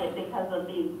don't like it because of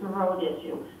the road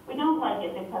issue. We don't like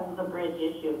it because of the bridge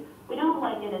issue. We don't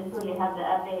like it until you have the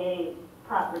FAA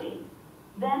property.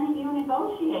 Then you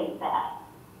negotiate that.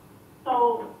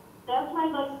 So that's where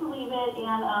I'd like to leave it,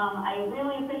 and I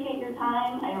really appreciate your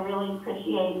time. I really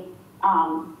appreciate,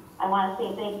 I want to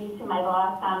say thank you to my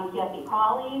boss, Tom and Jackie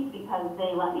Cawley, because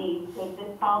they let me take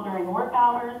this call during work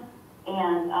hours,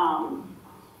 and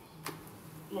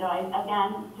you know, I,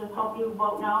 again, just hope you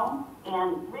vote no,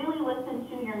 and really listen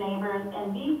to your neighbors,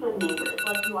 and be good neighbors,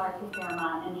 like you are to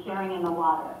Fairmont, and sharing in the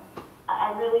water.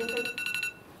 I really appreciate.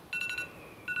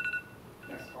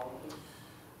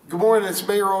 Good morning, it's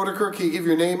Mayor Odeker. Can you give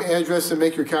your name, address, and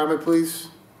make your comment, please?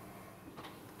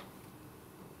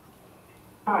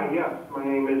 Hi, yes, my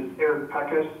name is Eric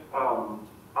Peckus.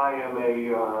 I am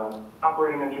a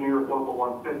operating engineer at Local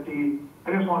 150.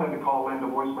 I just wanted to call in to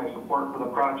voice my support for the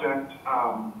project.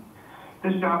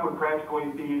 This job would practically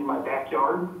be in my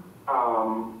backyard.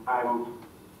 I'm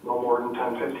no more than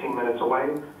 10-15 minutes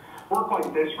away. Work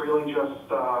like this really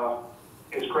just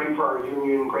is great for our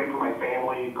union, great for my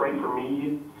family, great for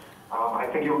me. I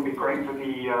think it would be great for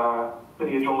the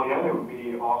city of Joliet. It would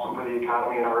be awesome for the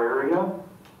economy in our area.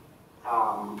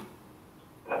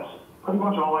 That's pretty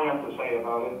much all I have to say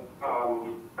about it.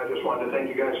 I just wanted to thank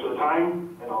you guys for the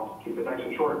time, and I'll keep it nice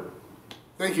and short.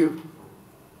 Thank you.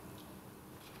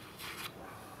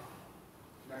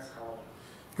 Next call.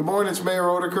 Good morning, it's Mayor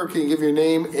Odeker. Can you give your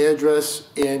name, address,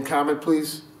 and comment,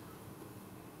 please?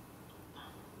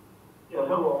 Yeah,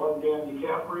 hello, I'm Dan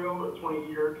DiCaprio, a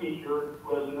 20-year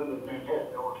resident of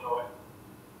Manhattan, Illinois.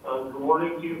 Good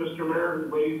morning to you, Mr. Mayor,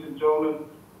 ladies and gentlemen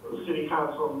of the City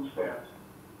Council and staff.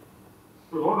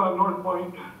 The vote on North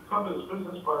Point Compass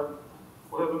Business Park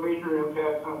will have a major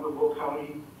impact on the Will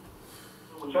County,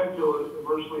 which I feel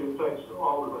adversely affects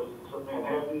all the residents of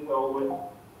Manhattan, Elwood,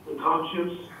 the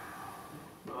townships,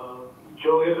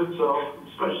 Joliet itself,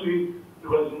 especially the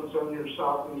residents on your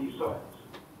south and east sides.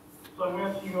 So I'm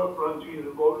asking you up front to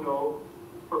either vote no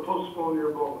or postpone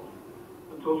your vote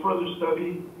until further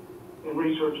study and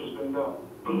research has been done.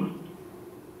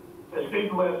 As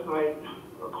stated last night,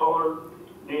 a caller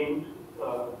named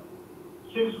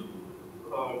 6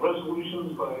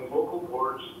 resolutions by local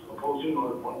boards opposing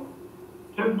North Point,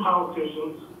 10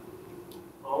 politicians,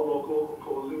 all local,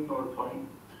 opposing North Point,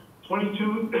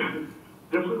 22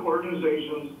 different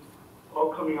organizations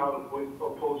all coming out of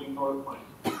opposing North Point.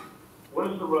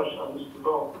 What is the rush on this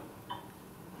development?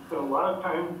 We spent a lot of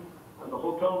time on the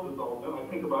hotel development. I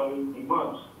think about it in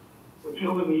months. I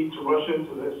feel the need to rush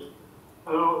into this.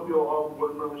 I don't feel all the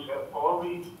board members have all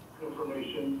the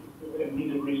information and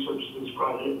needed research to this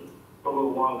project a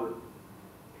little longer.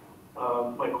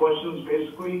 My question is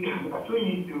basically, I feel you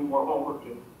need to do more homework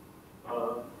and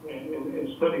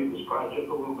study this project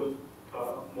a little bit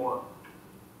more.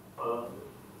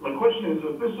 My question is,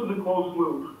 if this is a closed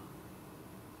loop,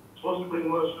 supposed to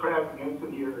bring less traffic into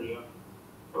the area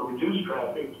or reduce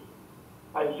traffic,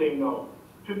 I'd say no.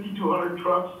 5,200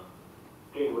 trucks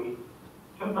daily,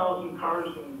 10,000 cars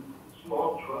and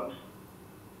small trucks.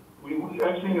 We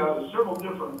actually have several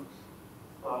different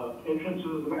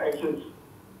entrances and exits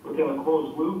within a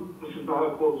closed loop. This is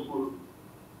not a closed loop.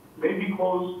 It may be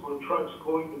closed for trucks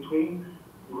going between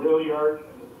the rail yard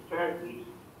and the factories.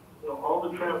 You know, all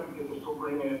the traffic that this will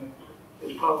bring in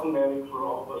is problematic for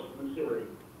all of us in this area.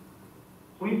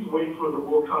 Please wait for the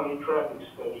Will County traffic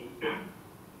study.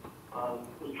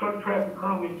 There's truck traffic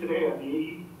currently today on the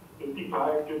 80,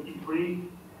 55, 53,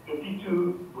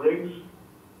 52, Briggs,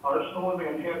 Arsenal, and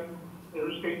Manhattan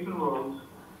interstates and roads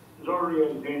is already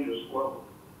at a dangerous level.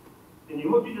 And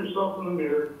you look at yourself in the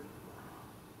mirror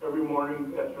every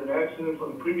morning after an accident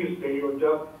from the previous day or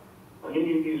death on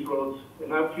any of these roads and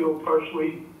not feel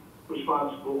partially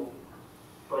responsible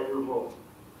by your vote.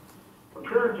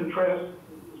 Compare and contrast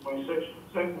is my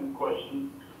second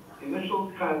question. The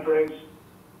initial contracts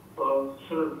of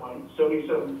Centerpoint,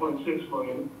 $77.6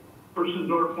 million, versus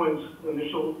North Point's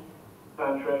initial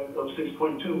contract of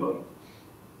 $6.2 million.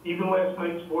 Even last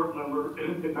night's board member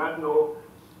did not know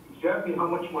exactly how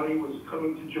much money was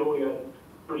coming to Joliet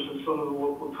versus some of the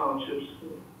local townships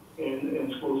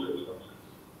and school systems.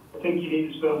 I think you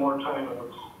need to spend more time on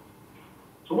this.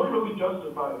 So what really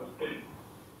justifies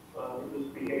this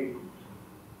behavior?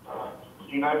 Do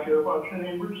you not care about your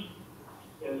neighbors?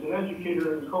 As an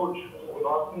educator and coach, I would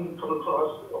often come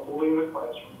across a bully in the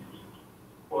classroom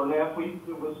or an athlete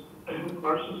that was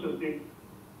narcissistic,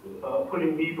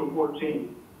 putting me before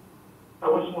team. I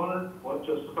always wondered what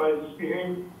justifies this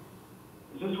behavior.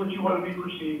 Is this what you want to be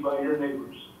perceived by your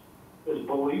neighbors? As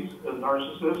bullies, as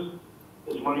narcissists,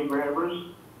 as money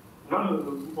grabbers? None of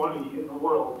the money in the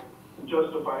world can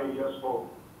justify a yes vote.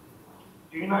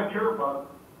 Do you not care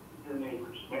about your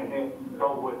neighbors, Manhattan,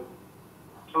 Elwood,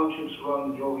 townships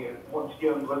around Joliet? Once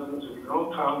again, residents of your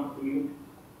own town, including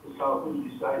the south and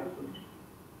east sides of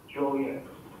Joliet.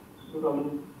 This is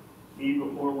on me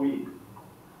before we.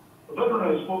 The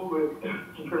veteran I spoke with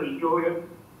compares Joliet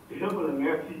to Hitler and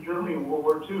Nazi Germany in World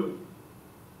War II.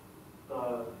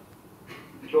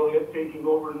 Joliet taking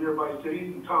over nearby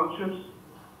cities and townships,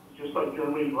 just like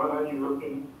Germany's run on Europe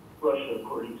and Russia,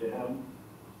 according to him.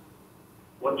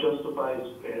 What justifies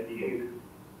bad behavior?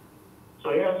 So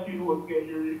I ask you to look at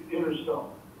your inner self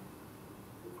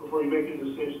before you make a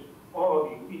decision. All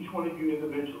of you, each one of you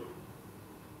individually,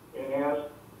 and ask,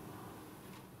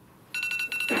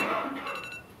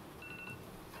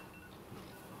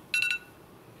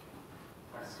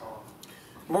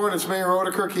 Morning, it's Mayor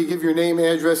Odeker. Can you give your name,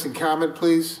 address, and comment,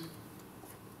 please?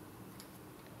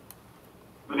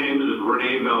 My name is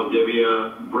Renee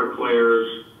Valdivia,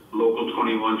 Bricklayers, Local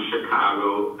 21,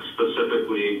 Chicago,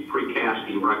 specifically precast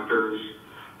erectors.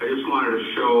 I just wanted to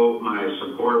show my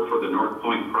support for the North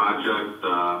Point project.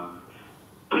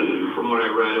 From what I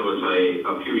read, it was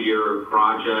a few-year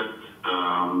project.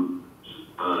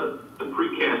 The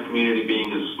precast community being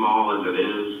as small as it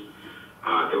is,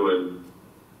 it would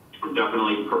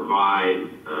definitely provide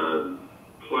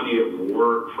plenty of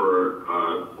work for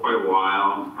quite a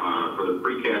while for the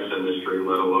precast industry,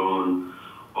 let alone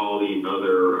all the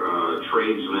other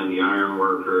tradesmen, the iron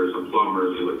workers, the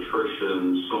plumbers, the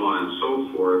electricians, so on and so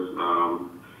forth.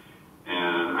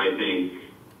 And I think,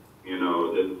 you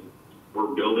know, that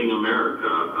we're building America,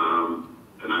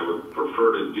 and I would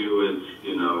prefer to do it,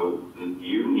 you know,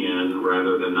 union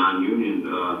rather than non-union.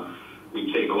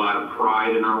 We take a lot of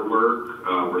pride in our work.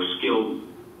 We're skilled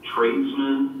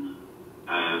tradesmen,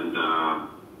 and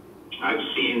I've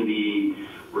seen the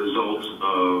results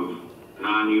of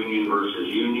non-union versus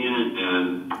union,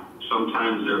 and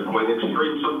sometimes they're quite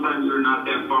extreme, sometimes they're not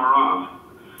that far off.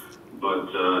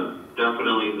 But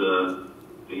definitely the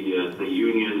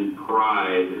union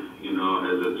pride, you know,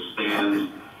 as it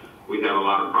stands, we have a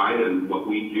lot of pride in what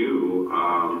we do.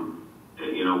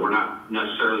 You know, we're not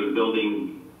necessarily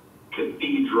building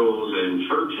cathedrals and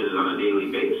churches on a daily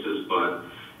basis, but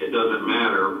it doesn't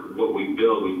matter what we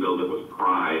build it with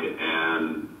pride,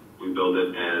 and we build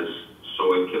it as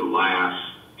so it can last,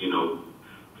 you know,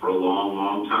 for a long,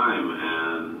 long time.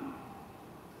 And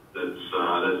that's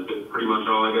pretty much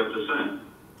all I got to say.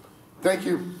 Thank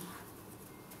you.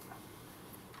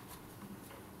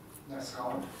 Next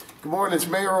caller. Good morning, it's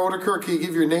Mayor Odekirk. Can you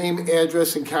give your name,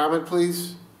 address, and comment,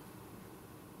 please?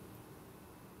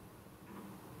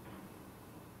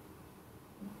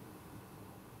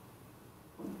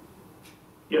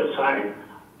 Yes, hi.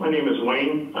 My name is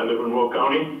Wayne. I live in Will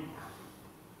County.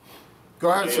 Go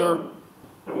ahead, sir.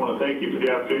 I want to thank you for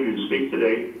the opportunity to speak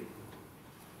today.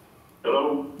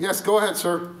 Hello? Yes, go ahead,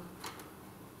 sir.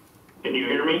 Can you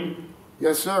hear me?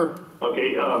 Yes, sir.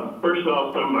 Okay, first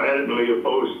off, I'm adamantly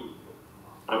opposed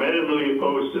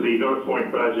to the North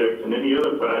Point project and any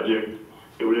other project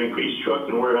that would increase truck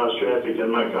and warehouse traffic in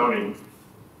my county.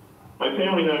 My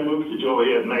family and I moved to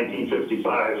Joliet in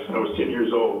 1955. I was 10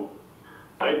 years old.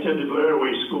 I attended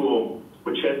Laraway School,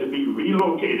 which had to be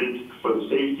relocated for the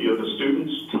safety of the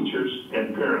students, teachers,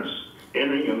 and parents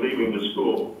entering and leaving the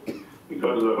school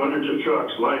because of the hundreds of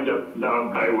trucks lined up and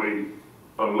down highway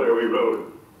on Laraway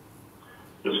Road.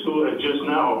 The school had just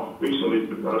now recently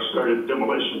started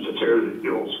demolition to tear the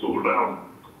old school down.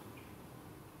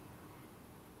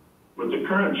 With the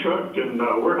current truck and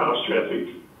warehouse traffic,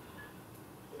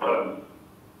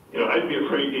 I'd be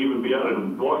afraid to even be out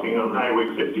and walking on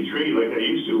Highway 53 like I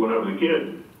used to when I was a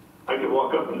kid. I could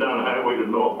walk up and down Highway to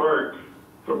Noah Park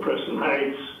from Preston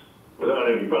Heights without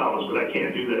any problems, but I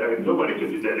can't do that. Nobody can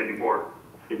do that anymore.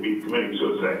 They'd be committing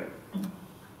suicide.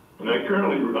 And I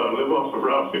currently live off of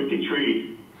Route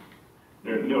 53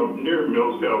 near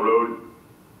Millsdale Road,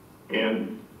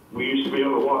 and we used to be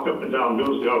able to walk up and down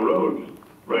Millsdale Road,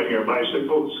 riding our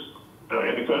bicycles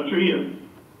in the country and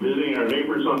visiting our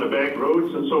neighbors on the back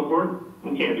roads and so forth.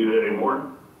 We can't do that anymore.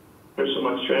 There's so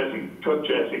much traffic, truck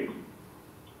traffic,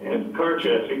 and car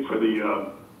traffic for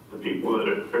the people that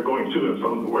are going to and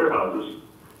from the warehouses.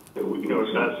 That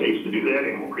it's not safe to do that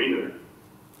anymore either.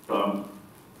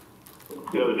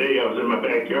 The other day I was in my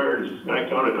backyard and I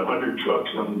counted 100 trucks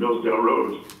on Millsdale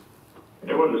Road. And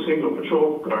there wasn't a single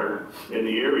patrol car in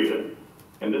the area.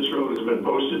 And this road has been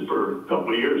posted for a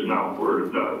couple of years now for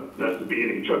not to be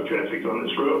any truck traffic on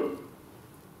this road.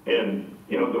 And,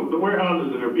 the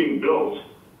warehouses that are being built,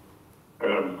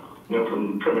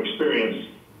 from experience,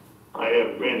 I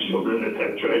have grandchildren that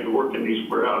have tried to work in these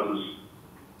warehouses.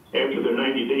 After their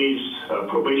 90 days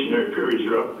probationary periods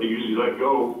are up, they usually let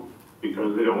go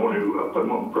because they don't want to put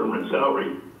them on permanent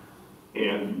salary.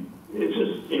 And it's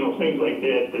just, things like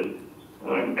that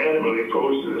I'm adamantly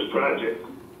opposed to this project.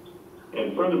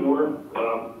 And furthermore,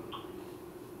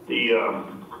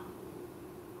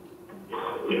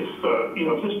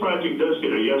 if this project does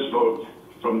get a yes vote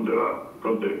from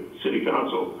the city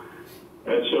council,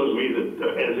 that shows me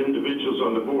that as individuals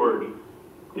on the board,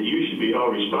 that you should be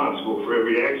held responsible for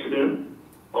every accident,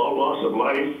 all loss of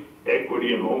life,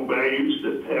 equity, and home values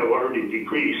that have already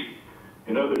decreased,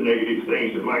 and other negative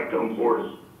things that might come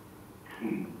forth.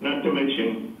 Not to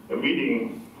mention a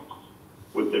meeting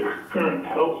with the current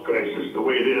health crisis the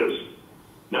way it is,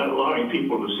 not allowing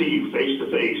people to see you face to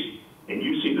face, and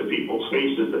you see the people's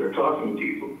faces that are talking to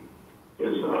you,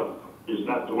 is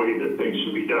not the way that things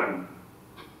should be done.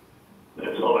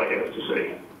 That's all I have to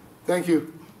say. Thank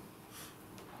you.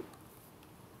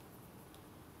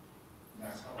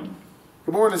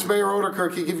 Good morning, it's Mayor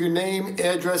Odekirk. Can you give your name,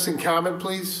 address, and comment,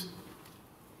 please?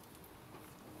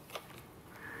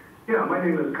 Yeah, my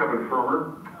name is Kevin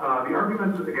Fromer. The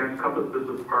arguments against Compass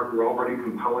Business Park were already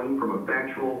compelling from a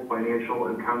factual, financial,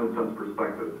 and common sense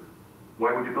perspective.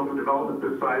 Why would you build a development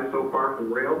this size so far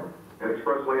from rail and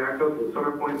expressway access with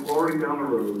Center Point already down the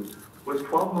road, with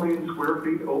 12 million square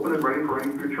feet open and ready for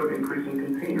any future increase in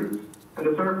containers, and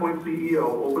the Center Point CEO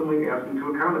openly asking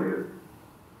to accommodate it?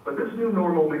 But this new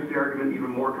normal makes the argument even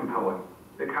more compelling.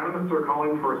 Economists are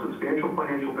calling for a substantial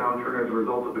financial downturn as a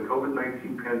result of the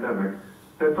COVID-19 pandemic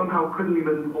that somehow couldn't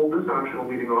even hold this optional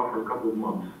meeting off for a couple of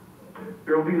months.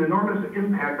 There will be an enormous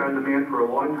impact on demand for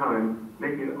a long time,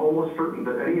 making it almost certain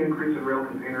that any increase in rail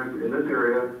containers in this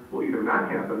area will either not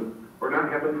happen or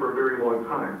not happen for a very long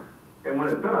time. And when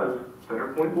it does,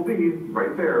 Center Point will be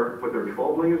right there with their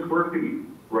 12 million square feet,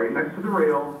 right next to the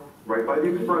rail, right by the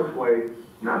expressway,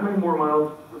 not many more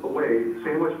miles away,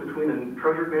 sandwiched between a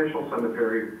treasured national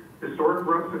cemetery, historic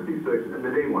Route 66, and the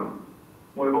Day one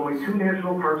of only 2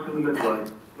 national parks in the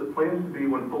Midwest, with plans to be,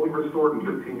 when fully restored in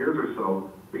 15 years or so,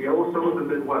 the Yellowstone of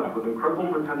the Midwest with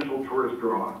incredible potential tourist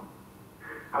draw.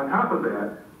 On top of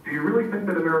that, do you really think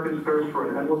that Americans' thirst for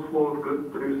an endless flow of goods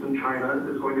produced in China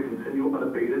is going to continue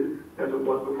unabated as it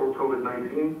was before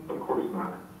COVID-19? Of course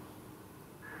not.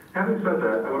 Having said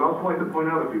that, I would also like to point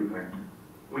out a few things.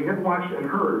 We have watched and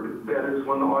heard, that is,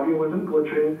 when the audio isn't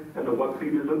glitching and the web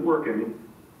feed isn't working,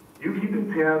 you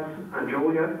keeping tabs on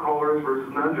Joliet callers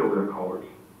versus non-Joliet callers.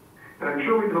 And I'm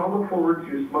sure we can all look forward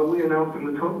to you smugly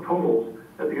announcing the totals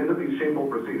at the end of these shameful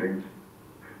proceedings.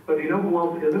 But do you know who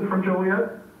else isn't from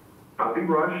Joliet? Bobby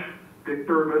Rush, Dick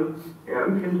Durbin,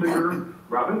 Adam Kinzinger,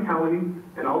 Robin Kelly,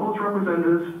 and all those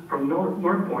representatives from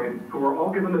North Point who were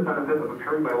all given the benefit of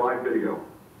appearing by live video.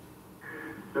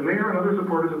 The mayor and other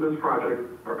supporters of this project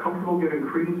are comfortable giving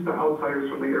credence to outsiders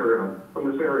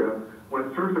from this area, when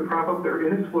it serves to prop up their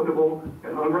inexplicable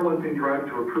and unrelenting drive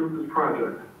to approve this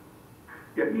project.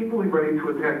 Yet equally ready to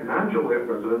attack non-Joliet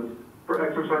residents for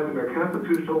exercising their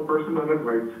constitutional First Amendment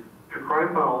rights to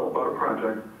cry foul about a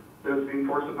project that is being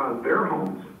forced upon their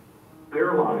homes,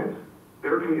 their lives,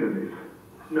 their communities.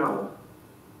 No,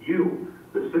 you,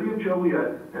 the city of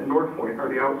Joliet and North Point, are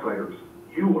the outsiders.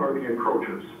 You are the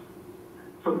encroachers.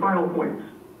 Some final points.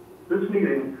 This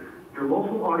meeting, your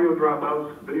local audio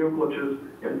dropouts, video glitches,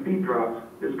 and feed drops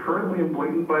is currently in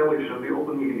blatant violation of the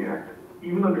Open Meeting Act,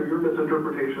 even under your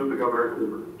misinterpretation of the governor's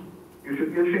order. You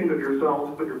should be ashamed of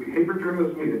yourselves, but your behavior during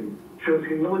this meeting shows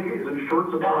humility is in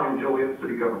short supply in Joliet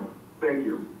city government. Thank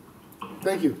you.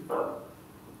 Thank you.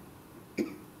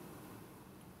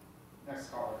 Next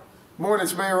caller. Morning,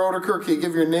 it's Mayor Oderkirk. Can you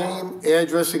give your name,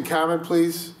 address, and comment,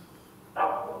 please?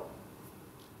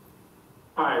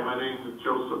 Hi, my name is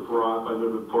Joseph Roth. I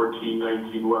live at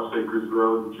 1419 West Acres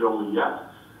Road in Joliet.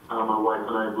 My wife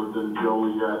and I have lived in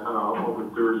Joliet over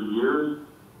 30 years.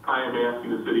 I am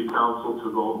asking the City Council to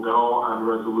vote no on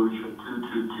Resolution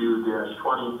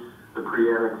 222-20, the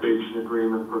pre-annexation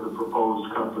agreement for the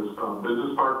proposed Compass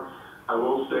Business Park. I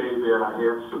will say that I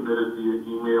have submitted via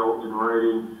email in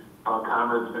writing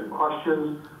comments and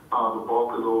questions. The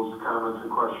bulk of those comments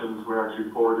and questions were actually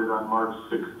forwarded on March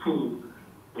 16th.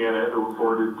 And it was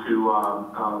forwarded to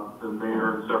the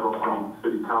mayor and several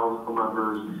city council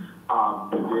members.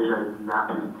 Today I did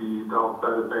not receive,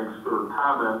 outside of thanks for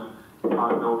comments,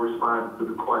 no response to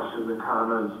the questions and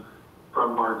comments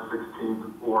from March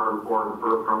 16th or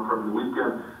from the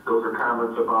weekend. Those are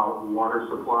comments about water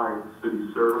supply,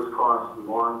 city service costs,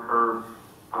 long-term,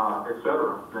 et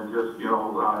cetera. And just, you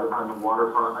know, on the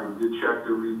waterfront, I did check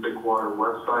the Rethink Water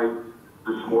website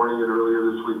this morning and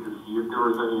earlier this week to see if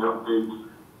there was any updates.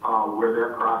 Where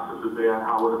that process is at,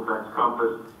 how it affects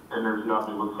Compass, and there's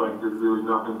nothing. Looks like there's really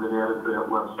nothing been added to that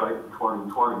website in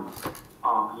 2020.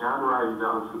 Beyond writing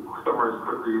down, to summarize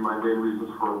quickly, my main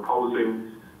reasons for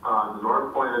opposing the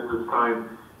North Point at this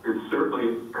time is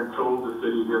certainly until the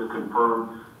city has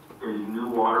confirmed a new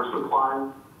water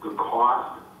supply, the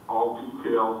cost, all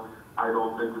details. I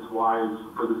don't think it's wise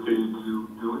for the city to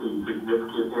do a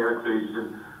significant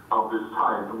annexation of this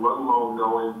type, and let alone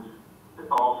knowing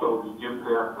also the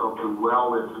impact of the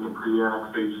well that's in the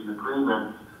pre-annexation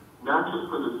agreement, not just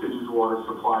for the city's water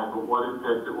supply, but what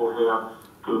impact it will have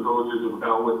to the villages of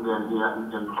Elwood, Manhattan,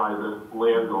 and private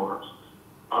landowners.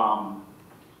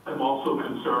 I'm also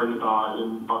concerned about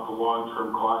the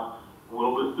long-term cost.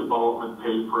 Will this development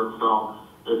pay for itself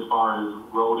as far as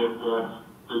road impacts,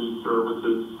 city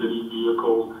services, city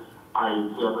vehicles? I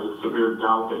have a severe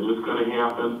doubt that it's going to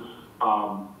happen.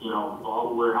 You know, all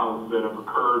the warehouses that have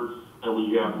occurred, and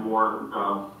we have more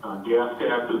gas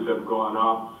taxes have gone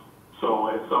up.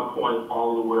 So at some point,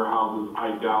 all the warehouses,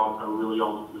 I doubt, are really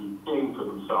ultimately paying for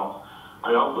themselves.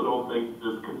 I also don't think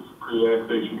this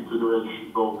pre-annexation consideration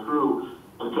should go through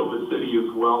until the city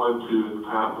is well into the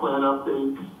comp plan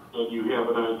update, and you have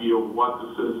an idea of what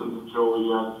the citizens of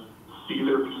Joliet see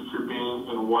their future being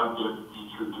and want their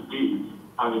future to be.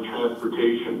 On the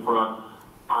transportation front,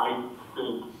 I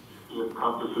think if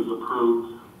Compass is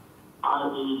approved, out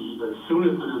of 80, as soon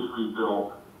as it is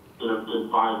rebuilt, in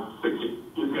 5, 6,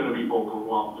 it's going to be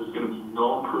overwhelmed. There's going to be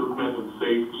no improvement in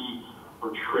safety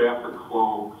or traffic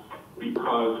flow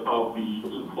because of the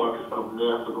influx of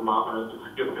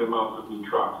significant amounts of new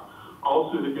trucks.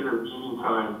 Also, the intervening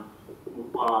time,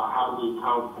 how do we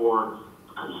account for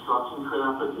construction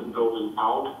traffic and building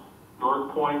out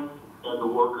North Point and the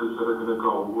workers that are going to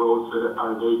go? Roads that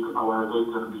are they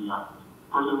going to be on?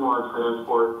 Furthermore,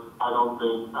 transport, I don't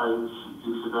think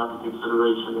you should have in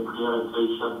consideration the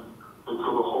pre-annexation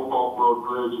until the Hopewell Road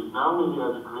Bridge is not only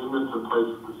has agreements in place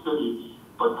with the city,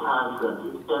 but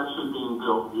contracts. It's actually being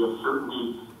built. We have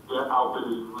certainty that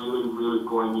outfit is really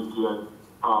going to get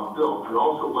built. I'd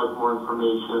also like more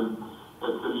information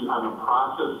on the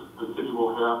process the city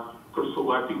will have for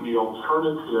selecting the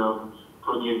alternative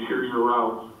for the interior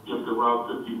route if the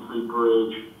Route 53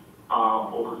 bridge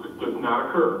does not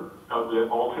occur. The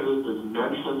alternate is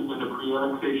mentioned in the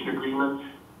pre-annexation agreement,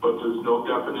 but there's no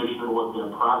definition of what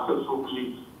that process will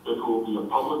be, if it will be a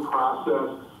public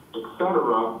process,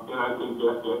 etc. And I think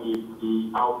that needs to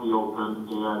be out in the open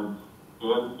and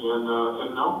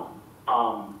and no.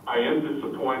 I am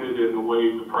disappointed in the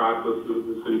way the process of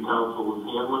the city council is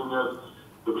handling this.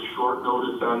 The short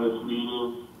notice on this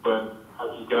meeting, but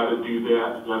you got to do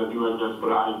that. You got to do it, I guess.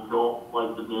 But I don't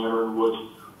like the manner in which,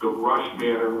 the rush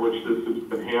manner in which this has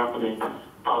been happening.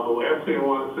 The last thing I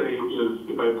want to say is,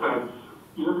 if I can,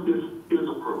 if this is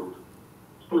approved,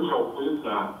 which hopefully it's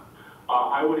not,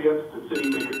 I would ask the city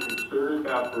make a concerted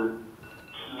effort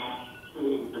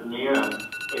to demand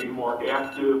a more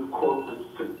active corporate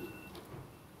city.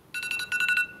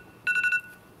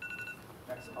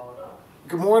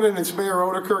 Good morning, it's Mayor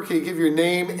Odeker. Can you give your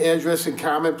name, address, and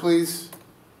comment, please?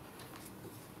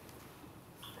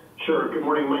 Sure. Good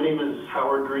morning. My name is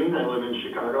Howard Green. I live in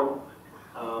Chicago.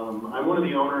 I'm one of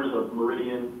the owners of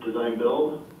Meridian Design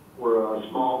Build. We're a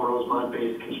small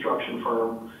Rosemont-based construction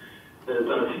firm that has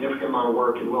done a significant amount of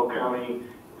work in Will County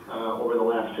over the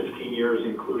last 15 years,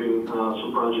 including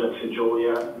some projects in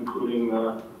Joliet, including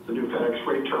the new FedEx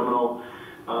Freight Terminal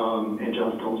and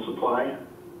Johnstone Supply.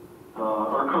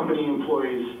 Our company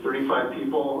employs 35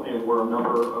 people, and we're a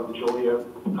member of the Joliet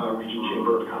Region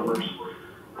Chamber of Commerce.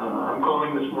 I'm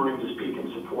calling this morning to speak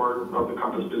in support of the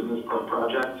Compass Business Park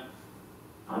project.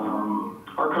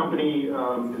 Our company is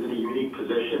in a unique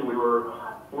position. We were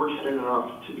fortunate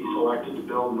enough to be selected to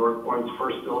build North Point's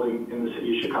first building in the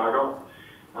city of Chicago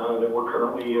that we're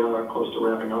currently close to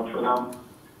wrapping up for them.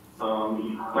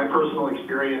 My personal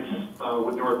experience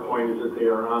with North Point is that they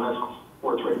are honest,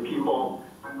 forthright people.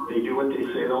 They do what they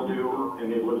say they'll do,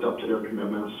 and they've lived up to their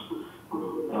commitments.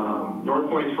 North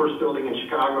Point's first building in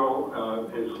Chicago,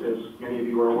 as many of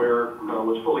you are aware,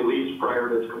 was fully leased prior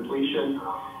to its completion,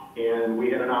 and we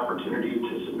had an opportunity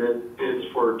to submit bids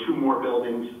for 2 more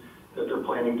buildings that they're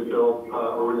planning to build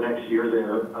over the next year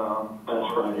there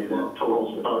last Friday. That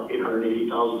totals about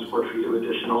 880,000 square feet of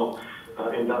additional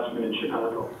investment in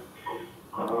Chicago.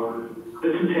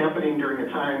 This is happening during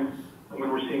a time when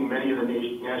we're seeing many of the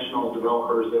national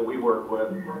developers that we work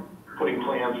with putting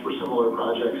plans for similar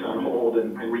projects on hold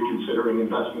and reconsidering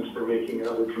investments they're making in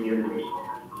other communities.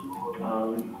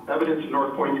 Evidence of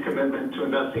North Point's commitment to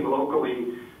investing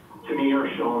locally, to me, are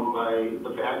shown by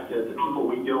the fact that the people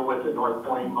we deal with at North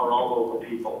Point are all local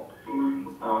people.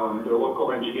 They're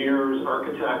local engineers,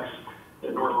 architects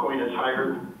that North Point has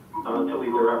hired to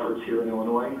lead their efforts here in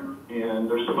Illinois, and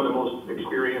they're some of the most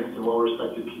experienced and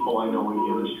well-respected people I know in the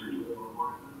industry.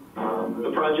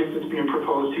 The project that's being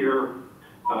proposed here,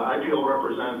 I feel,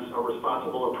 represents a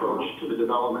responsible approach to the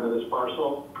development of this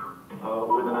parcel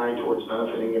with an eye towards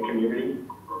benefiting the community.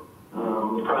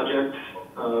 The project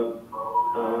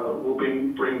will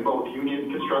bring both union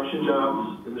construction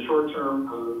jobs in the short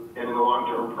term and in the long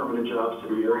term permanent jobs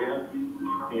to the area.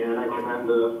 And I commend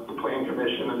the Plan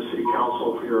Commission and the City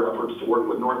Council for your efforts to work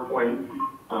with North Point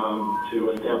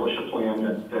to establish a plan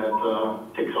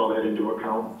that takes all that into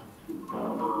account.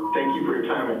 Thank you for your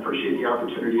time. I appreciate the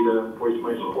opportunity to voice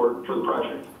my support for the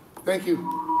project. Thank you.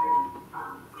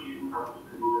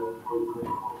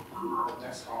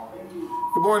 Next call.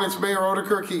 Good morning, it's Mayor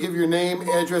Odeker. Can you give your name,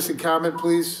 address, and comment,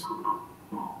 please?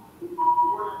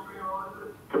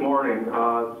 Good morning.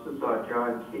 This is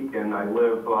John Keegan. I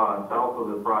live south of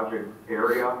the project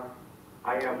area.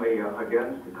 I am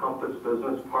against the Compass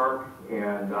Business Park,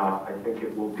 and I think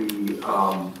it will be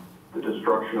the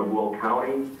destruction of Will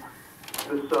County.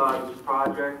 This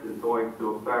project is going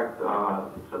to affect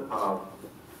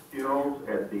funerals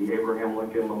at the Abraham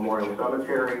Lincoln Memorial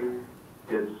Cemetery.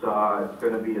 It's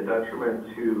going to be a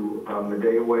detriment to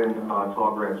Medewin,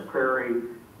 Tallgrass Prairie.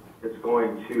 It's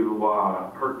going to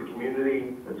hurt the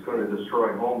community. It's going to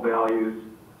destroy home values.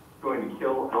 It's going to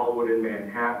kill Elwood in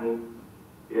Manhattan.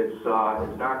 It's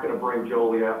not going to bring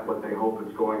Joliet what they hope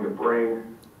it's going to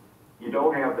bring. You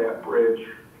don't have that bridge.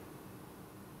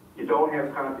 You don't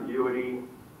have contiguity.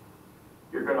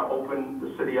 You're going to open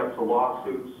the city up to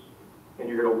lawsuits, and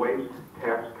you're going to waste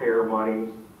taxpayer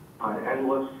money on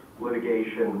endless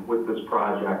litigation with this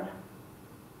project.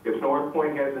 If North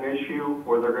Point has an issue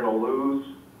where they're going to lose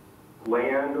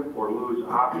land or lose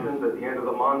options at the end of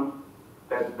the month,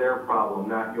 that's their problem,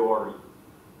 not yours.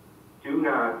 Do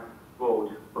not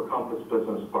vote for Compass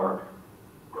Business Park.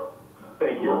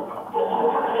 Thank you.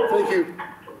 Thank you.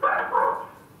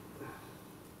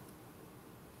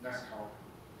 Next call.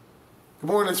 Good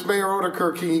morning, it's Mayor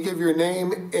Odeker. Can you give your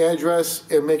name, address,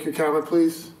 and make your comment,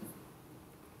 please?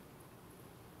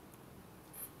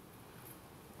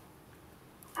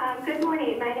 Good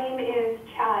morning. My name is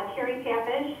Terry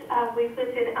Tapish. We've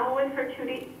lived in Elwood for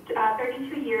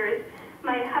 32 years.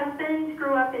 My husband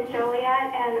grew up in Joliet,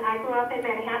 and I grew up in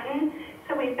Manhattan,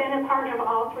 so we've been a part of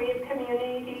all 3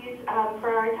 communities for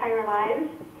our entire lives.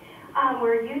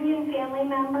 We're union family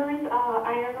members,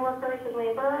 iron workers and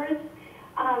laborers.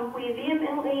 We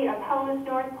vehemently oppose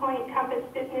North Point Compass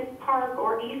Business Park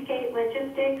or Eastgate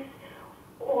Logistics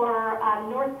or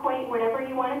North Point, whatever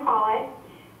you want to call it.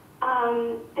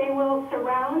 They will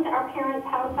surround our parents'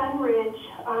 house on Ridge.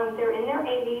 They're in their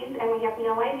 80s, and we have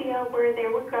no idea where they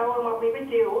would go and what we would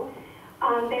do.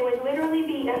 They would literally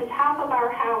be on top of our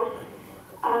house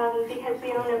because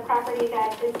we own a property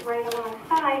that is right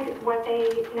alongside what they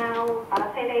now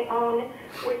say they own,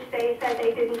 which they said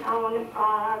they didn't own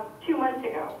 2 months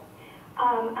ago.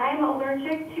 I'm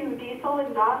allergic to diesel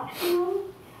exhaust fumes.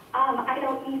 I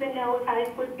don't even know if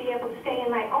I would be able to stay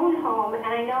in my own home, and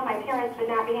I know my parents would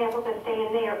not be able to stay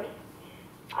in theirs.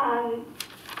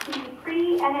 The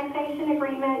pre-annexation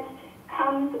agreement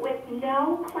comes with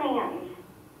no plans,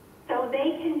 so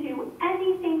they can do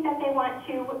anything that they want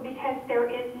to because there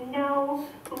is no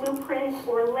blueprint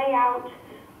or layout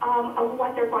of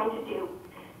what they're going to do.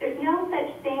 There's no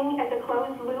such thing as a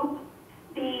closed loop.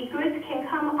 The goods can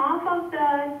come off of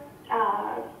the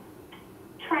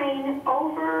train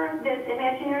over this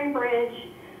imaginary bridge,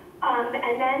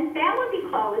 and then that would be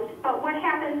closed. But what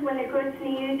happens when the goods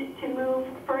need to move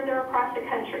further across the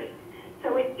country?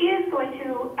 So it is going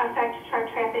to affect truck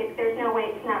traffic. There's no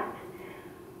way it's not.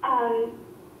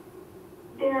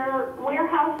 Their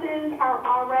warehouses are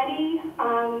already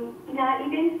not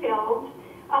even filled.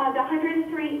 The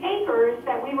 103 acres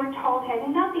that we were told had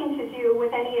nothing to do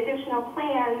with any additional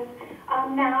plans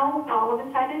now all of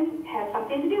a sudden has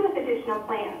something to do with additional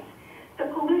plans. The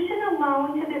pollution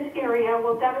alone to this area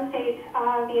will devastate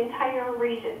the entire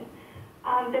region.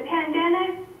 The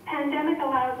pandemic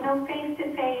allows no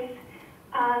face-to-face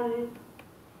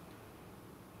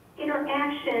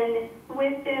interaction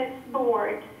with this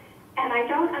board, and I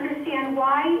don't understand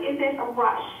why is it a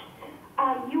rush.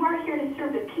 You are here to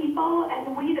serve the people,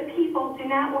 and we the people do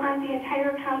not want the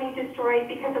entire county destroyed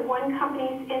because of one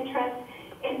company's interest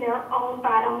in their own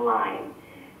bottom line.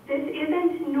 This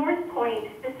isn't North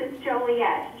Point, this is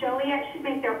Joliet. Joliet should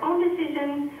make their own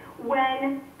decisions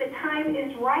when the time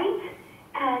is right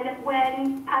and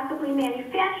when possibly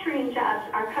manufacturing jobs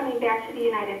are coming back to the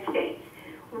United States.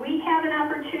 We have an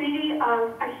opportunity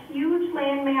of a huge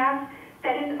land mass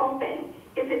that is open.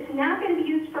 If it's not going to be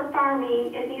used for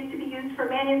farming, it needs to be used for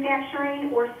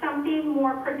manufacturing or something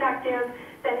more productive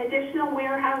than additional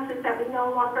warehouses that we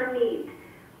no longer need.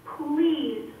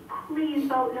 Please, please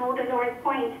vote no to North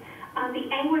Point. The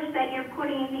anguish that you're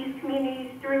putting these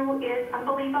communities through is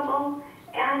unbelievable,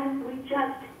 and we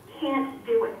just can't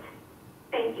do it.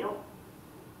 Thank you.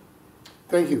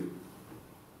 Thank you.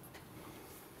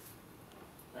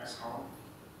 Next call.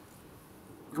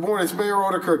 Good morning, it's Mayor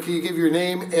Oderkirk. Can you give your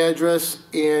name, address,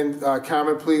 and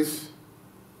comment, please?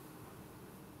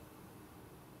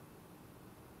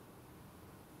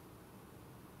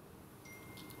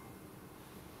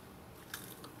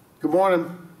 Good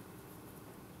morning.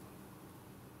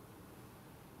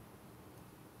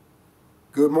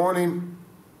 Good morning.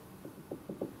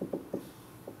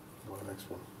 Next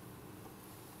one.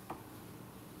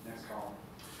 Next call.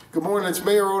 Good morning, it's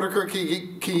Mayor Oderkirk.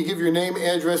 Can you give your name,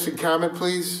 address, and comment,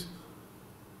 please?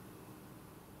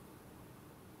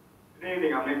 Good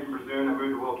evening, I'm Nathan Brazoon. I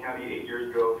moved to Will County 8 years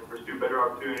ago to pursue better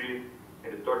opportunities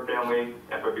and to start a family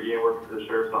after I began working for the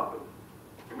Sheriff's Office.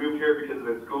 We moved here because of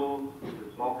the schools,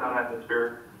 the small town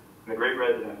atmosphere, and the great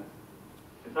residents.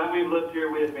 The time we've lived here,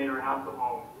 we have made our house a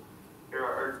home.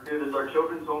 It is our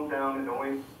children's hometown and the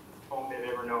only home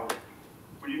they've ever known.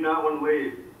 We do not want to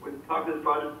leave. With the top of this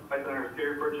project, I are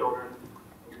scared for our children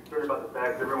and concerned about the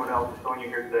fact that everyone else is telling you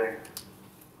here today.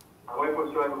 My wife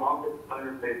was driving long distance on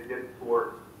her state to get to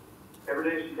work. Every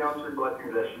day she counts her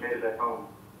blessings that she made it at home.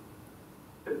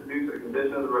 This is due to the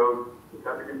condition of the road, the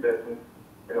traffic congestion,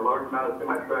 and a large amount of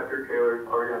semi-tractor trailers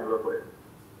already on the roadway.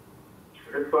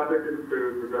 If this project is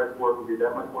approved, her drive to work will be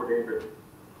that much more dangerous.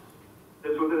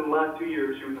 Just within the last 2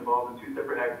 years, she was involved in 2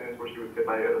 separate accidents where she was hit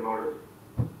by other motorists.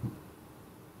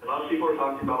 A lot of people are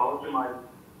talking about all the semis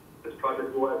this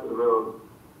project will add to the road.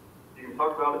 You can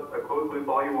talk about a closed loop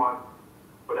all you want,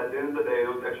 but at the end of the day,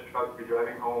 those extra trucks will be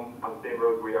driving home on the same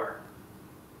roads we are.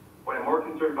 What I'm more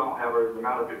concerned about, however, is the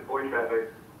amount of employee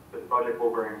traffic this project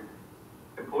will bring.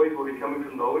 Employees will be coming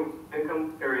from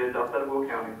low-income areas outside of Will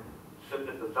County, just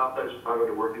at the south side of Chicago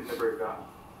to work these temporary jobs.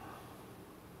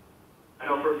 I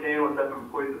know firsthand what type of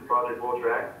employees this project will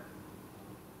attract.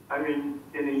 I'm in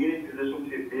a unique position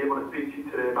to be able to speak to you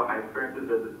today about my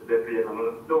experiences as a deputy, and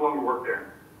I'm no longer work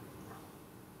there.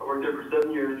 I worked there for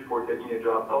 7 years before taking a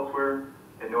job elsewhere,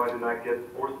 and no, I did not get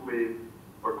forced to leave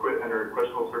or quit under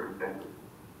questionable circumstances.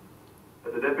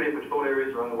 As a deputy, I patrolled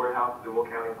areas around the warehouses in Will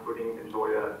County, including in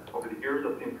Joliet. Over the years,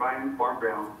 I've seen prime farm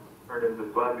ground turned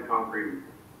into slabs of concrete.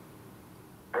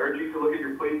 I urge you to look at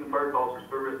your police and fire calls for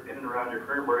service in and around your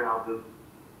current warehouses,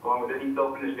 along with any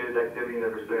self-initiated activity in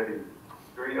their vicinity.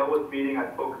 During Elwood's meeting,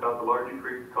 I spoke about the large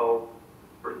increased calls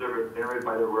for service generated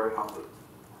by their warehouses.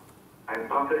 I am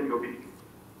confident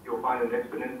you'll find an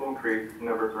exponential increase in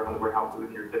numbers around the warehouses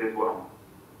in your city as well.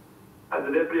 As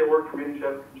a deputy, I worked community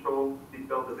chef control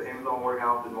details at the Amazon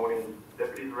warehouse in Moline.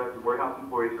 Deputies arrested warehouse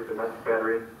employees for domestic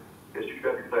battery, issued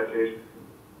traffic citations,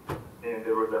 and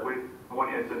there was at least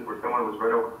one instance where someone was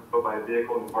run over by a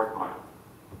vehicle in the parking lot.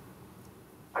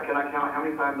 I cannot count how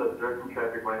many times I've directed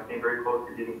traffic when I came very close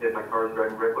to getting hit by cars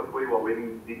driving recklessly while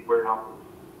leaving these warehouses.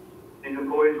 These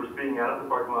employees were speeding out of the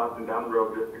parking lots and down the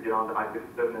road just to get onto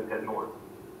I-57 and head north.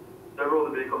 Several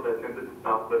of the vehicles that attempted to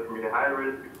stop left for me a high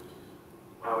risk.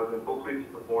 I was in full police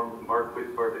uniform with marked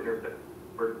police cars at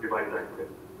emergency lights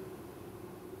activated.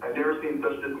 I've never seen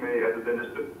such dismay as has been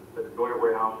displayed at the Joliet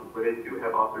warehouse, where they too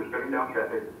have officers shutting down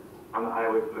traffic on the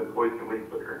highway so that employees can leave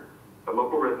quicker. The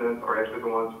local residents are actually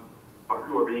the ones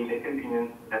who are being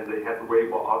inconvenienced as they have to wait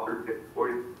while officers get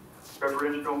employees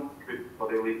preferential treatment while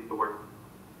they leave to work.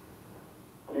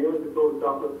 I'm able to control the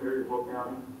southwestern area of Will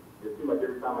County. It seemed like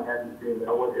every time I had to be in the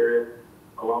Elwood area,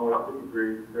 along with Route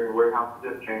 53, during warehouse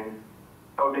shift change,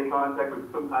 I would make contact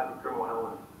with some type of criminal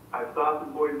element. I stopped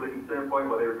employees leaving center point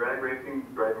while they were drag racing,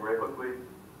 driving recklessly,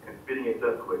 and speeding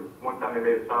excessively. One time they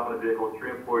made a stop on a vehicle with 3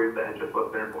 employees that had just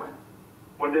left center point.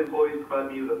 One of the employees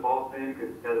provided me with a false name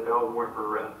because he had a valid warrant for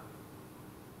arrest.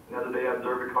 Another day I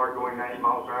observed a car going 90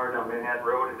 miles per hour down Manhattan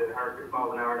Road and then 106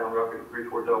 miles an hour down Route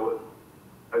 53 towards Elwood.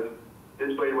 I was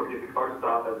dissuaded what get the car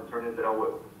stopped as it turned into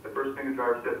Elwood. The first thing the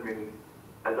driver said to me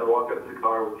as I walked up to the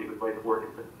car was he was late to work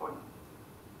at this point.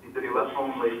 He said he left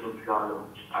home late from Chicago.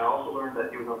 I also learned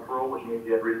that he was on parole, which means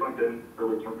he had recently been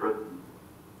released from prison.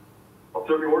 While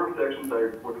serving order protections,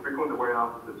 I would frequent the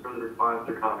warehouses as further response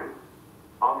to copies.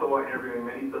 Also, while interviewing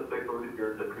many suspects over the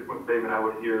years, the frequent statement I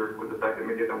would hear was the fact that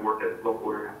many of them work at local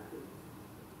warehouses.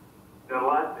 In the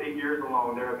last 8 years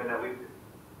alone, there have been at least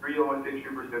 3 Illinois State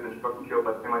troopers who have been struck and killed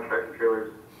by semi-tractor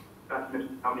trailers, not to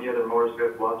mention how many other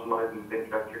motorists lost their lives in the same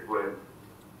tragic way.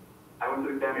 I went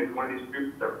to the family of one of these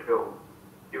troopers that were killed.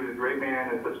 He was a great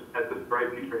man and had such a bright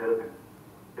future ahead of him.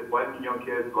 His wife and young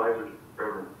kids' lives are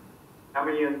forever. How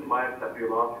many innocent lives have to be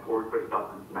lost before we put a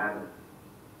stop to this madness?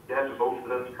 You have to vote for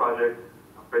this project.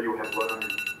 I'm afraid you will have blood on your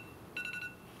hands.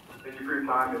 Thank you for your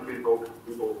time, and please vote for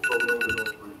people.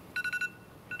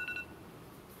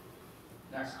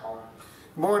 Next caller.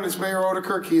 Good morning, it's Mayor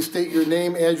Odekirk. Can you state your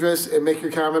name, address, and make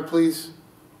your comment, please?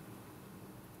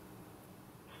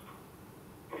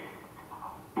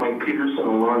 Mike Peterson,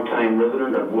 a longtime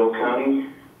resident of Will County.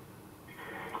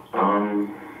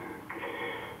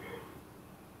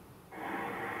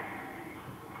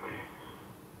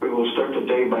 We will start the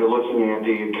day by looking at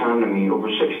the economy. Over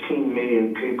 16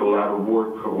 million people out of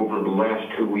work over the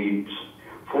last 2 weeks.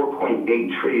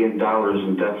 $4.8 trillion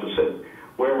in deficit.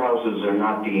 Warehouses are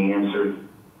not the answer.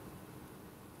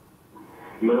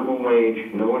 Minimum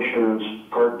wage, no insurance,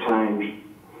 part-time.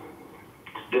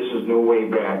 This is no way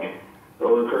back.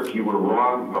 Odekirk, you were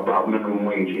wrong about minimum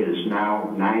wage. It is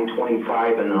now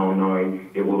 $9.25 in Illinois.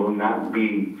 It will not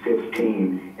be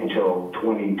 $15 until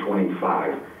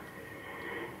 2025.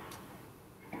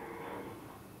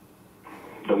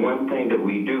 The one thing that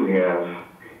we do have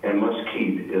and must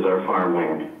keep is our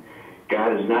farmland.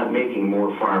 God is not making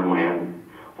more farmland.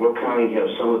 Will County has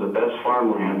some of the best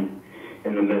farmland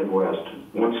in the Midwest.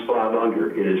 Once plowed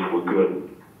under, it is for good.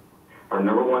 Our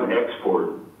 #1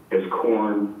 export is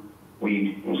corn,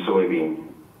 wheat, and soybean.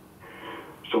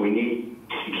 So we need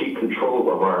to keep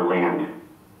control of our land.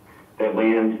 That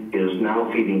land is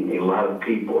now feeding a lot of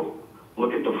people.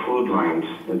 Look at the food lines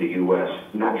in the U.S.,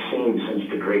 not seen since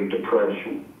the Great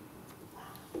Depression.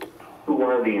 Who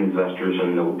are the investors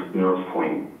in North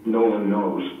Point? No one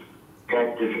knows.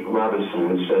 Cactus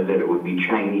Robinson has said that it would be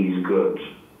Chinese goods.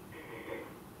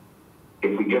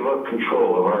 If we give up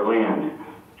control of our land,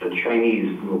 the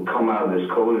Chinese will come out of this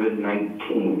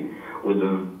COVID-19 with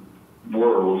the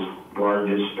world's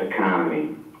largest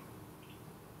economy.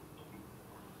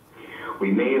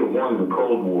 We may have won the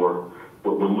Cold War,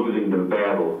 but we're losing the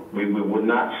battle. We would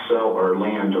not sell our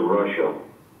land to Russia.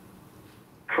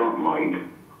 Trump might.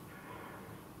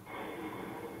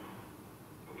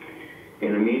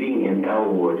 In a meeting in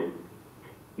Elwood,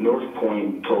 North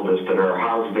Point told us that our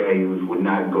house values would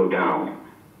not go down.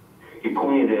 He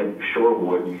pointed at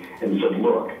Shorewood and said,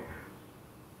 look,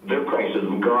 their prices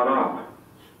have gone up.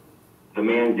 The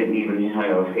man didn't even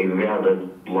have a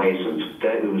valid license.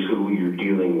 That is who you're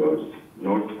dealing with.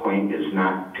 North Point is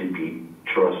not to be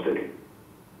trusted.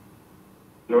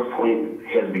 North Point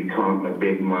has become a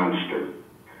big monster.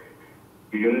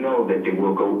 You know that they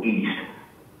will go east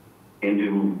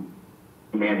into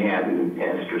Manhattan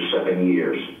after 7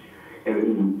 years.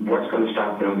 And what's going to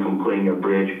stop them from putting a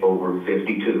bridge over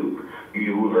 52?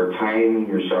 You are tying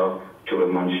yourself to a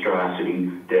monstrosity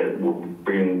that will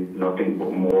bring nothing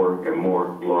but more and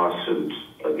more lawsuits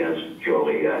against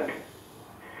Joliet.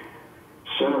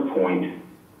 Centerpoint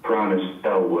promised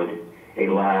Elwood a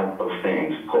lot of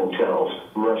things, hotels,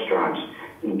 restaurants,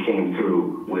 and came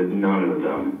through with none of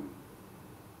them.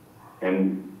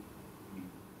 And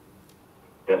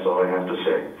that's all I have to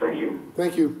say. Thank you.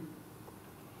 Thank you.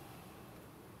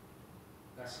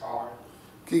 Next caller.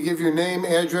 Can you give your name,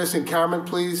 address, and comment,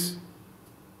 please?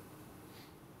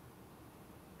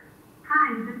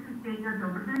 Hi, this is Dana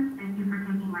Gilbertson. Thank you for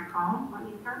taking my call. Let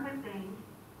me start by saying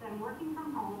that I'm working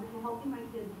from home and helping my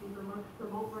kids do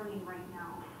remote learning right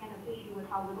now, and an issue with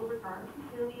how little regard we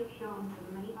clearly have shown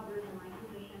for the many others in my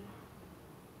position,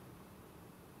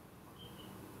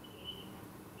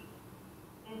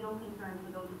 and no concerns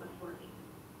for those of us working.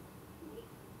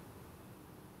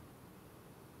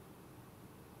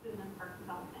 Business park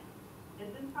development.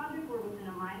 If this project were within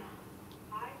a mile,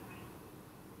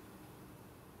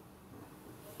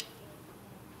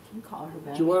 Call her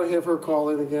back. Do you want to have her call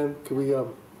in again? Can we,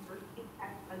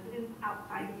 residents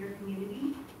outside of your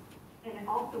community, and it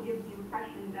also gives the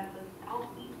impression that the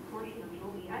southeast portion of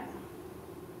Joliet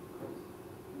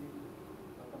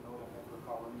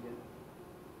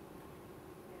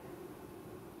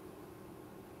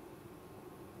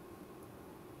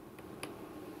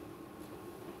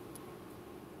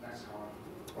Next caller.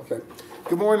 okay.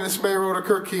 Good morning, this is Mayor Rhoda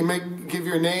Kirk. Can you give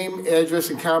your name, address,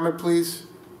 and comment, please?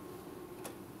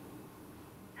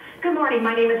 Good morning,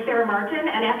 my name is Sarah Martin,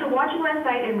 and after watching last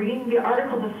night and reading the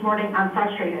article this morning, I'm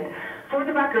frustrated. For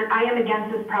the record, I am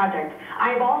against this project.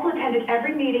 I have also attended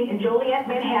every meeting in Joliet,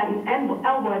 Manhattan, and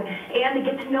Elwood, and the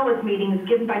Get to Know Us meetings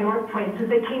given by North Point since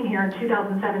they came here in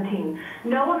 2017.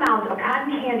 No amount of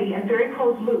cotton candy and very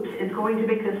closed loops is going to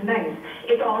make this nice.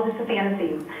 It's all just a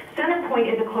fantasy. Centerpoint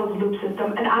is a closed loop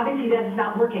system, and obviously that is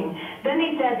not working. Then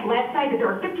they said last night that there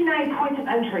are 59 points of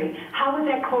entry. How is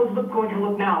that closed loop going to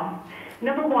look now?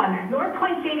 Number one, North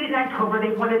Point stated in October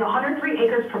they wanted 103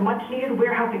 acres for much-needed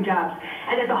warehousing jobs,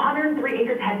 and that the 103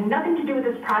 acres had nothing to do with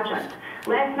this project.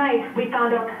 Last night, we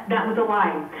found out that was a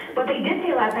lie. But they did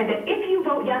say last night that if you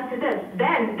vote yes to this,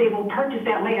 then they will purchase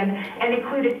that land and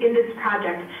include it in this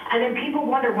project. And then people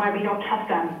wonder why we don't trust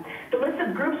them. The list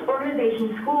of groups,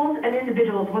 organizations, schools, and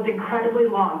individuals was incredibly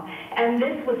long. And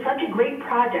this was such a great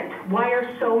project. Why are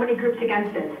so many groups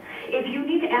against it? If you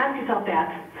need to ask yourself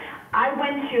that, I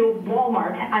went to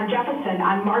Walmart on Jefferson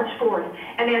on March 4th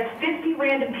and asked 50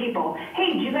 random people,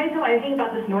 hey, do you guys know anything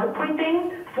about this North Point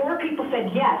thing? 4 people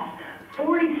said yes.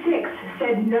 46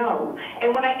 said no.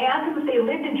 And when I asked them if they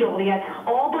lived in Joliet,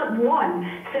 all but 1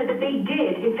 said that they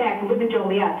did, in fact, live in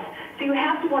Joliet. So you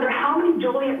have to wonder how many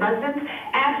Joliet residents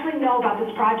actually know about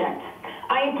this project.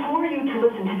 I implore you to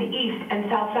listen to the east and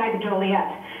south side of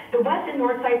Joliet. The west and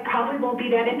north side probably won't be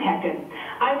that impacted.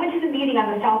 I went to the meeting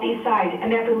on the southeast side,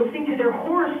 and after listening to their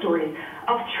horror stories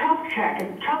of truck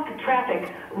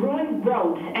traffic, ruined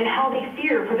roads, and how they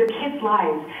fear for their kids'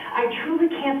 lives, I truly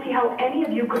can't see how any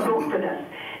of you could vote for this.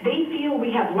 They feel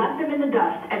we have left them in the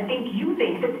dust and you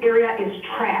think this area is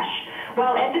trash.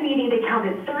 While at the meeting, they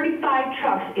counted 35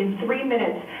 trucks in 3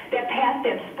 minutes that passed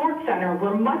that sports center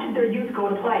where much of their youth go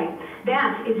to play.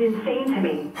 That is insane to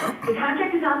me. The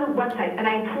contract is on the website, and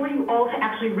I implore you all to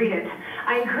actually read it.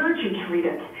 I encourage you to read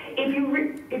it.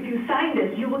 If you sign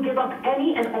this, you will give up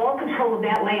any and all control of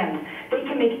that land. They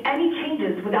can make any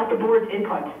changes without the board's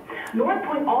input. North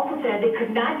Point also said they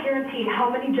could not guarantee how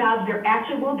many jobs there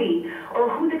actually will be or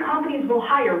who the companies will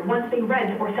hire once they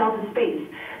rent or sell the space.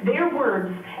 Their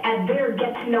words at their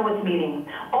Get to Know Us meeting.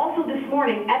 Also this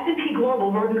morning, S&P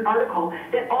Global wrote an article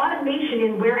that automation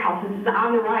in warehouses is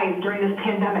on the rise during this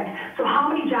pandemic. So how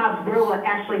many jobs will it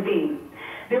actually be?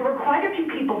 There were quite a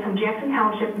few people from Jackson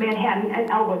Township, Manhattan,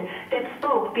 and Elwood that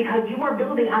spoke because you are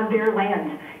building on their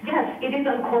land. Yes, it is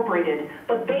unincorporated,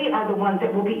 but they are the ones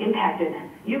that will be impacted.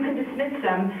 You can dismiss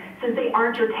them since they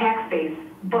aren't your tax base.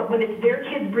 But when it's their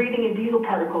kids breathing in diesel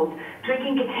particles,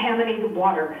 drinking contaminated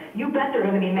water, you bet they're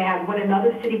going to be mad when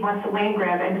another city wants to land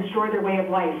grab and destroy their way of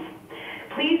life.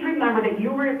 Please remember that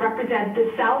you represent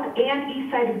the south and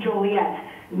east side of Joliet,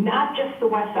 not just the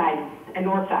west side and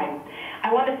north side.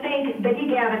 I want to thank Becky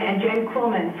Gavin and Jen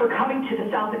Krillman for coming to the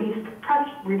South and East press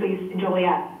release in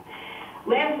Joliet.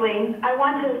 Lastly, I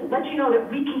want to let you know that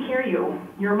we can hear you.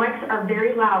 Your mics are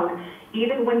very loud,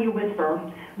 even when you whisper.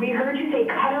 We heard you say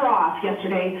cut her off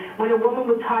yesterday when a woman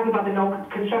was talking about the no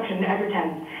construction in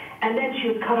Edgerton, and then she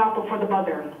was cut off before the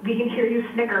buzzer. We can hear you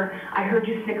snicker. I heard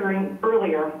you snickering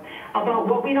earlier. About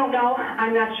what we don't know,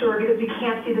 I'm not sure because we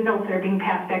can't see the notes that are being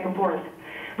passed back and forth.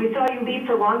 We saw you leave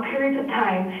for long periods of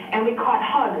time, and we caught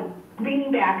Hug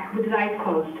leaning back with his eyes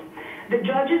closed. The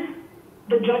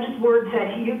judge's word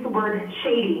said, he used the word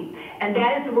shady, and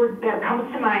that is the word that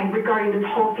comes to mind regarding this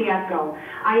whole fiasco.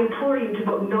 I implore you to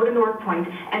vote no to North Point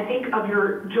and think of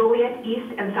your Joliet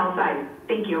East and South Side.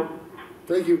 Thank you.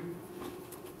 Thank you.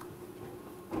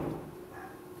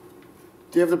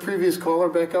 Do you have the previous caller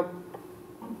back up?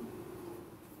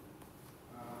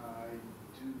 I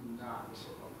do not.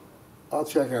 I'll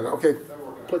check on it. Okay,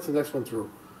 put the next one through.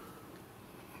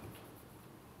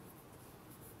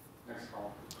 Next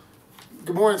call.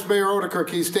 Good morning, it's Mayor Odeker.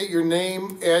 Can you state your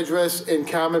name, address, and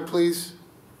comment, please?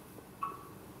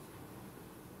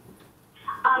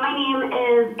 My name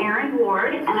is Erin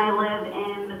Ward, and I live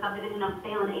in the subdivision of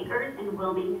Salem Acres in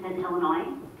Wilmington, Illinois.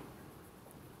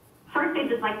 First, I'd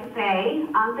just like to say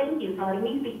thank you for letting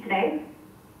me speak today.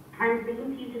 I'm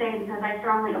speaking to you today because I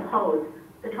strongly oppose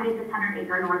the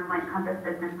 2,600-acre North Point Compass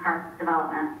Business Park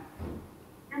development.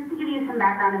 Just to give you some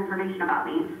background information about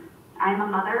me, I'm a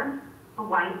mother, a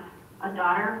wife, a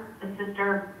daughter, a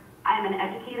sister, I am an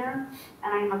educator,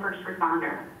 and I am a first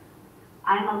responder.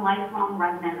 I am a lifelong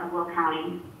resident of Will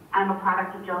County. I'm a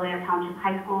product of Joliet Township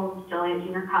High School, Joliet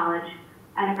Junior College,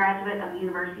 and a graduate of the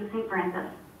University of St.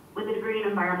 Francis with a degree in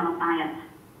environmental science.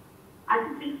 I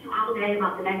could speak to you all day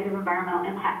about the negative environmental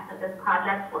impacts that this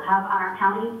project will have on our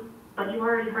county, but you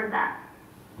already heard that.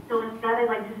 So instead, I'd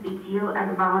like to speak to you as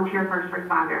a volunteer first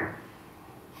responder.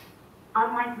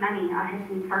 Unlike many, I have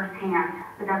seen firsthand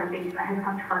the devastation that has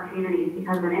come to our communities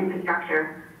because of an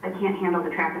infrastructure that can't handle the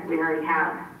traffic we already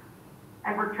have.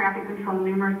 I've worked traffic control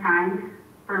numerous times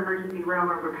for emergency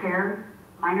railroad repair,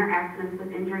 minor accidents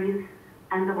with injuries,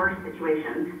 and the worst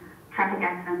situations, traffic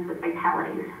accidents with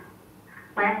fatalities.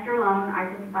 Last year alone,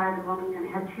 I-55 in Wilmington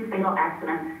had 2 fatal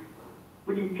accidents,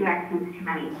 which is 2 accidents too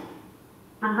many.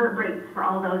 My heart breaks for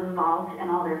all those involved and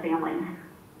all their families.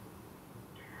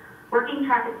 Working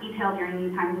traffic detail during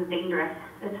these times is dangerous.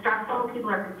 It's stressful, people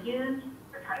are confused,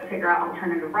 they're trying to figure out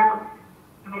alternative routes.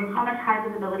 No matter how much high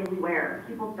visibility we wear,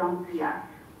 people don't see us.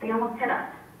 They almost hit us.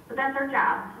 But that's our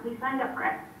job. We signed up for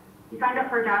it. We signed up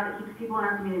for a job that keeps people in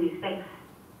our community safe.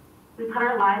 We put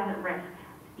our lives at risk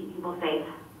to keep people safe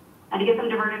and to get them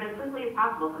diverted as quickly as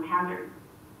possible from hazards.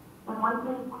 When one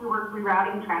day we worked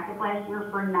rerouting traffic last year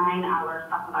for 9 hours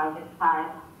off of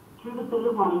I-55 through the city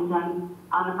of Wilmington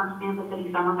on the first day of the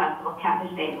city summer festival,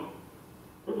 Catfish Day.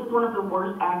 This is one of the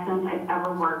worst accidents I've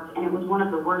ever worked, and it was one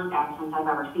of the worst accidents I've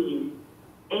ever seen.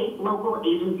 8 local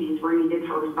agencies were needed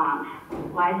for response.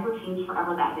 Lives were changed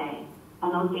forever that day,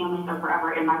 and those families are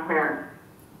forever in my prayers.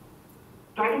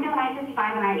 Driving down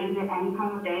I-55 and I-80 at any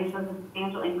time of day shows a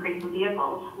substantial increase in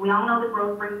vehicles. We all know that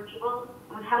growth brings people,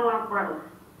 and we've had a lot of growth.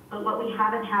 But what we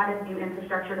haven't had is new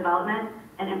infrastructure development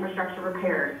and infrastructure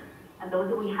repairs. And those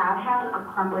that we have had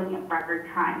are crumbling at record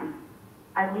time.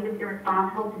 I believe it's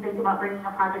irresponsible to think about bringing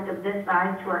a project of this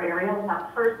size to our area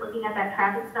without first looking at that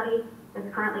traffic study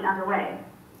that's currently underway.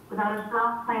 Without a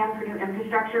strong plan for new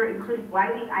infrastructure, including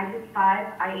widening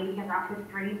I-55, I-80, and Route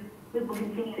 53, we will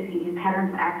continue to see these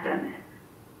patterns of accidents.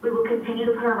 We will continue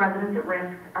to put our residents at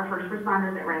risk, our first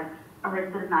responders at risk, a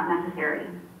risk that is not necessary.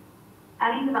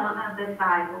 Any development of this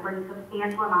size will bring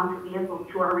substantial amounts of vehicles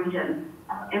to our region.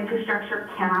 Infrastructure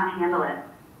cannot handle it.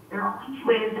 There are only 2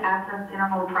 ways to access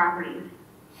intermodal properties.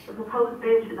 The proposed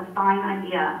bridge is a fine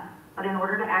idea, but in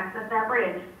order to access that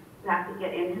bridge, you have to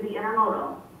get into the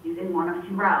intermodal using one of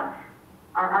 2 routes.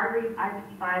 Our arteries,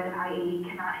 I-55 and I-80,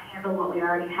 cannot handle what we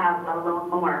already have, let alone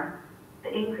more.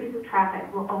 The increase of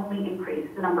traffic will only increase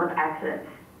the number of accidents.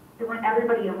 We want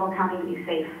everybody in Will County to be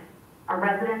safe. Our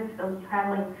residents, those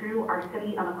traveling through our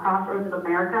city on the crossroads of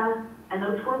America, and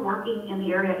those who are working in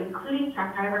the area, including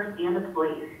truck drivers and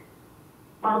employees.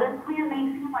 While this plan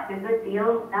may seem like a good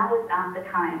deal, now is not the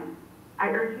time. I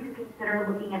urge you to consider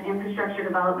looking at infrastructure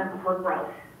development before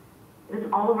growth. It is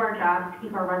all of our job to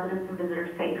keep our residents and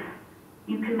visitors safe.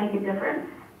 You can make a difference.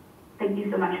 Thank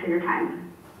you so much for your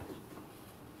time.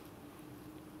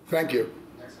 Thank you.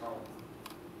 Next call.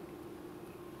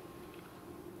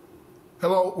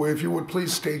 Hello, if you would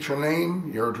please state your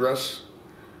name, your address,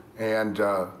 and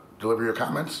deliver your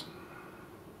comments.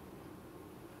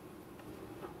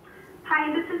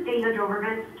 Hi, this is Dana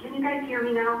Doberman. Can you guys hear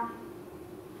me now?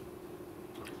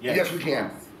 Yes, we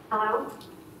can. Hello?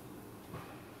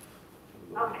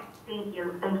 Okay, Thank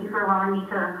you. Thank you for allowing me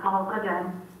to call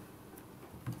again.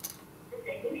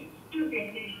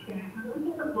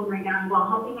 I'm right now while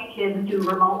helping my kids do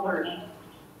remote learning.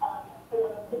 I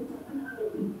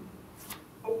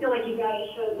feel like you guys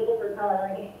showed little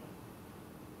regard.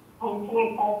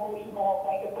 Tonight's all functional,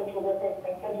 like a social worker, by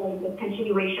scheduling this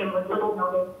continuation with little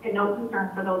notice and no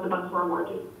concern for those of us who are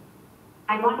working.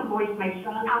 I want to voice my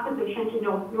strong opposition to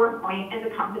North Point and the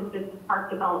Compass Business Park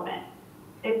development.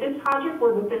 If this project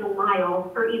were within a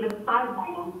mile or even 5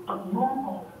 miles of your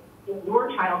home, in your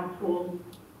child's school,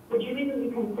 would you even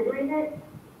be considering it?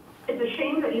 It's a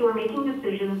shame that you are making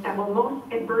decisions that will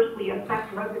most adversely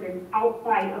affect residents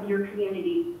outside of your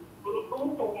community. And it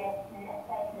also that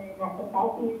the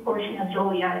southeast portion of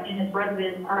Joliet and its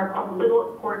residents are of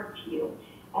little importance to you,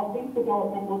 as this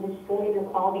development will destroy their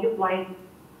quality of life in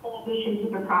addition to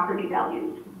their property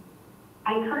values.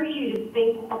 I encourage you to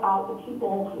think about the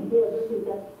people who are looking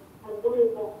at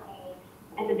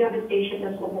and the devastation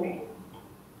this will bring.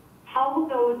 How will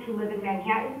those who live in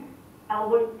Manhattan,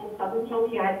 Elwood, and Southern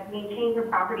Joliet maintain their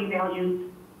property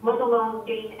values, let alone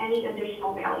gain any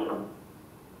additional value?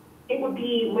 It would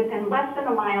be within less than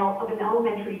a mile of an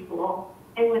elementary school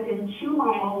and within 2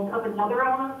 miles of another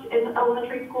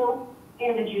elementary school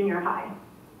and a junior high.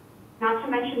 Not to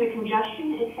mention the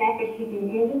congestion and traffic keeping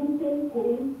ambulances,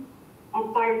 police,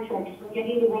 and fire trucks from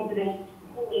getting the residents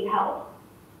who need help.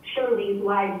 Surely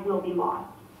lives will be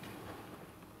lost.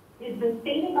 It has been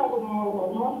stated by the mayor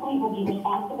that North Point will be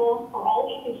responsible for all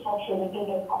infrastructure within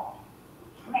their park.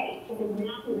 Right, so we're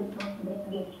not responsible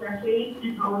for the expressways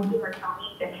and roads of our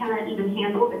county that cannot even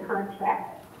handle the current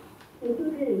traffic,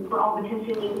 including for all the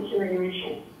continuing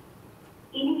deterioration.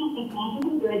 Even if the plant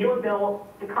is good or built,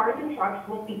 the cars and trucks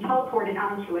won't be teleported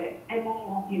onto it and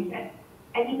won't use it.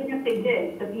 And even if they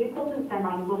did, the vehicles and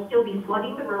semis will still be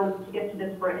flooding the roads to get to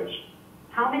this bridge.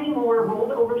 How many more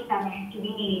rolled over semis do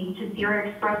we need to see our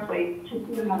expressways, to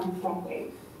see them on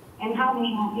expressways? And how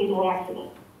many more fatal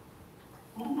accidents?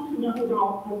 I want to know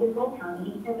about Oakville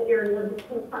County and the area of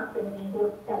the proximity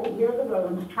that will near the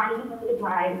roads, trying to know the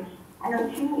drive, and are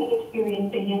too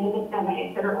inexperienced to handle the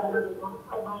semis that are over the road,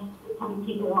 becoming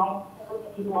people off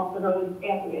the roads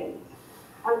as it is.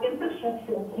 Our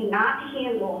infrastructure cannot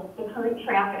handle the current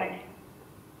traffic,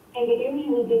 and the area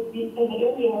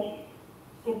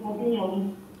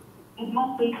is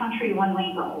mostly country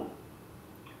one-lane road.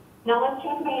 Now let's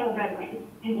talk about our veterans,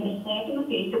 and the slap in the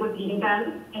face it would be to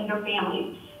them and their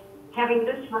families, having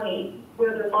this right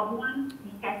where their loved ones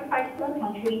sacrificed for our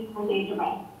country will lay to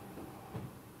rest.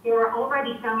 There are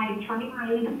already semis turning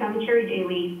around in the cemetery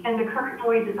daily, and the current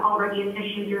noise is already an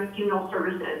issue during funeral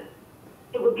services.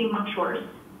 It would be much worse.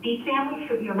 These families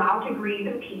should be allowed to grieve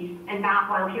in peace and not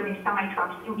while hearing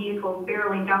semi-trucks and vehicles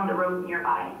barreling down the road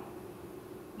nearby.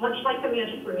 Much like the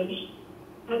Magic Bridge,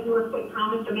 has Northwood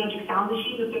promised a magic sound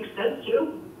machine to fix this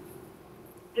too?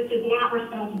 This is not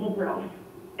responsible growth.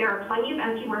 There are plenty of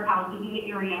empty warehouses in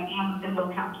the area and within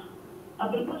Will County. A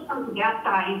business from that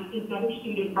size is better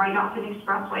suited right off an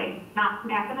expressway, not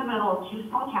smack in the middle of 2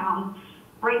 small towns,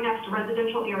 right next to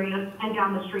residential areas and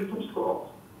down the street from schools.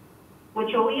 What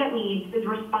Joliet needs is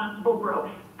responsible growth.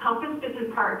 Compass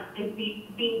Business Park is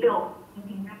being built and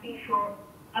being nothing short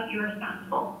of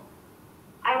irresponsible.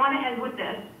 I want to end with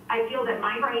this. I feel that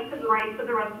my rights and the rights of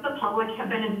the rest of the public have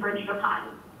been infringed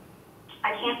upon.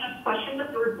 I can't ask questions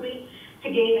authoritatively to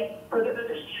gain a further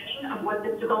understanding of what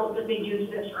this development may do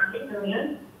to the surrounding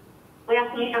areas.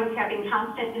 Last night I was having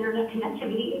constant internet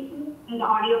connectivity issues, and the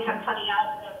audio kept cutting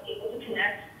out and I was able to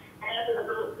connect, and as a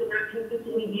result could not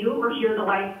consistently view or hear the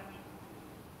live.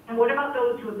 And what about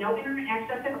those who have no internet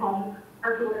access at home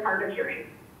or who are hard of hearing?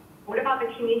 What about the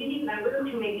community members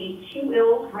who may be too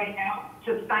ill right now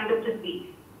to have signed up to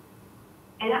speak?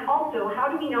 And also, how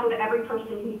do we know that every person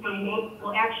who signed up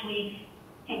will actually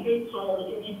have been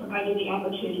told and be provided the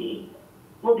opportunity?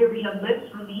 Will there be a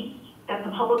list released that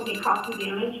the public may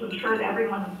cross-examine to ensure that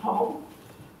everyone is home?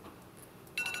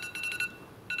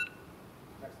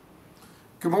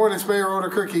 Good morning, it's Mayor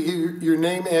Oderkirk. Can you give your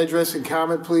name, address, and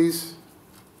comment, please?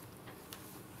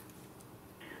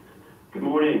 Good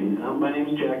morning. My name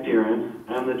is Jack Deeren.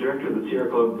 I'm the director of the Sierra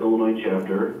Club Illinois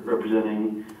chapter,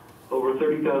 representing over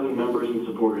 30,000 members and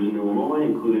supporters in Illinois,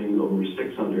 including over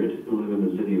 600 who live in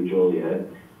the city of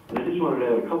Joliet. And I just wanted to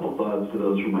add a couple thoughts to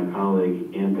those from my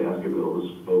colleague, Ann Baskerville, who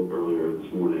spoke earlier this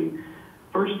morning.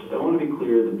 First, I want to be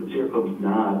clear that the Sierra Club is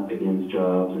not against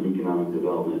jobs and economic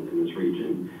development in this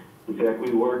region. In fact,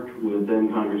 we worked with then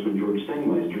Congressman George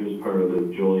Sengmeister as part of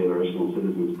the Joliet Arsenal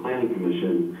Citizens Planning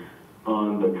Commission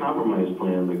on the compromise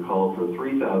plan that called for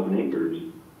 3,000 acres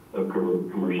of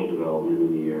commercial development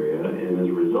in the area. And as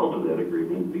a result of that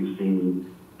agreement, we've seen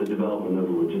the development of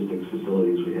the logistics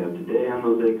facilities we have today on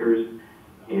those acres,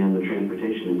 and the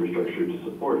transportation infrastructure to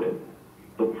support it.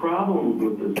 The problem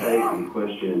with the site in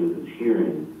question that it's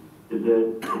hearing is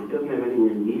that it doesn't have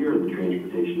anywhere near the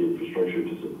transportation infrastructure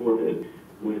to support it,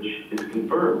 which is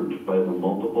confirmed by the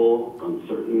multiple,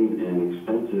 uncertain, and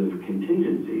expensive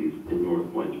contingencies in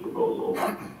North Point's proposal.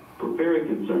 We're very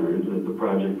concerned that the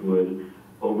project would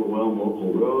overwhelm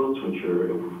local roads, which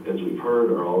are, as we've heard,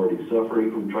 are already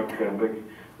suffering from truck traffic,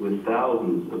 with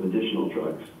thousands of additional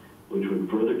trucks, which would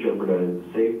further jeopardize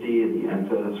the safety and the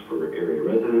access for area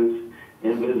residents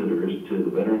and visitors to the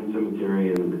Veterans Cemetery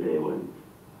and the Medallion.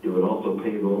 It would also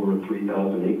pave over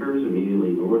 3,000 acres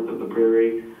immediately north of the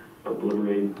prairie,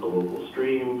 obliterate a local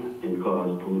stream, and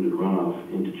cause polluted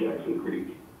runoff into Jackson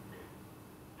Creek.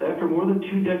 After more than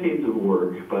 2 decades of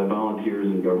work by volunteers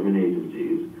and government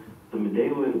agencies, the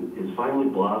Medallion is finally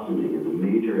blossoming as a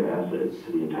major asset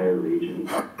to the entire region.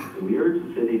 And we urge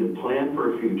the city to plan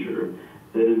for a future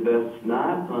that invests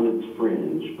not on its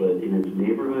fringe, but in its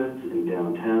neighborhoods and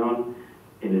downtown,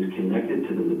 and is connected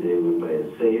to the Medallion by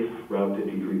a safe Route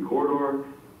 53 corridor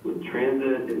with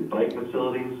transit and bike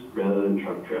facilities rather than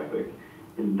truck traffic.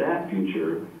 In that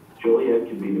future, Joliet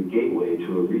can be the gateway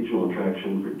to a regional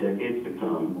attraction for decades to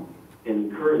come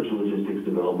and encourage logistics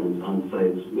developments on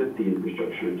sites with the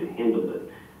infrastructure to handle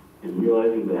it. And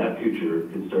realizing that future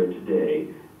can start today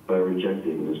by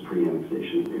rejecting this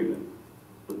pre-annexation agreement.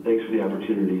 So thanks for the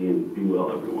opportunity, and be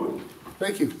well, everyone.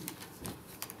 Thank you.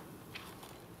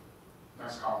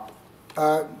 Next call.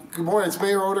 Good morning, it's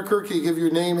Mayor Odeker. Can you give your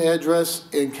name, address,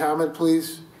 and comment,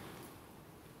 please?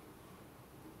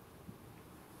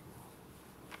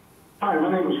 Hi,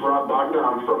 my name is Rob Bogdan.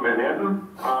 I'm from Manhattan.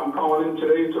 I'm calling in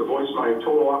today to voice my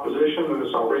total opposition to this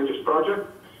outrageous project.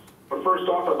 But first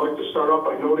off, I'd like to start off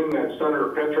by noting that Senator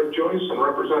Patrick Joyce and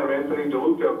Representative Anthony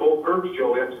DeLuca both urged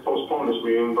Joliet to postpone this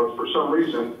meeting, but for some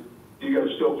reason, you guys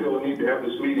still feel the need to have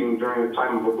this meeting during the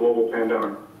time of a global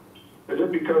pandemic. Is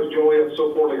it because Joliet's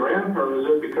so poorly ran, or is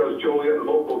it because Joliet and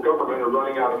local government are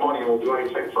running out of money and will do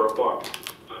anything for a buck?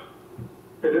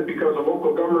 Is it because the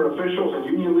local government officials and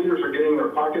union leaders are getting their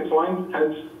pockets lined,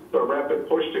 hence the rapid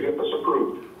push to get this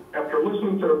approved? After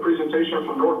listening to the presentation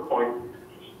from North Point,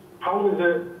 how is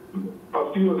it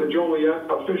a few of the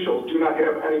Joliet officials do not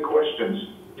have any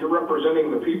questions? You're representing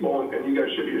the people, and you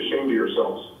guys should be ashamed of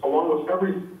yourselves. Along with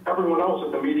everyone else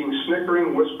at the meeting,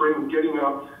 snickering, whispering, getting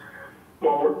up,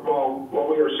 while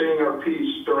we are saying our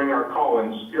piece during our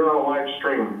call-ins. You're on a live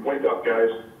stream. Wake up, guys.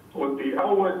 With the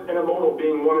Elwood Intermodal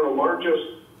being one of the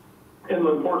largest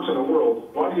inland ports in the world,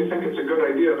 why do you think it's a good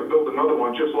idea to build another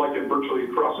one just like it virtually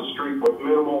across the street with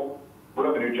minimal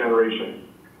revenue generation?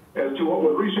 As to what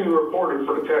was recently reported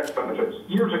for the tax benefits,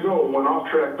 years ago when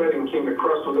off-track betting came to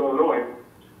Crestwood, Illinois,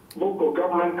 local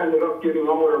government ended up giving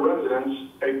all their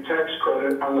residents a tax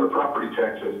credit on their property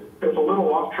taxes. If a little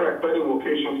off-track betting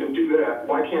location can do that,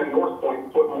 why can't North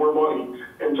Point put more money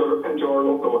into our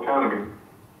local economy?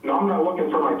 Now, I'm not looking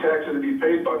for my taxes to be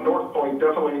paid, but North Point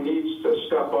definitely needs to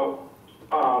step up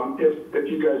if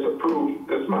you guys approve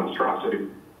this monstrosity.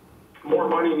 More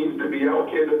money needs to be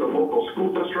allocated to local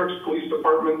school districts, police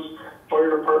departments,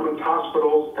 fire departments,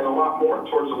 hospitals, and a lot more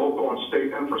towards the local and state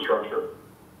infrastructure.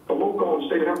 The local and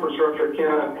state infrastructure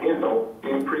cannot handle the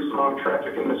increased amount of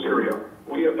traffic in this area.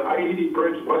 We have the I-80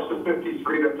 bridge west of 53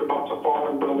 that's about to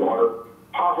fall into the water.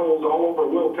 Potholes all over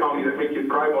Will County that make you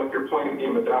drive like you're playing a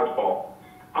game of dodgeball.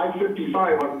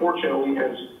 I-55, unfortunately,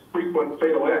 has frequent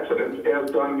fatal accidents, as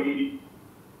done 80.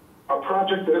 A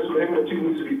project of this magnitude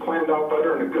needs to be planned out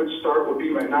better, and a good start would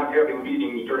be by not having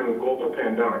meetings during a global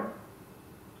pandemic.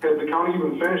 Has the county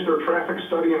even finished their traffic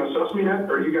study and assessment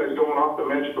yet, or are you guys going off the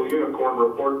magical unicorn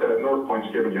report that North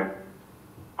Point's given you?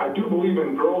 I do believe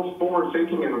in growth, forward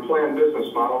thinking, and a planned business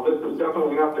model. This is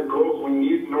definitely not the growth we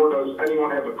need, nor does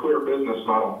anyone have a clear business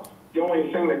model. The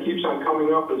only thing that keeps on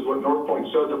coming up is what North Point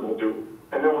says it will do.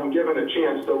 And then when given a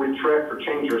chance, they'll retract or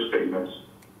change their statements.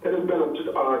 It has been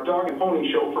a dog and pony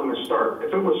show from the start.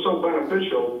 If it was so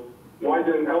beneficial, why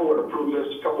didn't Elwood approve this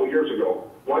a couple years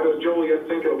ago? Why does Joliet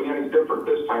think it'll be any different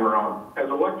this time around? As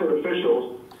elected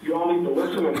officials, you all need to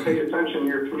listen and pay attention to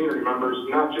your community members,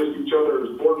 not just each other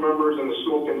as board members and the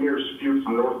smoke and mirrors spewed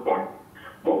from North Point.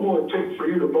 What will it take for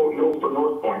you to vote no for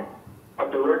North Point?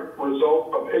 A direct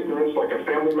result of ignorance, like a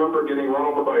family member getting run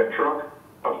over by a truck?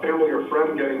 A family or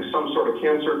friend getting some sort of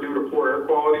cancer due to poor air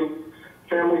quality,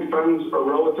 family, friends, or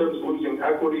relatives losing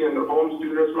equity in their homes due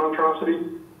to this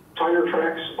monstrosity, tire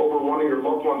tracks over one of your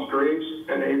loved ones' graves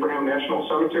in Abraham National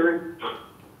Cemetery.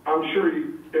 I'm sure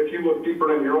if you look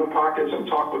deeper in your own pockets and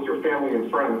talk with your family and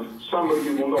friends, some of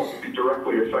you will know to be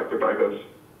directly affected by this.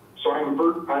 So I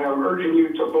am urging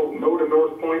you to vote no to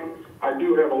North Point. I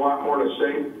do have a lot more to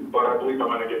say, but I believe I'm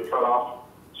going to get cut off.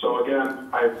 So again,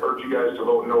 I urge you guys to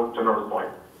vote no to North Point.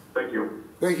 Thank you.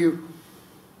 Thank you.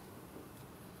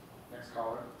 Next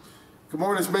caller. Good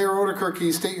morning, it's Mayor Oderkirk. Can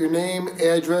you state your name,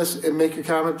 address, and make your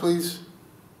comment, please?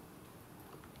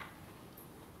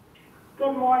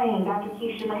 Good morning, Dr.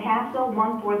 Keisha Mahassel,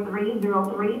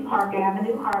 14303 Park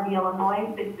Avenue, Harvey,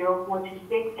 Illinois,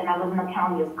 60426, and I live in the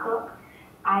county of Cook.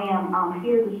 I am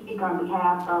here to speak on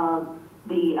behalf of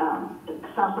the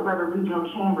South Suburban Regional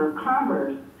Chamber of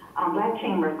Commerce, Black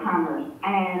Chamber of Commerce,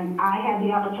 and I had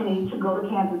the opportunity to go to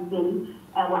Kansas City,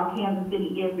 and while Kansas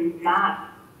City is not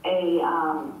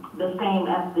the same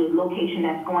as the location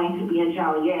that's going to be in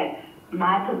Joliet,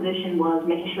 my position was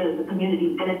making sure that the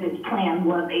community benefits plan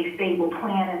was a stable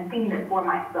plan and seeing it for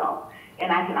myself.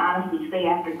 And I can honestly say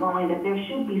after going that there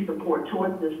should be support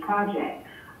towards this project.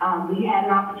 We had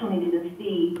an opportunity to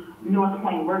see North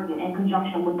Point working in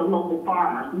conjunction with the local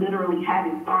farmers, literally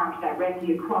having farms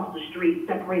directly across the street,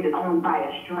 separated only by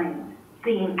a stream,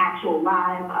 seeing actual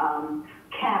live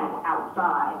cattle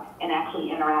outside and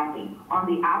actually interacting. On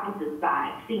the opposite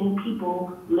side, seeing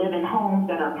people live in homes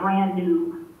that are brand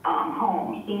new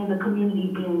homes, seeing the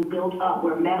community being built up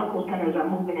where medical centers are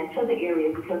moving into the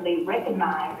area because they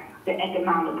recognize the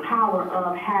economic power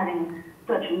of having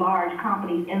such large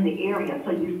companies in the area.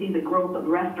 So you see the growth of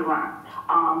restaurants.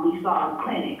 We saw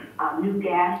clinics, new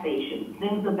gas stations,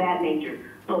 things of that nature.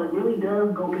 So it really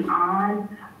does go beyond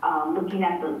looking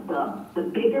at the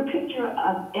bigger picture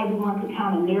of everyone to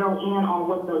kind of narrow in on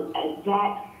what the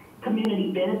exact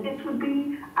community benefits would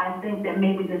be. I think that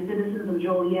maybe the citizens of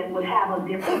Joliet would have a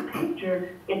different picture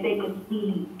if they could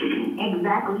see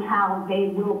exactly how they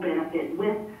will benefit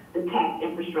with the tax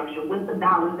infrastructure, with the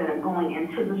dollars that are going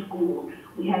into the schools.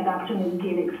 We had the opportunity to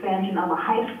get expansion of a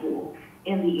high school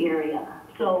in the area.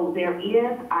 So there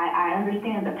is, I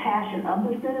understand the passion of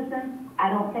the citizens. I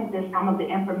don't think that some of the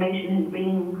information is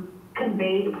being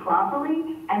conveyed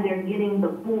properly, and they're getting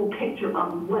the full picture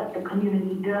of what the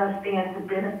community does stand to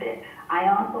benefit. I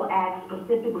also asked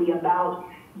specifically about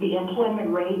the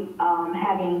employment rate,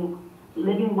 having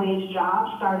living wage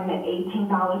jobs starting at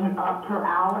 $18 and up per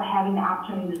hour, having the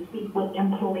opportunity to speak with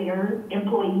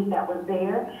employees that was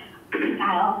there.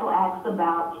 I also asked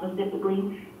about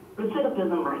specifically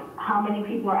recidivism rate. How many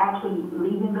people are actually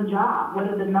leaving the job? What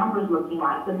are the numbers looking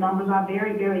like? The numbers are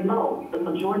very, very low. The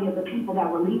majority of the people that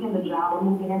were leaving the job are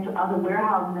moving into other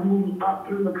warehouses and moving up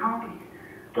through the company.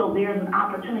 So there's an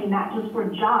opportunity not just for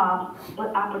jobs,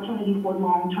 but opportunity for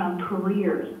long-term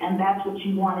careers. And that's what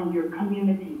you want in your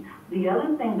community. The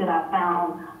other thing that I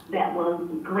found that was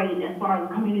great as far as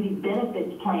the community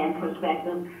benefits plan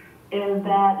perspective is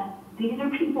that these are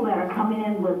people that are coming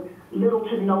in with little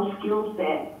to no skill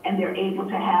set, and they're able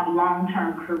to have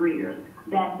long-term careers.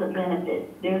 That's the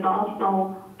benefit. There's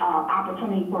also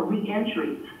opportunity for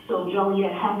re-entry. So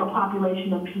Joliet has a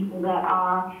population of people that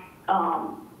are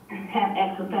have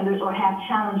ex-offenders or have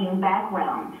challenging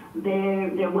backgrounds.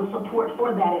 There was support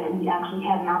for that, and we actually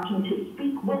had an opportunity to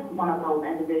speak with one of those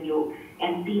individuals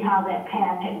and see how that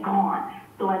path had gone.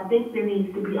 So I think there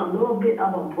needs to be a little bit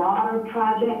of a broader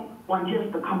project on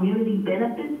just the community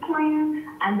benefits plan,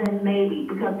 and then maybe,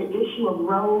 because the issue of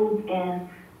roads and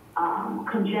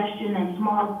congestion and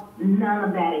small, none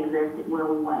of that existed where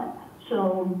we went.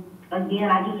 So again,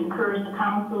 I just encourage the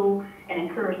council and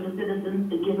encourage the citizens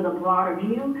to give it a broader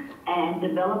view and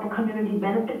develop a community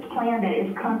benefits plan that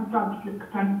is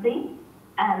consistency,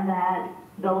 and that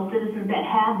those citizens that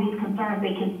have these concerns,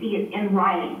 they can see it in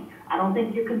writing. I don't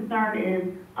think your concern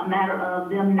is a matter of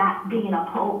them not being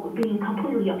opposed, being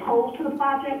completely opposed to the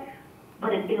project,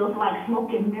 but it feels like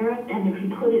smoke and mirrors, and if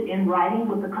you put it in writing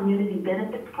with the community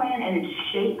benefits plan and it's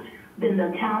shaped, then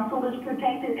the council is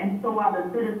protected and so are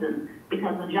the citizens,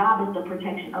 because the job is the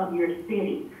protection of your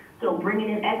city. So bringing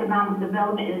in economic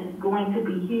development is going to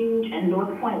be huge, and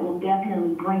North Point will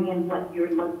definitely bring in what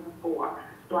you're looking for.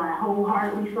 So I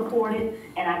wholeheartedly support it,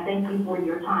 and I thank you for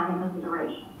your time and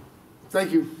consideration.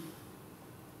 Thank you.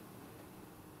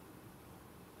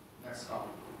 Next call.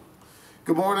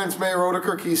 Good morning, it's Mayor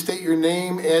Oderkirk. Can you state your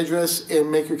name, address,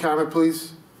 and make your comment,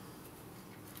 please?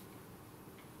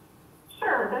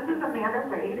 Sure, this is Amanda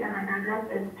Wade, and my address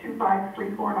is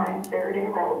 25349 Faraday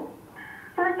Road.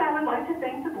 First, I would like to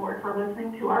thank the board for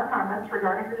listening to our comments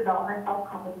regarding the development of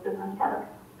Compass Business Park.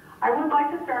 I would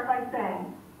like to start by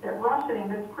saying that rushing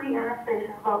this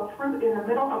pre-annexation vote through in the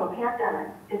middle of a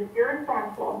pandemic is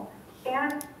irresponsible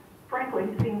and, frankly,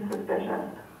 seems suspicious.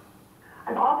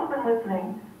 I've also been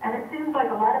listening, and it seems like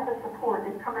a lot of the support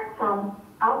is coming from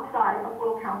outside of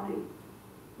Will County.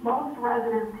 Most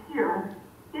residents here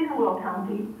in Will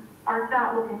County are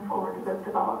not looking forward to this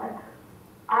development.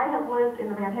 I have lived in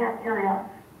the Manhattan area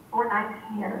for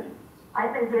 19 years.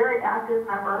 I'm a very active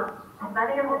member of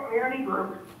many of the community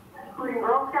groups, including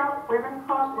Girl Scouts, Women's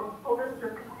Club, and School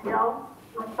District PTO,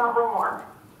 and several more.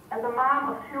 As a mom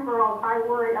of 2 girls, I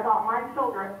worry about my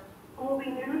children, who will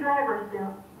be new drivers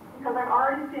soon, because I've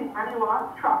already seen many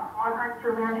lost trucks wandering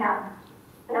through Manhattan.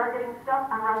 They are getting stuck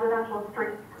on residential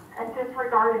streets and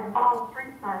disregarding all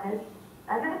street signage,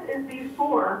 and this is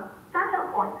before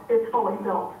Center Point is fully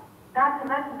built. Not to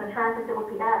mention the traffic that will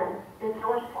be added if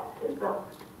North Point is built.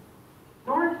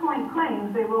 North Point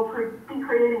claims they will be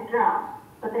creating jobs,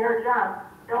 but they are jobs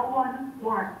no one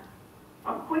wants.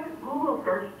 A quick Google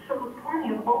search shows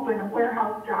plenty of open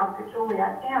warehouse jobs at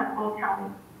Joliet and Will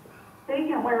County.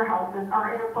 Vacant warehouses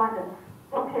are in abundance,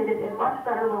 located in much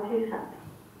better locations.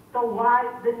 So why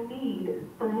the need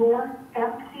for more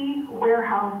empty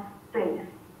warehouse space?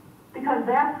 Because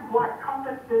that's what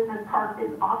Compass Business Park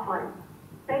is offering.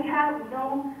 They have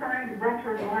no signed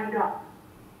renters lined up.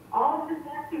 All of the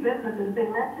fancy businesses they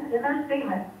mentioned in their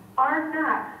statement are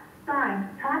not signed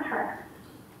contracts.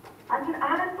 I can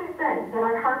honestly say that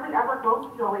I hardly ever go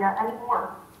to Joliet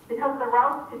anymore because the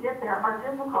routes to get there are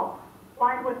difficult,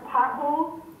 lined with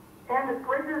potholes and with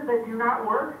bridges that do not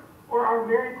work or are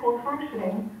very poor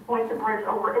functioning, like the bridge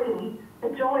over 80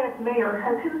 that Joliet's mayor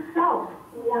has himself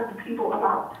warned people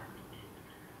about.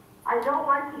 I don't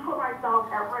like to put myself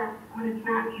at risk when it's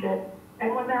not needed,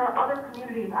 and when there are other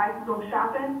communities I can go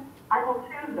shopping, I will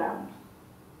choose them.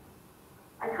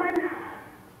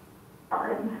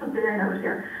 Sorry, I'm very nervous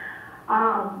here.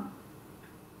 I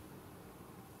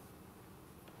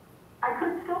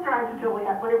could still drive to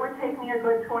Joliet, but it would take me a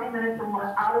good 20 minutes or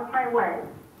more out of my way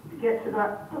to get to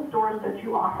the stores that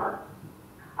you offer.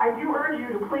 I do urge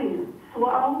you to please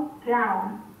slow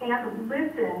down and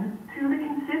listen to the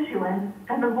constituents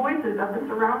and the voices of the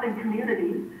surrounding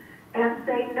communities and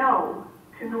say no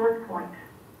to North Point.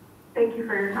 Thank you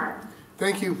for your time.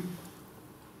 Thank you.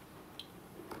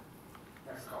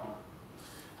 Next call.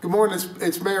 Good morning,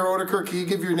 it's Mayor Odeker. Can you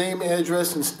give your name,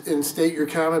 address, and state your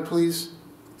comment, please?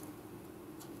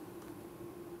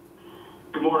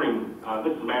 Good morning.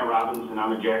 This is Matt Robbins, and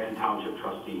I'm a Jackson Township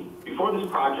trustee. Before this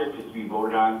project is to be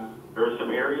voted on, there are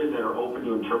some areas that are open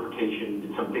to interpretation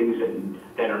and some things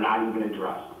that are not even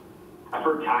addressed. I've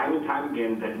heard time and time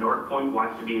again that North Point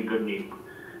wants to be a good neighbor.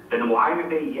 Then why have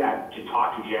they yet to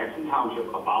talk to Jackson Township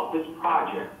about this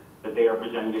project that they are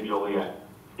presenting to Joliet?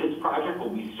 This project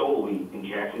will be solely in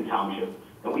Jackson Township,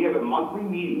 and we have a monthly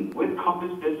meeting with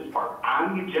Compass Business Park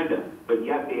on the agenda, but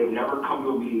yet they have never come to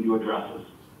a meeting to address us.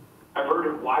 I've heard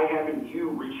of why haven't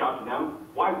you reached out to them?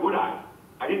 Why would I?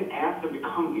 I didn't ask them to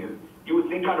come here. You would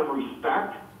think out of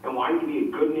respect and wanting to be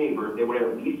a good neighbor, they would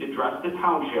at least address the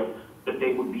township that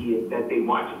they want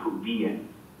to be in.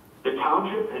 The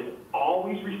township has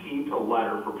always received a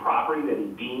letter for property that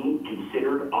is being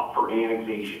considered up for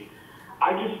annexation.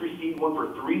 I just received one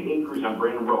for 3 acres on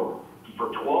Brandon Road. For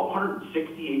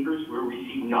 1,260 acres, we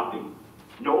received nothing.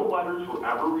 No letters were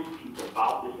ever received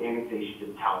about this annexation to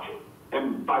the township.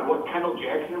 And by what Kendall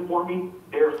Jackson informed me,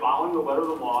 they are following the letter of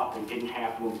the law and didn't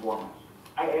have to inform us.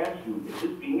 I ask you, is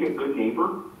this being a good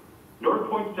neighbor? North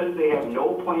Point says they have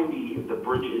no plan B if the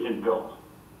bridge isn't built.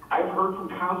 I've heard from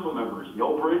council members,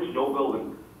 no bridge, no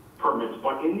building permits,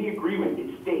 but in the agreement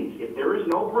it states if there is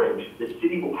no bridge, the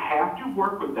city will have to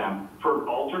work with them for an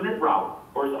alternate route,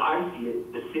 or as I see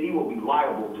it, the city will be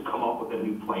liable to come up with a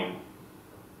new plan.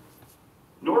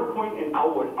 North Point and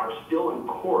Elwood are still in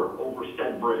court over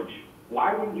said bridge.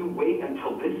 Why wouldn't you wait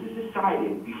until this is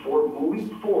decided before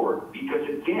moving forward? Because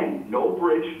again, no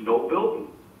bridge, no building.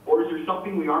 Or is there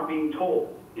something we aren't being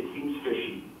told? It seems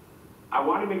fishy. I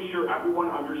want to make sure everyone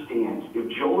understands, if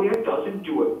Joliet doesn't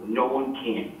do it, no one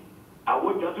can.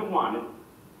 Elwood doesn't want it.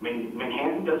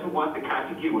 Manhattan doesn't want the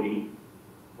contiguity.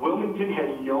 Wilmington has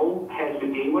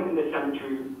Medewan and the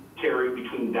cemetery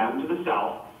between them to the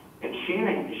south, and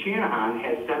Shanahan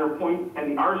has Center Point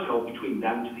and the Arsenal between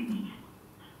them to the east.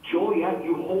 Joliet,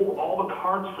 you hold all the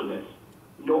cards for this.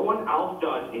 No one else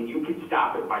does, and you can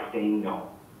stop it by saying no.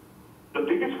 The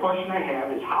biggest question I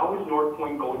have is how is North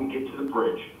Point going to get to the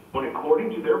bridge when,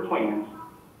 according to their plans,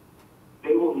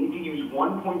 they will need to use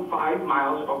 1.5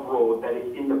 miles of road that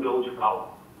is in the village of Elwood.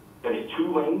 That is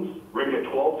 2 lanes, rated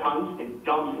at 12 tons, and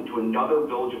dumps into another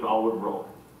village of Elwood road.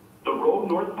 The road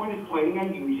North Point is planning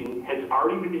on using has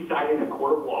already been decided in a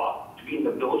court of law to be in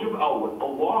the village of Elwood,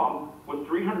 along with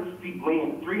 300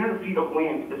 feet of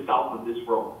land to the south of this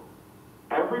road.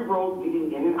 Every road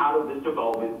leading in and out of this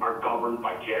development are governed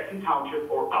by Jackson Township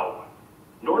or Elwood.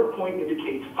 North Point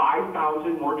indicates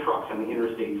 5,000 more trucks on the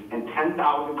interstates and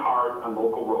 10,000 cars on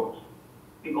local roads.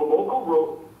 The local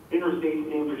road, interstates,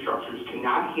 and infrastructures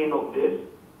cannot handle this,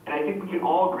 and I think we can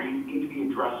all agree need to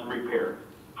be addressed and repaired.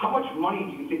 How much money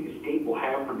do you think the state will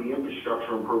have for the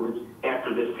infrastructure improvements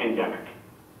after this pandemic?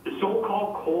 The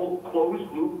so-called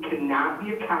closed loop cannot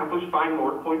be accomplished by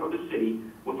North Point or the city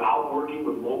without working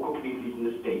with local communities in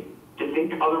the state. To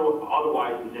think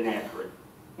otherwise is inaccurate.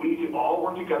 We need to all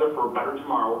work together for a better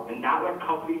tomorrow and not let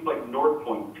companies like North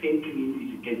Point pin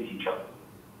communities against each other.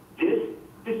 This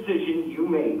decision you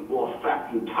make will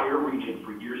affect the entire region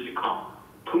for years to come.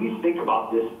 Please think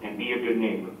about this and be a good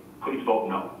neighbor. Please vote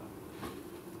no.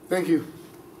 Thank you.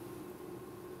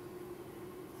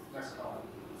 Next caller.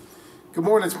 Good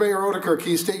morning, it's Mayor Odeker.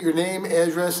 Can you state your name,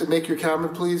 address, and make your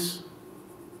comment, please?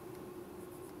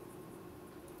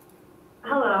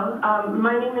 Hello,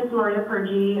 my name is Maria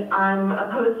Pergi. I'm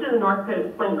opposed to the North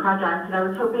Point project, and I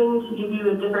was hoping to give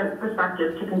you a different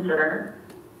perspective to consider.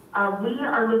 We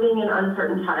are living in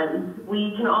uncertain times.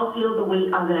 We can all feel the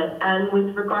weight of it, and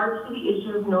with regards to the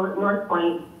issue of North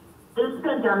Point, this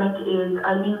pandemic is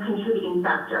a new contributing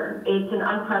factor. It's an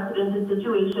unprecedented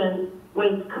situation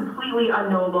with completely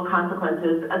unknowable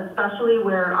consequences, especially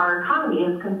where our economy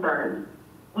is concerned.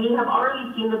 We have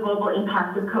already seen the global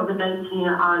impact of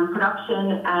COVID-19 on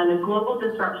production and a global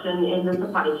disruption in the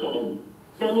supply chain.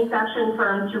 Manufacturing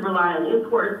firms who rely on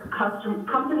imports,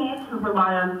 companies who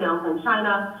rely on sales in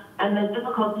China, and the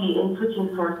difficulty in switching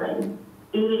sourcing.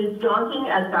 It is daunting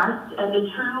at best, and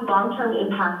the true long-term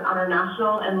impact on our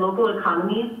national and local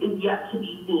economies is yet to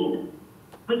be seen.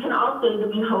 We can all say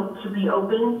that we hope to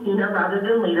reopen sooner rather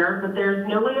than later, but there's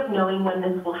no way of knowing when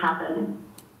this will happen.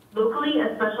 Locally,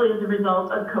 especially as a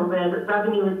result of COVID,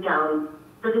 revenue is down.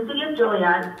 For the city of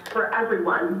Joliet, for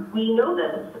everyone, we know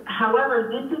this. However,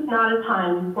 this is not a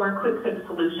time for a quick fix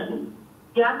solution.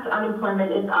 Yes,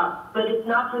 unemployment is up, but it's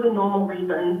not for the normal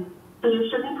reasons. So you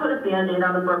shouldn't put a Band-Aid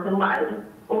on a broken leg,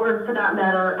 or for that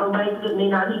matter, a leg that may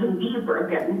not even be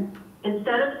broken.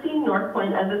 Instead of seeing North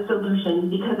Point as a solution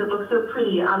because it looks so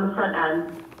pretty on the front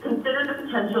end, consider the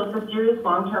potential for serious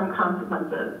long-term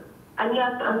consequences. And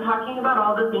yes, I'm talking about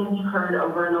all the things you've heard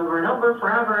over and over and over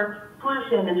forever,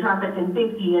 pollution and traffic and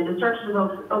safety and destruction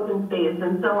of open space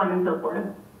and so on and so forth.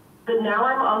 But now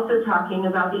I'm also talking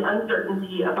about the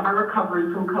uncertainty of our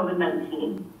recovery from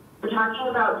COVID-19. We're talking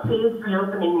about phased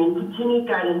reopening and continued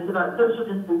guidance about social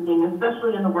distancing,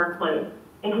 especially in the workplace,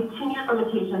 and continued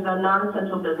limitations on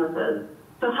non-essential businesses.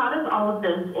 So how does all of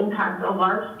this impact a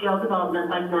large-scale development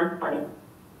like North Point?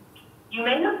 You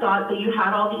may have thought that you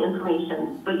had all the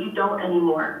information, but you don't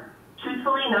anymore.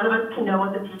 Truthfully, none of us can know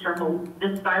what the future holds.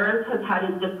 This virus has had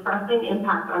a depressing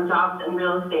impact on jobs and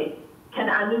real estate. Can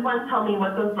anyone tell me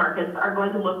what those markets are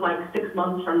going to look like 6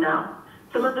 months from now?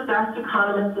 Some of the best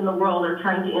economists in the world are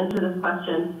trying to answer this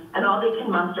question, and all they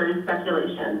can muster is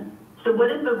speculation. So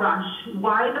what is the rush?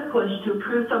 Why the push to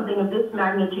approve something of this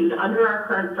magnitude under our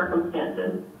current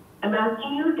circumstances? I'm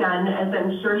asking you again, as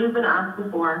I'm sure you've been asked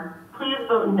before, please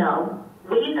vote no.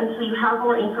 Wait until you have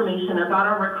more information about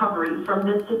our recovery from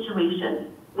this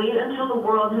situation. Wait until the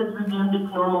world has resumed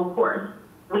its normal course.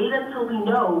 Wait until we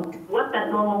know what that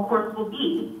normal course will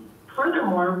be.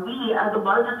 Furthermore, we as a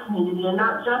larger community, and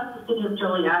not just the city of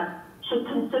Joliet, should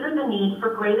consider the need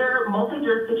for greater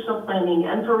multi-jurisdictional planning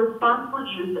and for responsible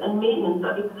use and maintenance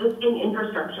of existing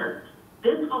infrastructure.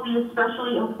 This will be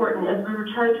especially important as we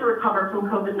try to recover from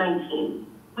COVID-19.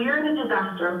 We are in a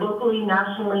disaster locally,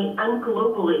 nationally, and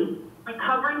globally.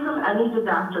 Recovery from any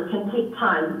disaster can take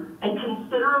time and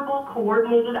considerable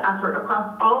coordinated effort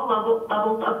across all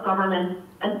levels of government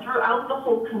and throughout the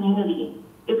whole community.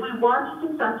 If we want to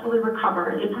successfully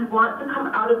recover, if we want to come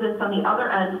out of this on the other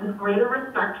end with greater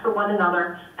respect for one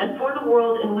another and for the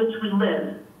world in which we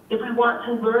live, if we want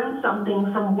to learn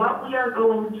something from what we are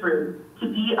going through to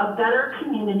be a better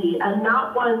community and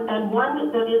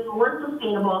one that is more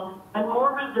sustainable and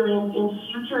more resilient in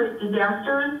future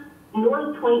disasters,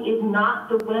 North Point is not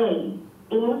the way.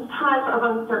 In this time of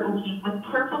uncertainty, with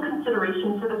careful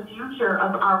consideration for the future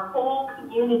of our whole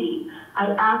community, I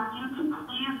ask you to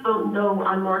please vote no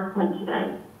on North Point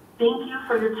today. Thank you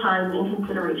for your time and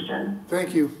consideration.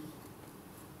 Thank you.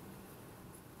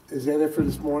 Is that it for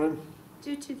this morning?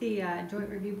 Due to the joint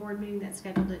review board meeting that's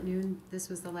scheduled at noon, this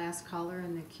was the last caller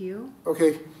in the queue.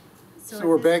 Okay, so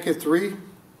we're back at 3?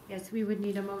 Yes, we would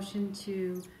need a motion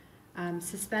to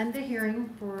suspend the hearing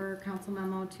for Council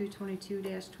Memo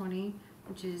 222-20,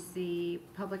 which is the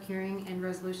public hearing and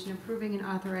resolution approving and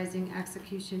authorizing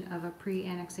execution of a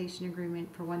pre-annexation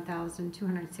agreement for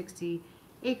 1,260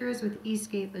 acres with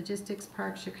Eastgate Logistics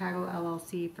Park Chicago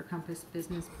LLC for Compass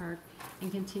Business Park,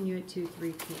 and continue it to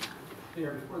 3 p.m.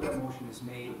 Mayor, before that motion is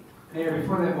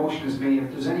made,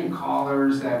 if there's any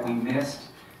callers that we missed,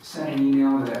 send an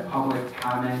email to that public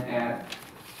comment at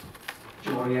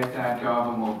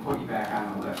Joliet.gov and we'll put you back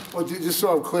on the list. Well, just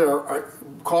so I'm clear, are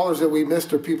callers that we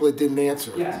missed are people that didn't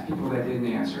answer? Yes, people that didn't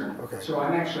answer. Okay. So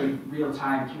I'm actually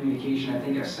real-time communication. I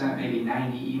think I've sent maybe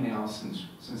 90 emails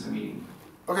since the meeting.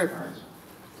 Okay.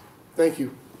 Thank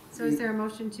you. So is there a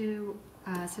motion to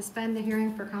suspend the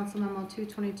hearing for Council Memo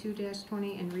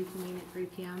 222-20 and reconvene at 3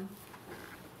 p.m.?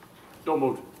 So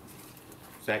moved.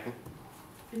 Second.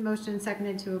 Been motioned and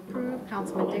seconded to approve.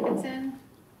 Councilman Dickinson.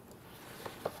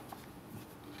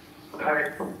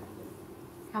 Aye.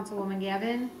 Councilwoman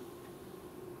Gavin.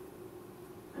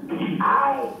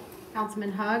 Aye.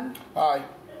 Councilman Hugg. Aye.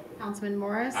 Councilman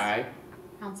Morris. Aye.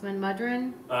 Councilman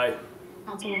Mudrin. Aye.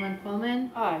 Councilwoman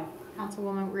Pullman. Aye.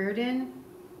 Councilwoman Reardon.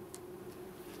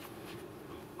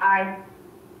 Aye.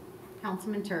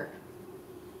 Councilman Turk.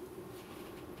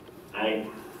 Aye.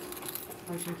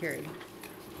 Motion carried.